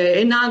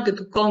enough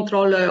to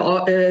control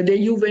the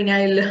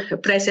juvenile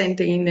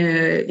present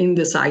in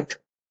the site.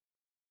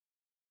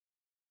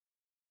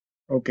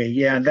 Okay,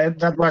 yeah,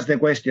 that was the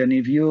question.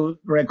 If you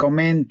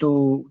recommend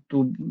to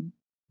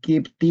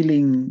keep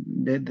tilling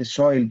the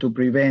soil to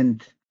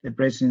prevent the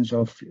presence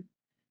of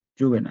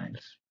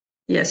juveniles.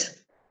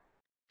 Yes.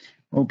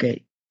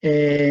 Okay,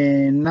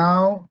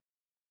 now,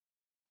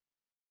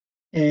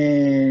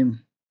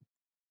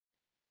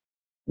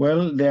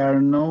 well, there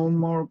are no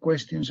more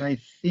questions, I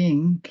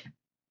think.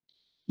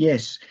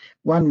 Yes,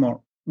 one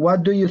more.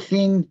 What do you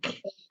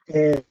think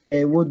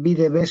would be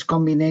the best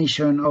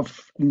combination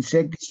of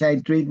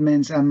insecticide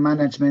treatments and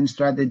management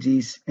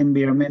strategies,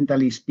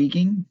 environmentally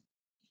speaking?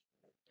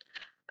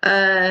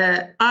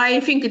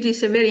 I think it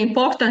is very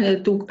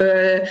important to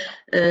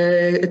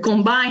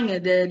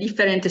combine the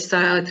different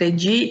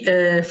strategy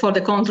for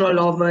the control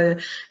of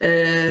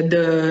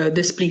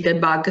the splitter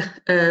bug.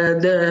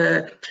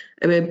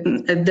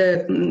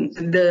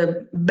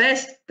 The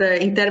best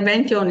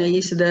intervention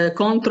is the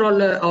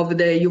control of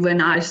the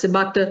juveniles,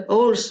 but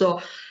also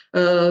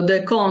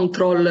the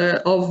control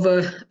of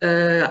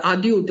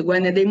adult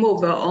when they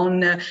move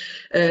on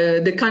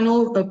the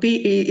canopy.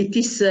 It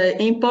is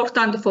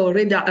important for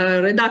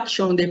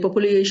reduction of the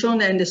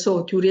population, and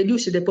so to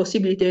reduce the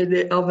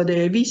possibility of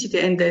the visit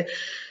and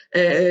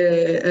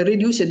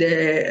reduce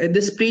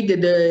the spread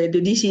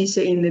the disease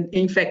in the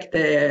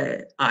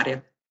infected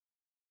area.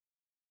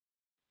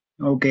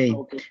 Okay.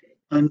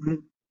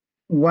 And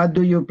what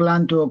do you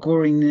plan to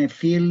occur in the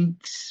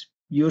fields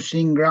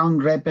using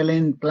ground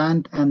repellent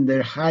plant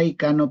under high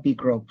canopy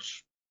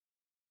crops?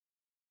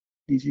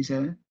 This is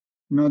a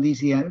not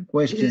easy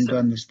question to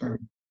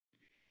understand.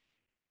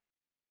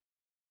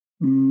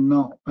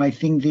 No, I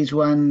think this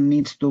one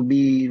needs to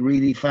be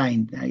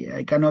redefined.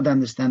 I cannot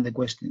understand the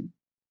question.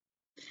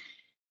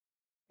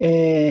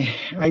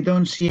 I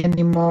don't see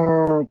any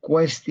more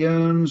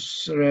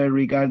questions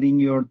regarding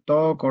your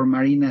talk or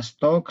Marina's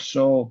talk,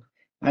 so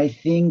I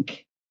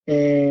think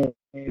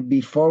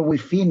before we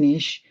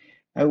finish,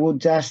 I would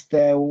just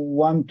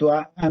want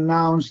to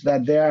announce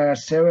that there are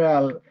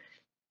several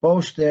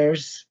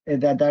posters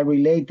that are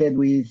related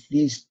with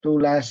these 2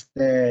 last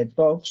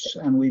talks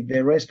and with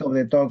the rest of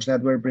the talks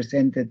that were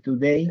presented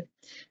today.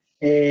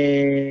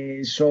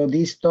 So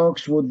these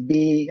talks would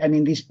be, I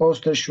mean, these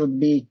posters should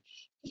be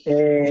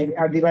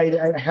are divided.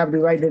 I have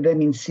divided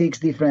them in 6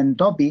 different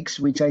topics,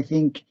 which I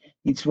think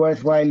it's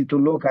worthwhile to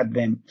look at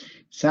them.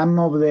 Some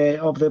of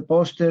the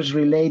posters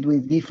relate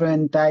with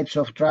different types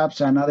of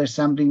traps and other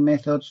sampling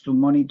methods to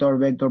monitor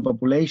vector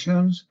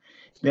populations.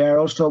 There are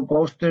also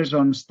posters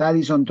on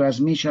studies on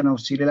transmission of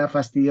Xylella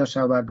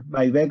fastidiosa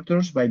by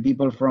vectors by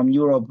people from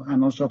Europe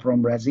and also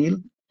from Brazil.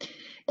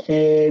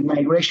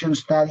 Migration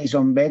studies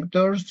on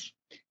vectors,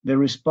 the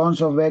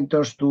response of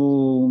vectors to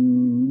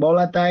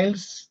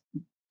volatiles,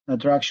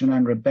 attraction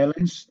and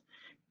repellents.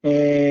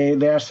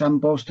 There are some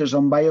posters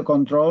on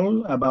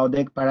biocontrol about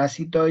egg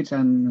parasitoids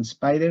and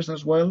spiders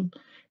as well.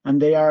 And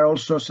there are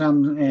also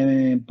some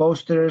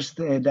posters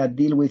that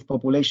deal with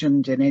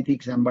population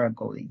genetics and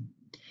barcoding.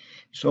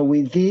 So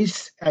with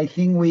this, I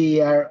think we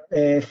are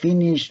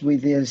finished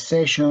with the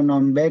session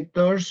on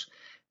vectors.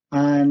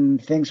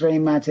 And thanks very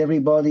much,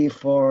 everybody,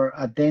 for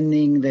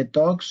attending the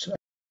talks.